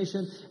of the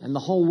nation, and the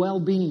whole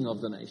well-being of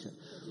the nation.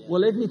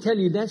 Well, let me tell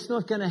you, that's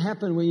not going to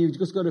happen when you've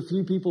just got a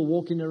few people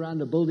walking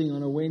around a building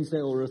on a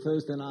Wednesday or a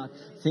Thursday night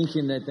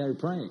thinking that they're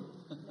praying.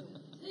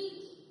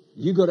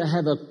 You've got to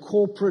have a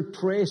corporate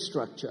prayer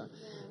structure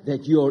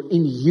that you're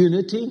in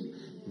unity,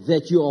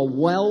 that you are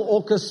well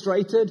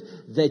orchestrated,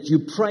 that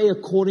you pray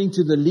according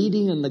to the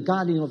leading and the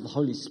guiding of the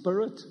Holy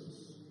Spirit.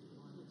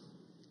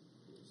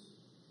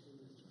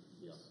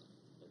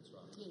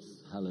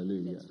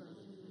 Hallelujah.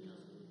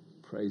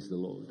 Praise the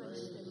Lord.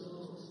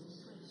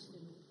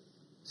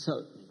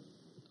 So,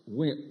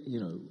 while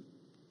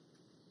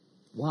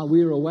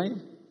we were away,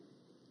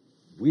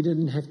 we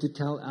didn't have to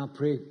tell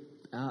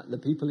the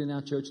people in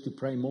our church to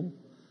pray more.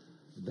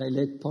 They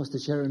let Pastor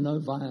Sharon know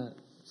via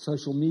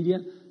social media.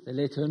 They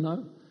let her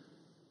know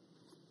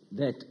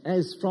that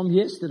as from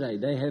yesterday,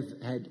 they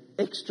have had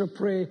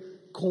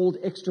called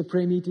extra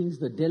prayer meetings.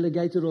 The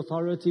delegated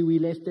authority we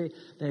left there,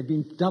 they've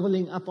been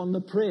doubling up on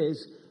the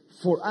prayers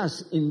for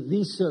us in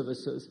these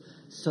services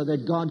so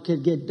that God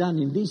can get done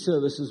in these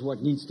services what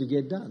needs to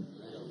get done.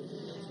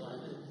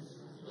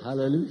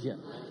 Hallelujah.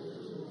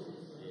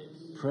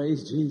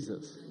 Praise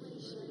Jesus.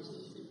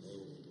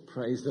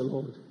 Praise the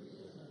Lord.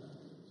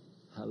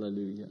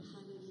 Hallelujah.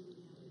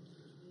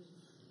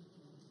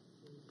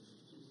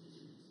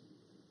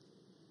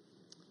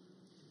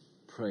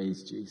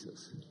 Praise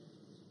Jesus.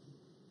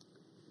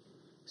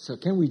 So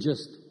can we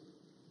just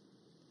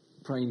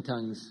pray in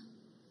tongues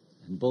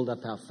and build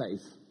up our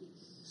faith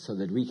so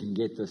that we can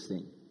get this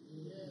thing?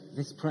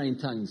 Let's pray in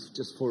tongues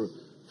just for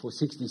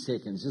 60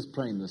 seconds. Just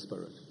pray in the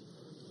Spirit.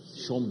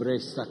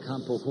 Shombresta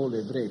campo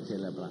cole brete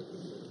lebra.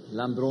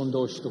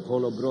 Lambrondo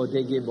stocolo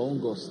brodege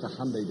bongo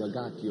stahambe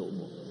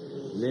dagatiomo.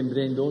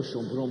 Lembrendo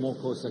shombromo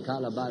cosa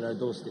calabara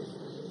doste.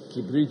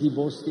 Kibriti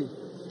bosti.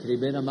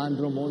 Kribera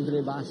mandro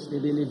mondre baste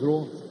de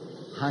livro.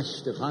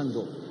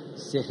 Hashtando.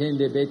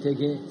 Sehende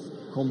betege.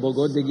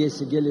 Kombogodege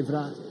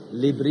segelivra.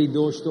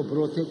 Librido sto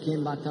prote ke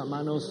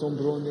matamano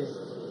sombrone.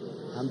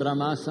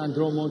 Ambramas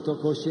andro monto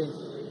koshe.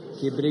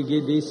 Ke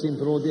brigede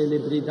simbrode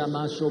librida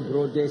masho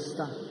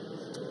brodesta.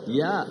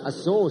 Ya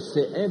aso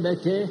se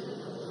ebete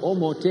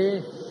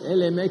omote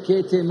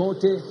elemeke te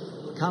mote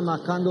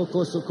kamakando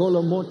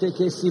kosokolo mote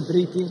ke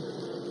sibriti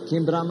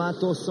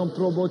kimbramato son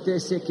probote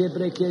se ke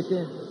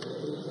brekete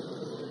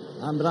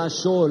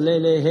ambrasho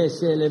lele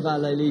hese le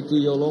valalitu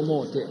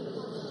yolomote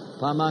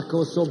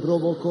pamako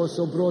sobroboko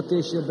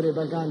sobrote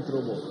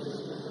shebrebagantrobo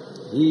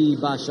I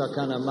basha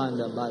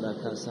kanamanda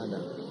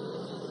barakasana.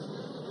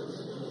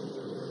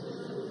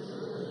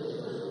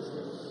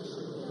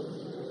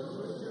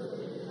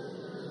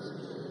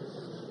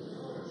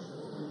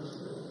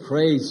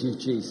 Praise you,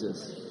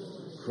 Jesus.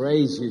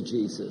 Praise you,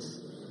 Jesus.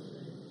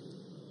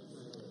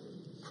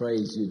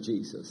 Praise you,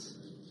 Jesus.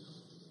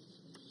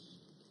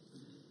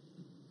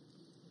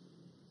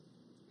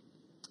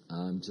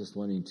 I'm just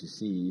wanting to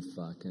see if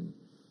I can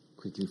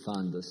quickly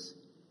find this.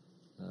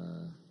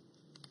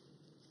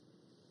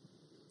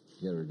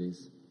 Here it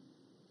is.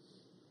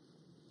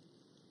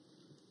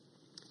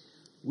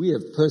 We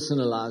have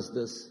personalized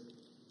this.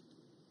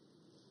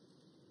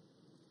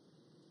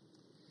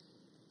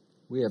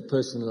 We have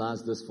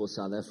personalized this for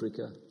South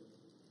Africa,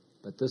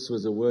 but this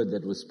was a word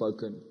that was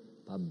spoken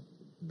by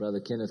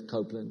Brother Kenneth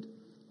Copeland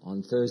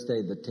on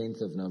Thursday, the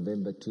 10th of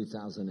November,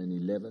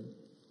 2011,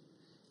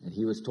 and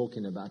he was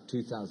talking about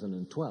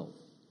 2012.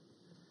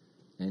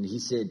 And he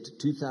said,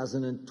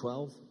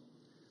 2012,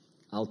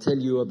 I'll tell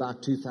you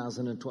about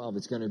 2012.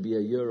 It's going to be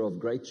a year of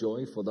great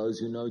joy for those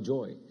who know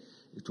joy.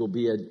 It will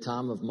be a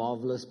time of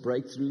marvelous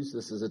breakthroughs.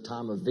 This is a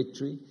time of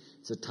victory.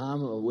 It's a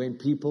time of when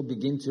people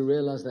begin to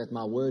realize that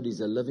my word is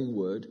a living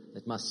word,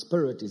 that my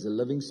spirit is a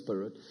living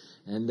spirit,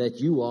 and that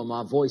you are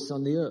my voice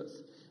on the earth.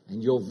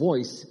 And your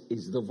voice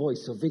is the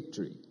voice of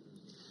victory.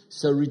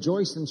 So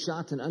rejoice and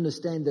shout and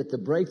understand that the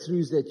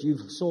breakthroughs that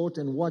you've sought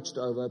and watched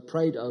over,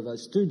 prayed over,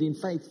 stood in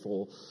faith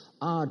for,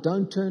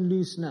 don't turn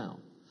loose now.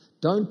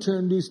 Don't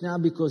turn loose now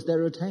because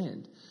they're at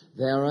hand.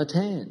 They are at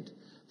hand.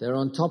 They're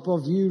on top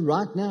of you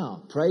right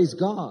now. Praise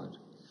God.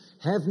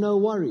 Have no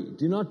worry.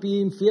 Do not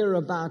be in fear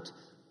about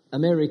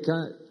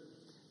America.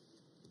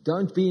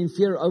 Don't be in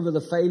fear over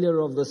the failure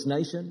of this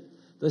nation.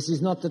 This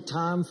is not the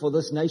time for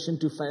this nation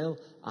to fail.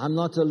 I'm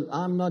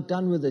not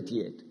done with it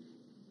yet.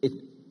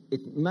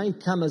 It may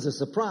come as a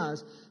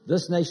surprise.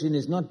 This nation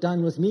is not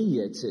done with me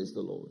yet, says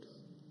the Lord.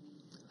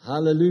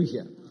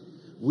 Hallelujah.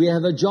 We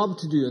have a job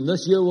to do, and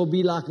this year will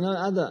be like no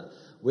other,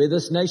 where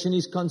this nation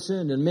is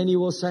concerned. And many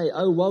will say,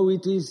 oh, woe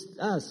it is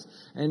us.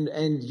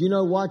 And you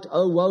know what?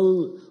 Oh,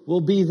 woe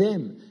will be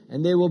them.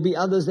 And there will be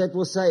others that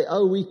will say,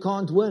 oh, we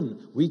can't win.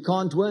 We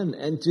can't win.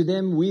 And to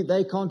them,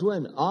 they can't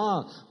win.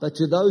 But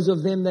to those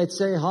of them that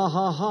say, ha,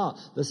 ha, ha,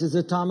 this is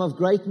a time of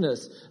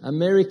greatness.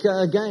 America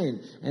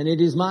again. And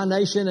it is my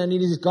nation and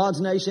it is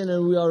God's nation,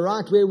 and we are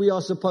right where we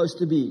are supposed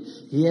to be.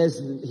 He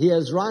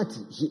has right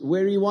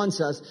where He wants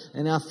us.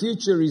 And our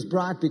future is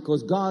bright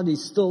because God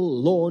is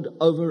still Lord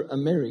over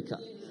America.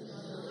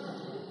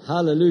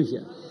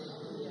 Hallelujah.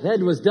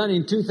 That was done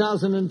in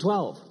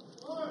 2012.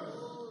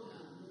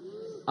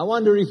 I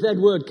wonder if that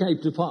word came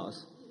to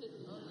pass.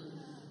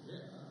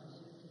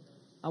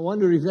 I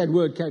wonder if that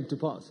word came to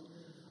pass.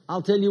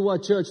 I'll tell you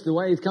what, church, the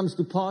way it comes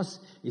to pass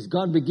is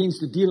God begins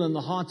to deal in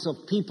the hearts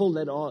of people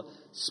that are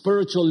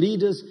spiritual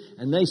leaders,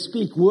 and they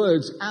speak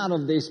words out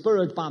of their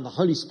spirit by the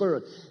Holy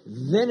Spirit.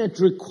 Then it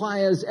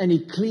requires an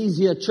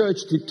ecclesia church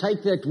to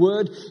take that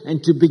word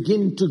and to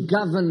begin to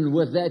govern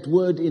with that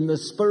word in the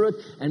Spirit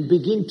and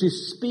begin to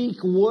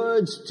speak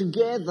words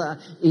together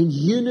in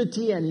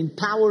unity and in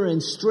power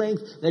and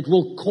strength that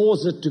will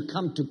cause it to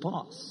come to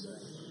pass.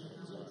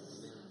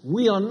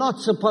 We are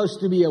not supposed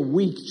to be a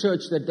weak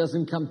church that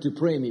doesn't come to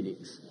prayer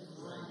meetings.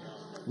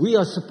 We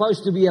are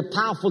supposed to be a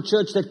powerful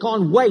church that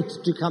can't wait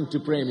to come to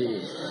prayer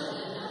meetings.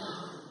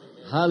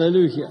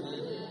 Hallelujah.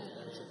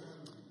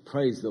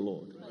 Praise the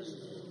Lord.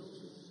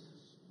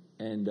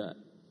 And,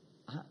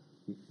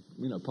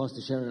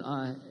 Pastor Sharon and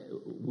I,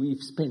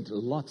 we've spent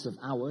lots of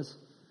hours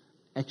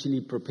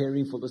actually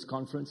preparing for this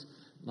conference,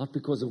 not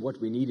because of what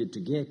we needed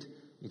to get.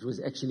 It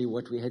was actually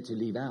what we had to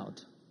leave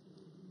out.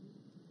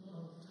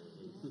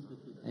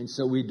 And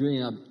so we're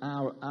doing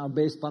our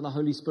best by the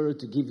Holy Spirit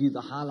to give you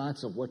the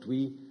highlights of what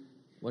we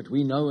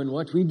know and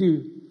what we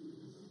do,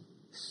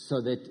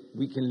 so that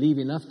we can leave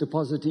enough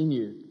deposit in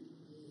you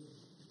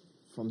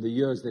from the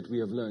years that we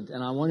have learned.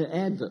 And I want to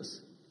add this.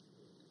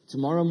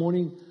 Tomorrow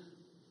morning,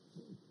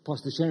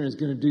 Pastor Sharon is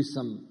going to do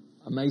some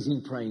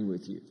amazing praying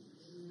with you.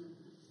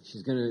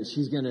 She's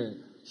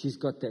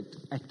got that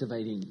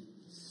activating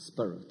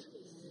spirit.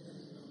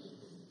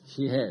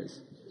 She has.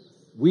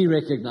 We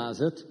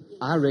recognize it.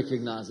 I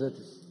recognize it.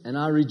 And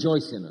I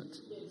rejoice in it.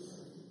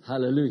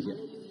 Hallelujah.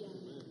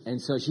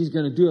 And so she's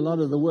going to do a lot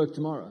of the work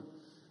tomorrow.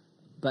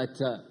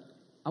 But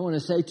I want to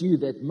say to you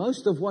that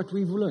most of what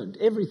we've learned,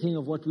 everything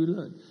of what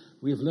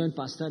we've learned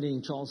by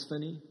studying Charles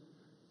Finney,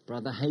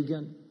 Brother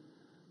Hagin,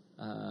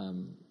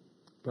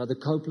 Brother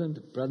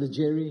Copeland, Brother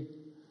Jerry,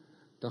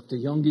 Dr.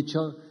 Yonggi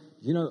Cho.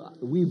 You know,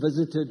 we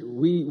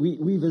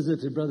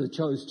visited Brother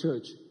Cho's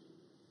church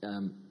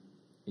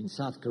in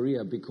South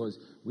Korea because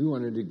we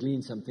wanted to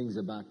glean some things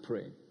about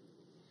prayer.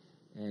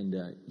 And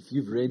if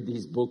you've read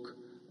his book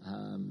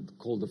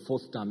called The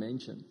Fourth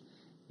Dimension,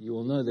 you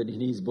will know that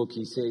in his book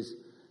he says,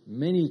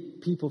 many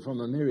people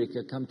from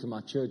America come to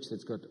my church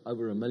that's got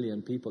over 1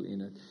 million people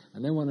in it,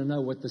 and they want to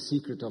know what the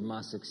secret of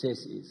my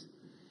success is.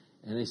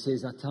 And he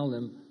says, I tell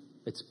them,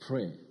 it's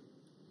prayer.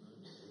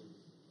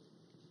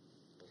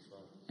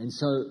 And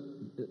so,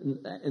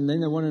 and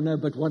then they want to know,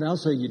 but what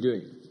else are you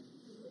doing?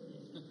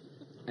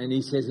 And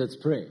he says, it's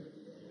prayer.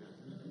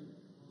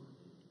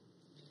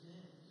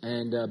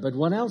 And, but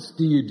what else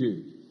do you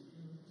do?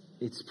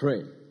 It's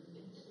prayer.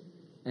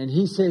 And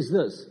he says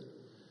this,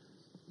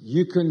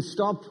 you can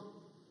stop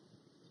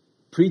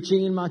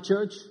preaching in my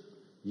church.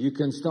 You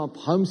can stop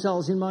home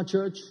sales in my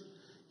church.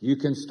 You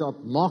can stop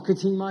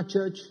marketing my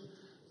church.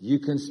 You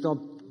can stop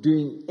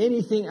doing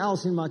anything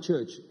else in my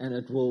church and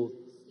it will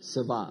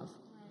survive.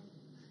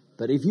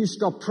 But if you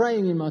stop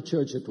praying in my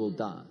church, it will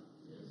die.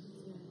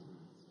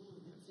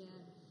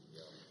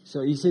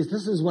 So he says,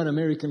 this is what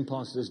American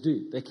pastors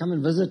do. They come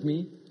and visit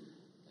me,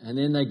 and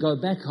then they go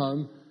back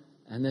home,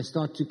 and they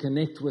start to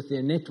connect with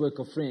their network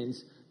of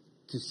friends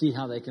to see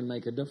how they can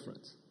make a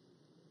difference.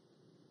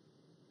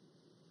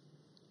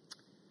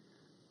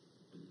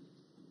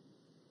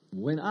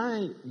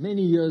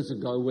 Many years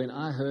ago, when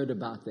I heard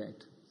about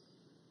that,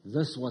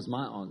 this was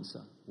my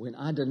answer. When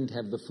I didn't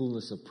have the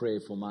fullness of prayer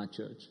for my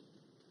church.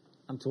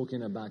 I'm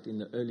talking about in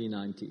the early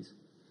 90s.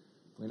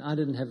 When I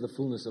didn't have the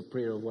fullness of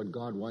prayer of what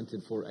God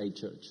wanted for a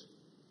church.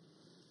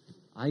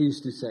 I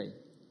used to say,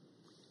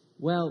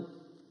 well,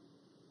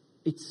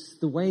 it's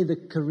the way the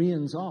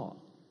Koreans are.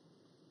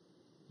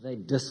 They're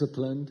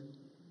disciplined.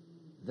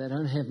 They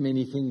don't have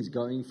many things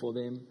going for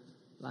them.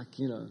 Like,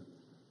 you know,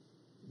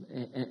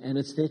 and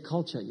it's their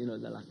culture, you know,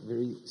 they're like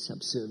very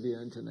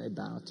subservient and they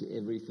bow to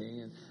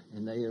everything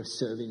and they are a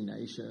serving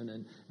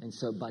nation. And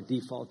so by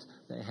default,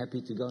 they're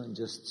happy to go and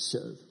just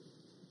serve.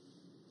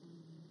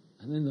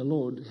 And then the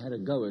Lord had a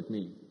go at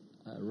me,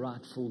 a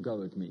rightful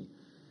go at me.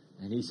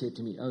 And he said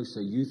to me, oh, so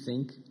you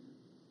think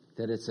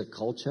that it's a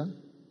culture?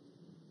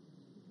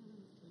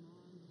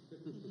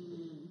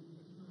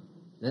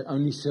 That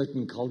only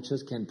certain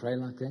cultures can pray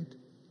like that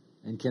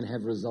and can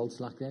have results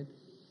like that?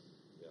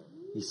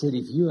 He said,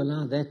 if you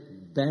allow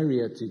that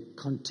barrier to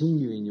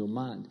continue in your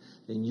mind,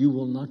 then you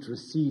will not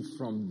receive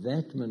from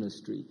that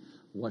ministry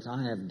what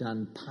I have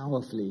done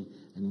powerfully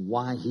and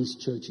why his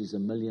church is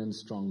 1 million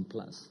strong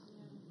plus.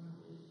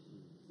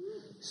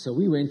 So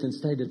we went and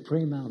stayed at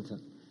Prayer Mountain.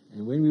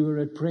 And when we were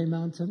at Prayer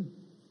Mountain,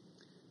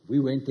 we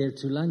went there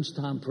to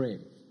lunchtime prayer.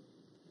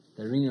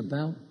 They ring a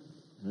bell,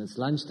 and it's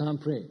lunchtime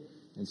prayer.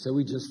 And so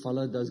we just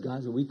followed those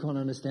guys. We can't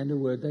understand a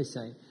word they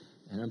say.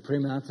 And on Prayer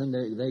Mountain,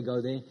 they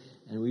go there,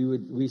 and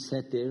we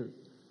sat there,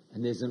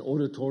 and there's an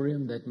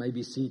auditorium that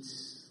maybe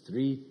seats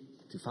 3,000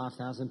 to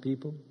 5,000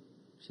 people,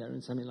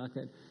 Sharon, something like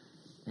that.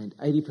 And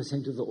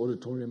 80% of the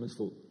auditorium is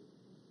full.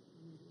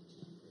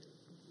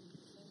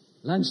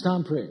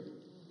 Lunchtime prayer.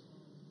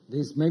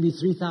 There's maybe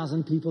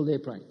 3,000 people there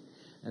praying.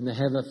 And they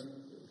have a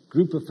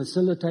group of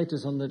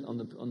facilitators on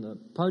the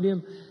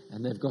podium,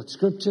 and they've got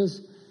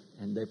scriptures,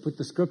 and they put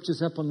the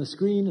scriptures up on the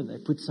screen, and they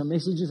put some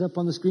messages up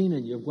on the screen,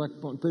 and you've got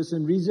one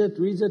person reads it,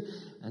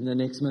 and the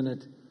next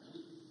minute,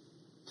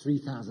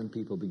 3,000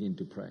 people begin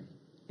to pray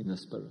in the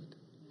Spirit.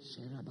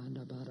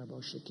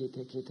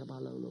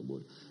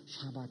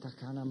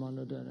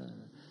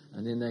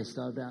 And then they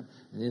start out,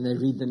 and then they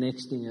read the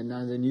next thing, and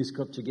now the new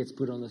scripture gets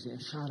put on the screen.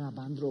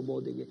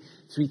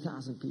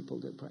 3,000 people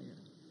to pray.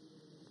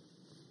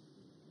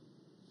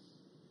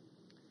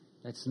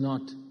 That's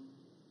not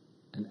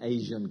an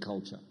Asian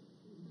culture.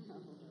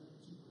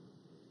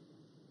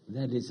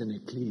 That is an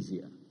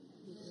ecclesia.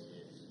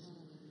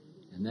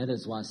 And that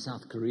is why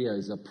South Korea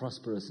is a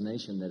prosperous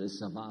nation that has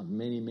survived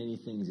many, many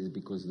things, is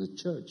because the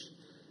church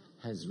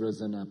has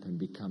risen up and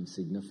become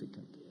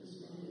significant.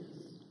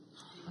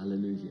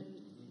 Hallelujah.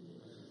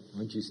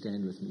 Won't you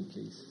stand with me,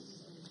 please?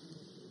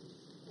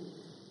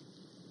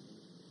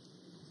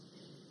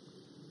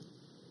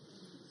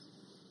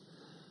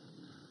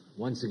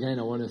 Once again,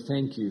 I want to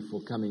thank you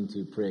for coming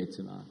to prayer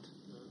tonight.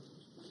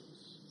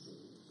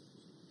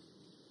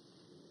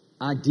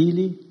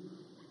 Ideally,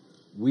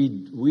 we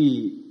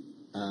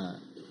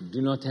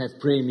do not have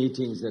prayer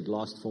meetings that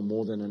last for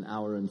more than an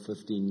hour and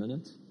 15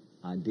 minutes,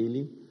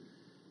 ideally.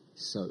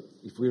 So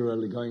if we were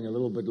going a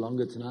little bit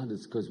longer tonight,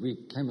 it's because we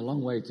came a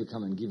long way to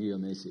come and give you a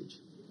message.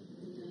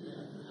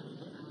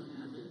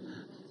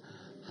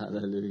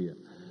 Hallelujah.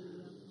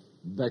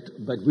 But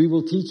we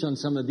will teach on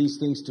some of these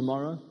things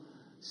tomorrow,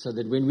 so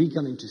that when we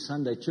come into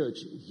Sunday church,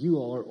 you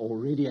are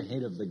already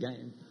ahead of the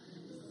game.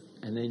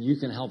 And then you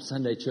can help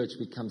Sunday church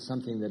become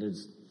something that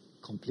is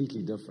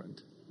completely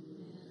different.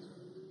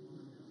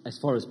 As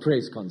far as prayer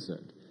is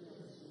concerned.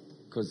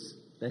 Because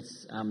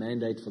that's our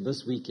mandate for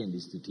this weekend,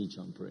 is to teach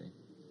on prayer.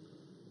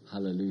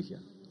 Hallelujah.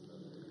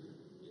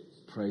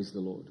 Praise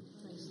the Lord.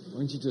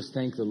 Won't you just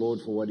thank the Lord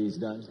for what He's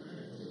done?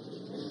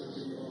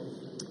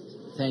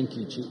 Thank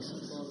you,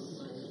 Jesus.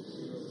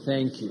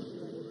 Thank you.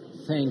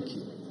 Thank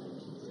you.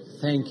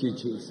 Thank you,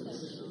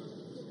 Jesus.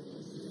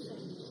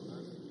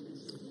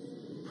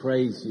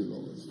 Praise you,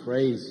 Lord.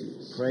 Praise you.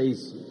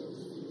 Praise you.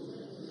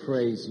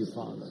 Praise you,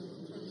 Father.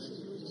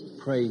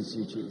 Praise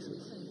you,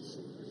 Jesus.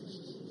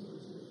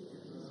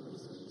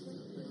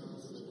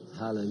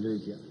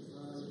 Hallelujah.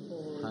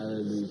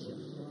 Hallelujah.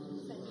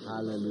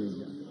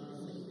 Hallelujah.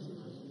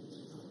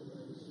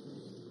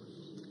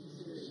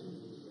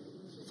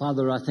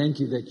 Father, I thank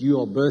you that you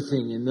are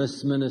birthing in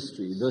this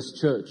ministry, this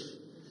church,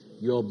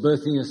 you are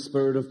birthing a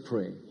spirit of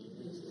prayer.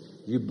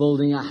 You're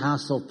building a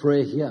house of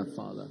prayer here,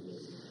 Father,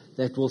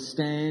 that will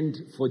stand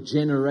for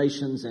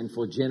generations and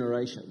for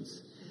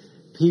generations.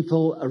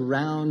 People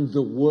around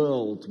the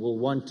world will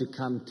want to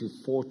come to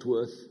Fort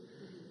Worth,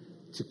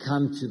 to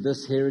come to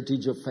this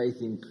heritage of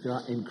faith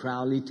in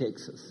Crowley,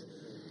 Texas.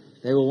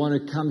 They will want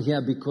to come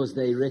here because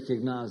they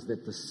recognize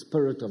that the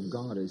Spirit of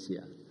God is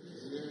here.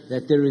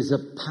 That there is a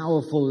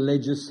powerful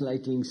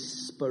legislating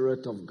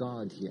Spirit of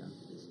God here.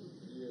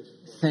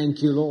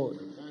 Thank you, Lord,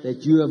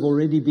 that you have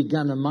already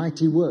begun a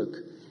mighty work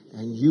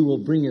and you will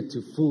bring it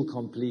to full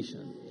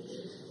completion.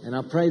 And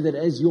I pray that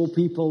as your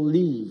people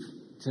leave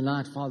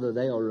tonight, Father,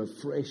 they are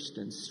refreshed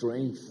and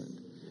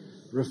strengthened.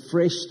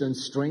 Refreshed and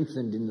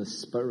strengthened in the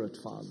Spirit,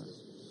 Father.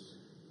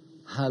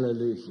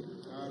 Hallelujah.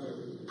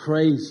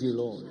 Praise you,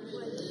 Lord.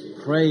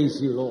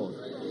 Praise you, Lord.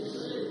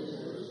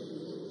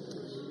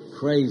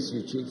 Praise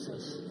you,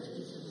 Jesus.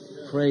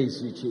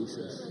 Praise you,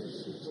 Jesus.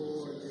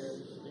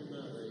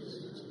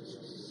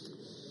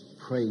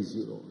 Praise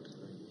you, Lord.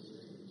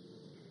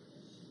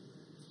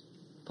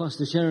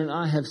 Pastor Sharon,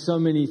 I have so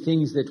many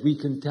things that we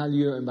can tell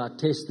you about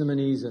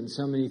testimonies and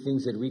so many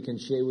things that we can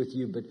share with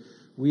you, but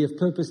we have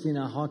purposed in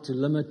our heart to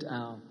limit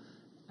our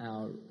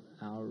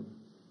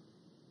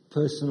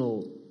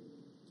personal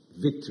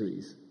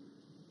victories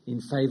in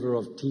favor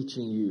of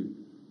teaching you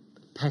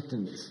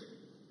patterns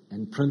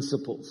and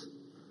principles.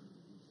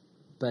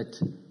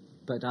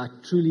 But I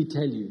truly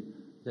tell you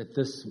that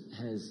this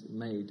has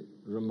made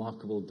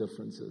remarkable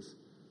differences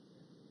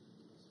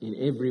in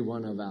every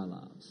one of our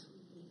lives.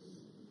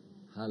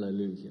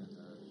 Hallelujah.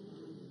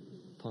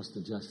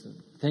 Pastor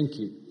Justin, thank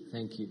you,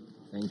 thank you,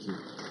 thank you.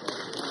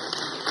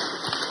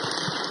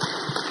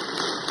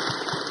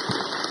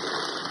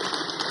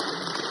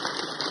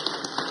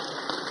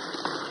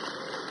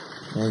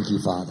 Thank you,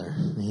 Father.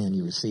 Man,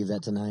 you received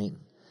that tonight.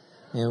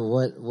 And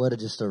what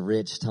just a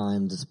rich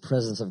time. The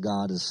presence of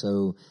God is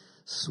so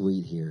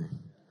sweet here.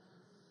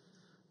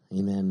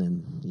 Amen.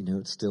 And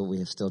we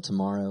have still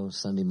tomorrow,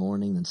 Sunday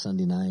morning, and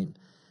Sunday night.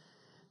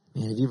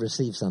 Man, have you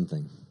received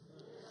something?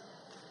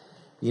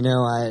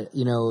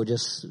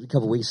 Just a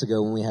couple weeks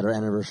ago when we had our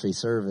anniversary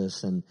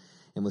service and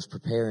was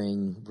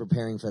preparing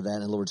for that,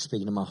 and the Lord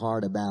speaking to my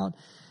heart about,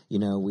 we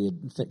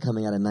had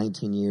coming out of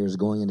 19 years,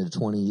 going into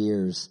 20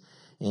 years.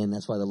 And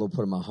that's why the Lord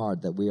put in my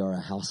heart that we are a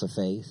house of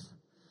faith.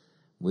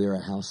 We are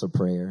a house of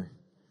prayer.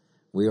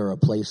 We are a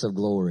place of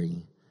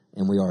glory.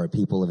 And we are a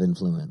people of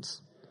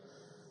influence.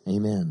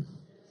 Amen.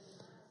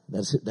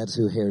 That's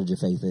who Heritage of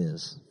Faith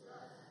is.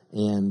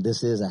 And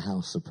this is a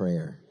house of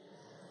prayer.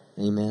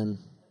 Amen.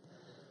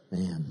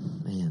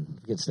 Man,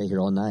 we could stay here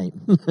all night.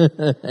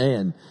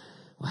 And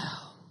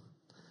wow.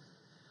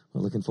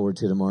 We're looking forward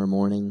to tomorrow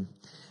morning.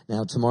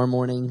 Now, tomorrow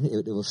morning,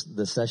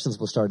 the sessions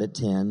will start at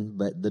 10,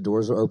 but the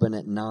doors are open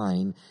at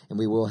 9, and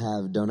we will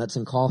have donuts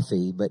and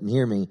coffee. But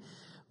hear me,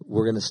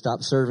 we're going to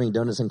stop serving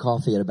donuts and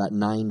coffee at about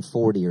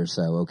 9:40 or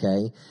so,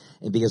 okay?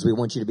 And because we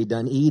want you to be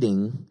done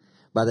eating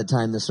by the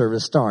time the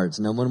service starts.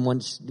 No one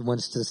wants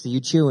to see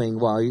you chewing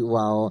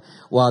while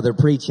they're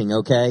preaching,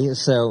 okay?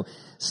 So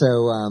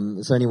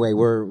anyway,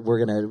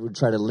 we're gonna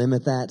try to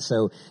limit that.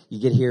 So you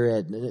get here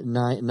at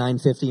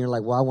 9:50, and you're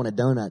like, well, I want a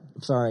donut.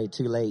 Sorry,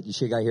 too late. You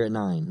should have got here at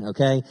 9.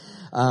 Okay.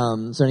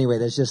 So anyway,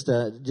 that's just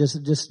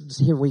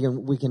here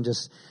we can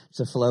just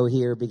flow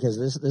here because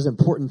there's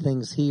important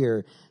things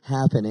here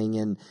happening,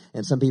 and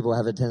some people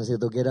have a tendency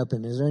they'll get up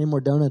and is there any more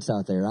donuts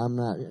out there?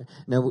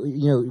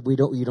 We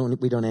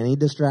don't any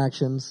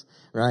distractions,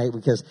 right?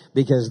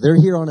 Because they're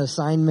here on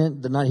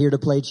assignment. They're not here to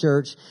play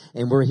church,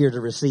 and we're here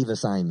to receive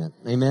assignment.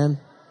 Amen.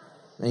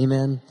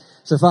 Amen.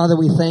 So, Father,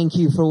 we thank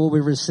you for what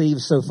we've received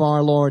so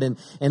far, Lord, and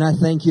I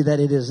thank you that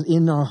it is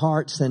in our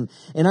hearts, and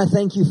I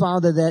thank you,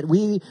 Father, that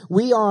we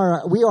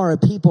are a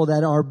people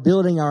that are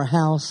building our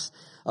house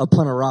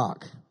upon a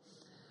rock.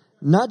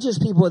 Not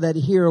just people that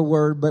hear a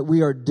word, but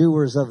we are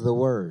doers of the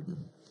word.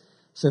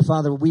 So,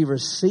 Father, we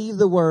receive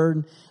the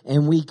word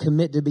and we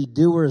commit to be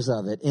doers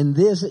of it, and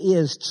this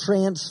is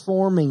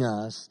transforming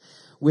us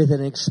with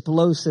an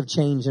explosive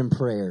change in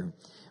prayer.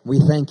 We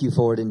thank you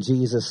for it in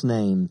Jesus'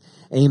 name.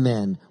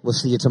 Amen. We'll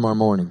see you tomorrow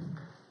morning.